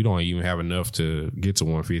 we don't even have enough to get to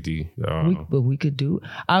 150. But we could do.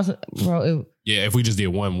 Yeah, if we just did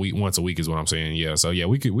 1 week once a week is what I'm saying. Yeah, so yeah,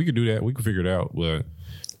 we could do that. We could figure it out, but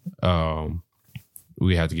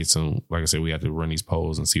we have to get some. Like I said, we have to run these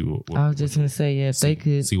polls and see what I was just gonna say. Yeah, if they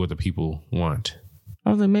could see what the people want. I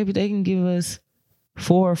was like, maybe they can give us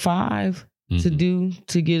 4 or 5.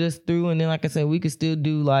 To get us through, and then like I said, we could still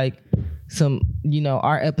do like some,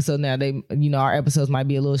 our episode now. Our episodes might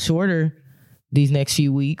be a little shorter these next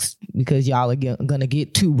few weeks because y'all are gonna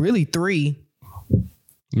get 2, really 3,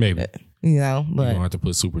 maybe. But you don't have to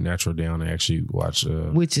put Supernatural down and actually watch.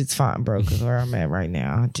 Which is fine, bro. Because where I'm at right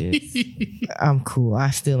now, I'm cool. I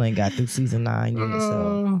still ain't got through season 9 yet,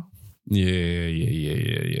 so.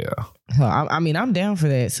 Yeah. I'm down for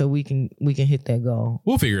that, so we can hit that goal.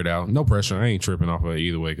 We'll figure it out. No pressure. I ain't tripping off of it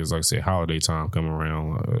either way, because like I said, holiday time coming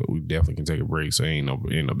around, we definitely can take a break. So ain't no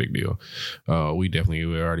big deal. We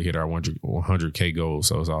already hit our 100K goal,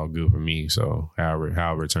 so it's all good for me. So however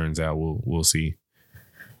it turns out, we'll see.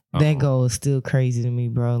 That goal is still crazy to me,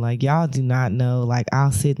 bro. Like y'all do not know. Like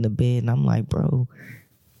I'll sit in the bed and I'm like, bro,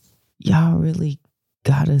 y'all really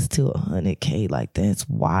got us to 100K. Like that's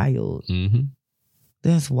wild. Mm-hmm.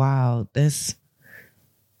 That's wild.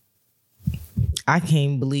 I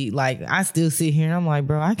can't believe, like, I still sit here and I'm like,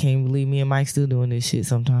 bro, I can't believe me and Mike still doing this shit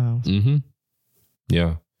sometimes. Mm-hmm.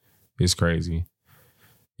 Yeah. It's crazy.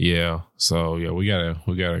 Yeah. So yeah, we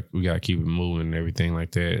gotta keep it moving and everything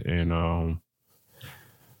like that. And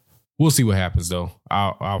we'll see what happens though.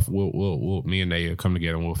 We'll me and Naya come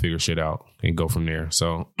together and we'll figure shit out and go from there.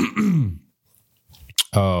 So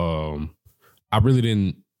I really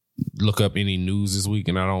didn't look up any news this week,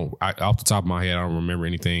 and off the top of my head, I don't remember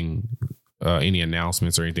anything, any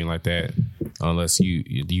announcements or anything like that, unless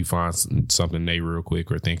you find something, Nate, real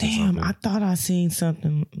quick, or think of something. I thought I seen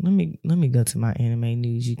something. Let me go to my anime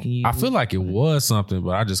news. You can use. I feel like it was something,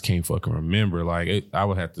 but I just can't fucking remember. Like I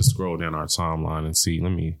would have to scroll down our timeline and see.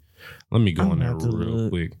 Let me go in there real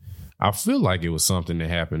quick. I feel like it was something that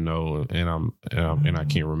happened though, and I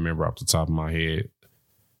can't remember off the top of my head.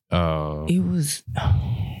 It was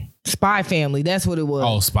Spy Family. That's what it was.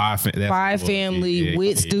 Oh, Spy Family.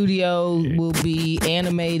 Wit Studio will be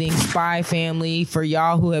animating Spy Family for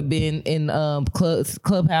y'all who have been in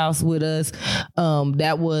Clubhouse with us.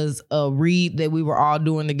 That was a read that we were all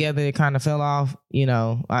doing together. It kind of fell off. It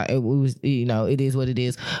was. It is what it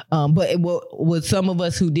is. But with some of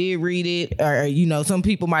us who did read it, or some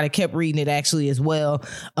people might have kept reading it actually as well.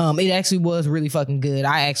 It actually was really fucking good.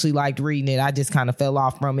 I actually liked reading it. I just kind of fell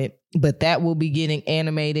off from it. But that will be getting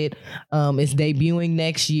animated. It's debuting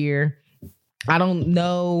next year. I don't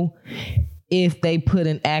know if they put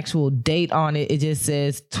an actual date on it. It just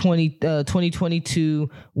says 2022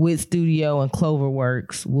 Wit Studio and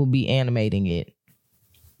Cloverworks will be animating it.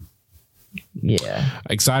 Yeah.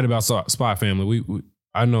 Excited about Spy Family.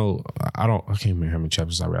 I can't remember how many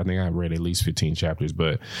chapters I read. I think I read at least 15 chapters,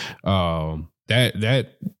 but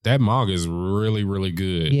that manga is really, really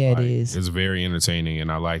good. Yeah, like, it is. It's very entertaining,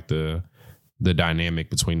 and I like the dynamic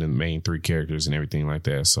between the main three characters and everything like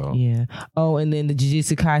that. So yeah. Oh, and then the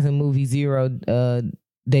Jujutsu Kaisen movie Zero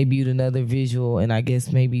debuted another visual, and I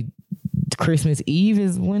guess maybe Christmas Eve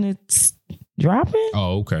is when it's dropping.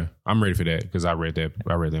 Oh, okay. I'm ready for that because I read that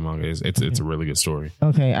manga. It's a really good story.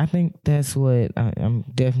 Okay, I think that's what I'm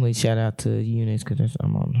definitely shout out to Eunice because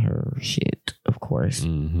I'm on her shit, of course.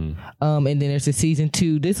 Mm-hmm. And then there's a season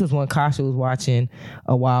 2. This was one Kasha was watching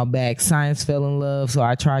a while back. Science Fell in Love, so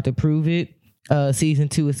I tried to prove it. Season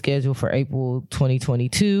 2 is scheduled for April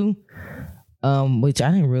 2022, which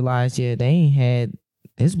I didn't realize yet. They ain't had.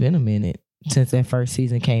 It's been a minute since that first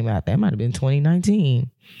season came out. That might have been 2019.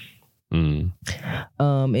 And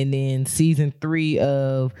then season 3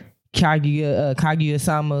 of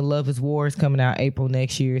Kaguya-sama Love is War is coming out April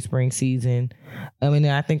next year, spring season. And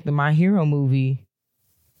I think the My Hero movie,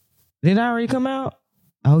 did it already come out?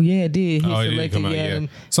 Oh yeah, it did. It did come out, yeah.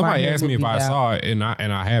 Somebody asked me if I saw it, and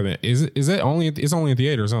I haven't. Is it only? It's only in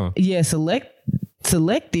theaters, huh? Yeah, select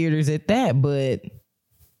theaters at that, but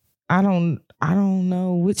I don't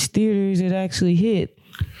know which theaters it actually hit.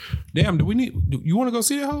 Damn, do you want to go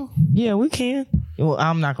see it, ho? Yeah, we can. Well,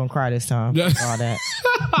 I'm not gonna cry this time. All that.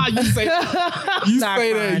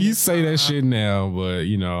 You say that shit now, but I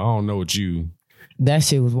don't know what you. That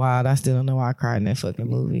shit was wild. I still don't know why I cried in that fucking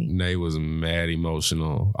movie. Nay was mad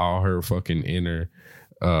emotional. All her fucking inner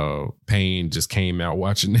pain just came out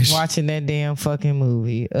watching this. Watching that damn fucking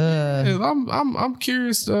movie. I'm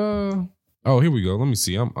curious. Oh, here we go. Let me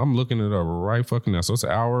see. I'm looking it up right fucking now. So it's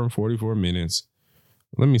an hour and 44 minutes.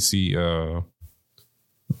 Let me see.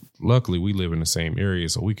 Luckily, we live in the same area,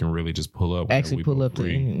 so we can really just pull up. Actually, pull up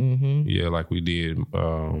yeah, like we did.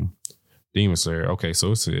 Demon Slayer. Okay,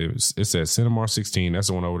 so it says Cinemark 16. That's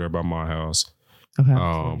the one over there by my house. Okay.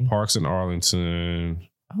 Parks in Arlington.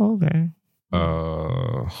 Okay.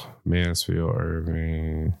 Mansfield,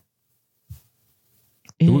 Irving.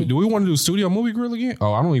 Do we want to do Studio Movie Grill again?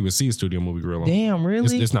 Oh, I don't even see a Studio Movie Grill. Damn,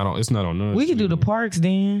 really? It's not on none. We could do the parks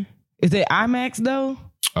then. Is it IMAX though?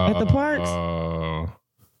 At the parks?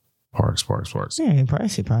 Parks. Yeah,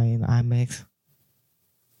 price should probably in IMAX.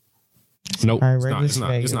 Nope, it's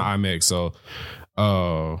not IMAX. So,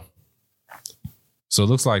 so it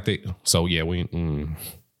looks like they. So yeah,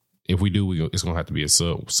 if we do, it's gonna have to be a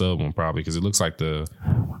sub one probably because it looks like the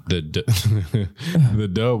the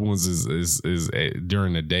dub ones is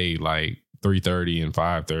during the day like 3:30 and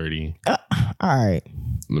 5:30. All right.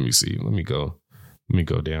 Let me see. Let me go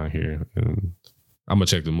down here and I'm gonna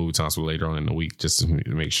check the movie times for later on in the week just to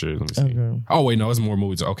make sure. Let me see. Okay. Oh wait, no, it's more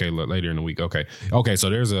movies. Okay, later in the week. Okay. So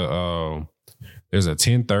there's a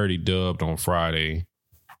 10:30 dubbed on Friday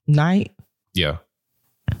night. Yeah.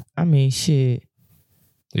 I mean, shit.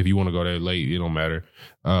 If you want to go there late, it don't matter.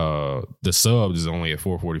 The sub is only at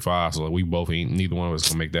 4:45, so we both ain't. Neither one of us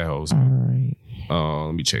gonna make that host. All right.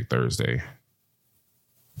 Let me check Thursday.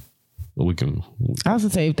 We can. I was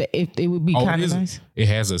gonna say if it would be kind of nice. It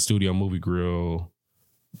has a Studio Movie Grill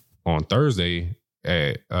on Thursday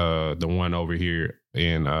at the one over here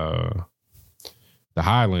in the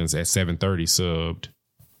Highlands at 7:30 subbed.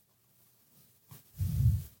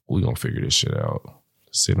 We gonna figure this shit out.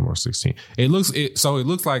 Cinemark 16. It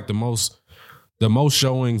looks like the most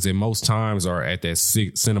showings and most times are at that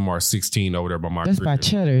Cinemark 16 over there by my. That's by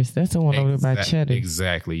Cheddar's. That's the one over there by Cheddar's.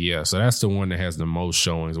 Exactly. Yeah. So that's the one that has the most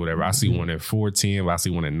showings. Whatever. I see one at 4:10. I see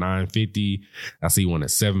one at 9:50. I see one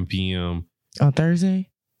at 7 p.m. on Thursday.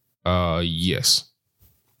 Yes.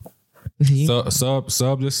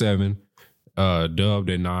 Sub to 7. Dubbed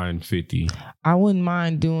at 9:50. I wouldn't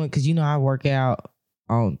mind doing because I work out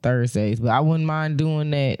on Thursdays, but I wouldn't mind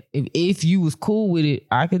doing that if you was cool with it.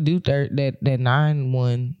 I could do that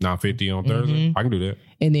 9:50 on Thursday. I can do that,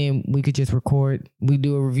 and then we could just record. We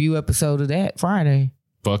do a review episode of that Friday.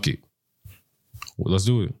 Fuck it, let's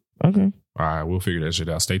do it. Okay, all right, we'll figure that shit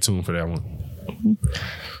out. Stay tuned for that one.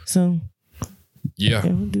 So yeah,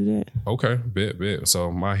 we'll do that. Okay, bet.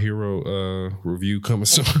 So My Hero review coming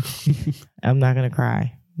soon. I'm not gonna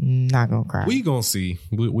cry. Not gonna cry. We gonna see.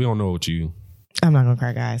 We don't know what you. I'm not gonna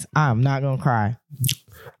cry, guys. I'm not gonna cry.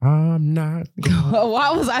 I'm not.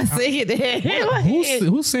 Why was I singing that?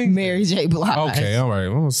 Who sings? Mary J. Blige. Okay, all right.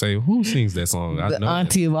 I'm gonna say who sings that song. The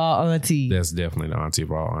auntie of all aunties. That's definitely the auntie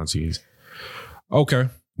of all aunties. Okay.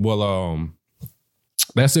 Well,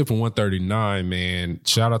 That's it for 139, man.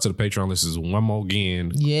 Shout out to the Patreon listeners one more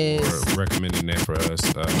again. Yes. For recommending that for us.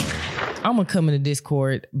 I'm gonna come into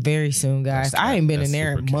Discord very soon, guys. I ain't been in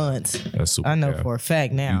there in months. That's super. I know for a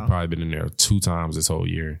fact now. You've probably been in there 2 times this whole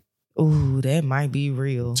year. Ooh, that might be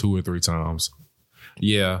real. 2 or 3 times.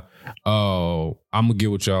 Yeah. I'm gonna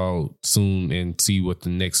get with y'all soon and see what the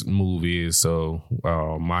next move is. So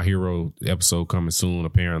My Hero episode coming soon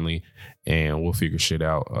apparently, and we'll figure shit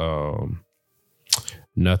out.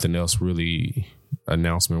 Nothing else really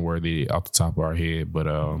announcement worthy off the top of our head, but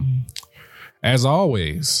as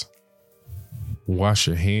always, wash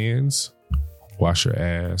your hands, wash your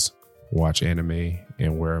ass, watch anime,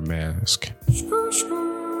 and wear a mask.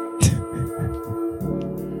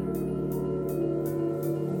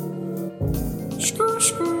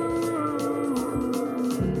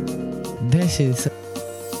 That shit is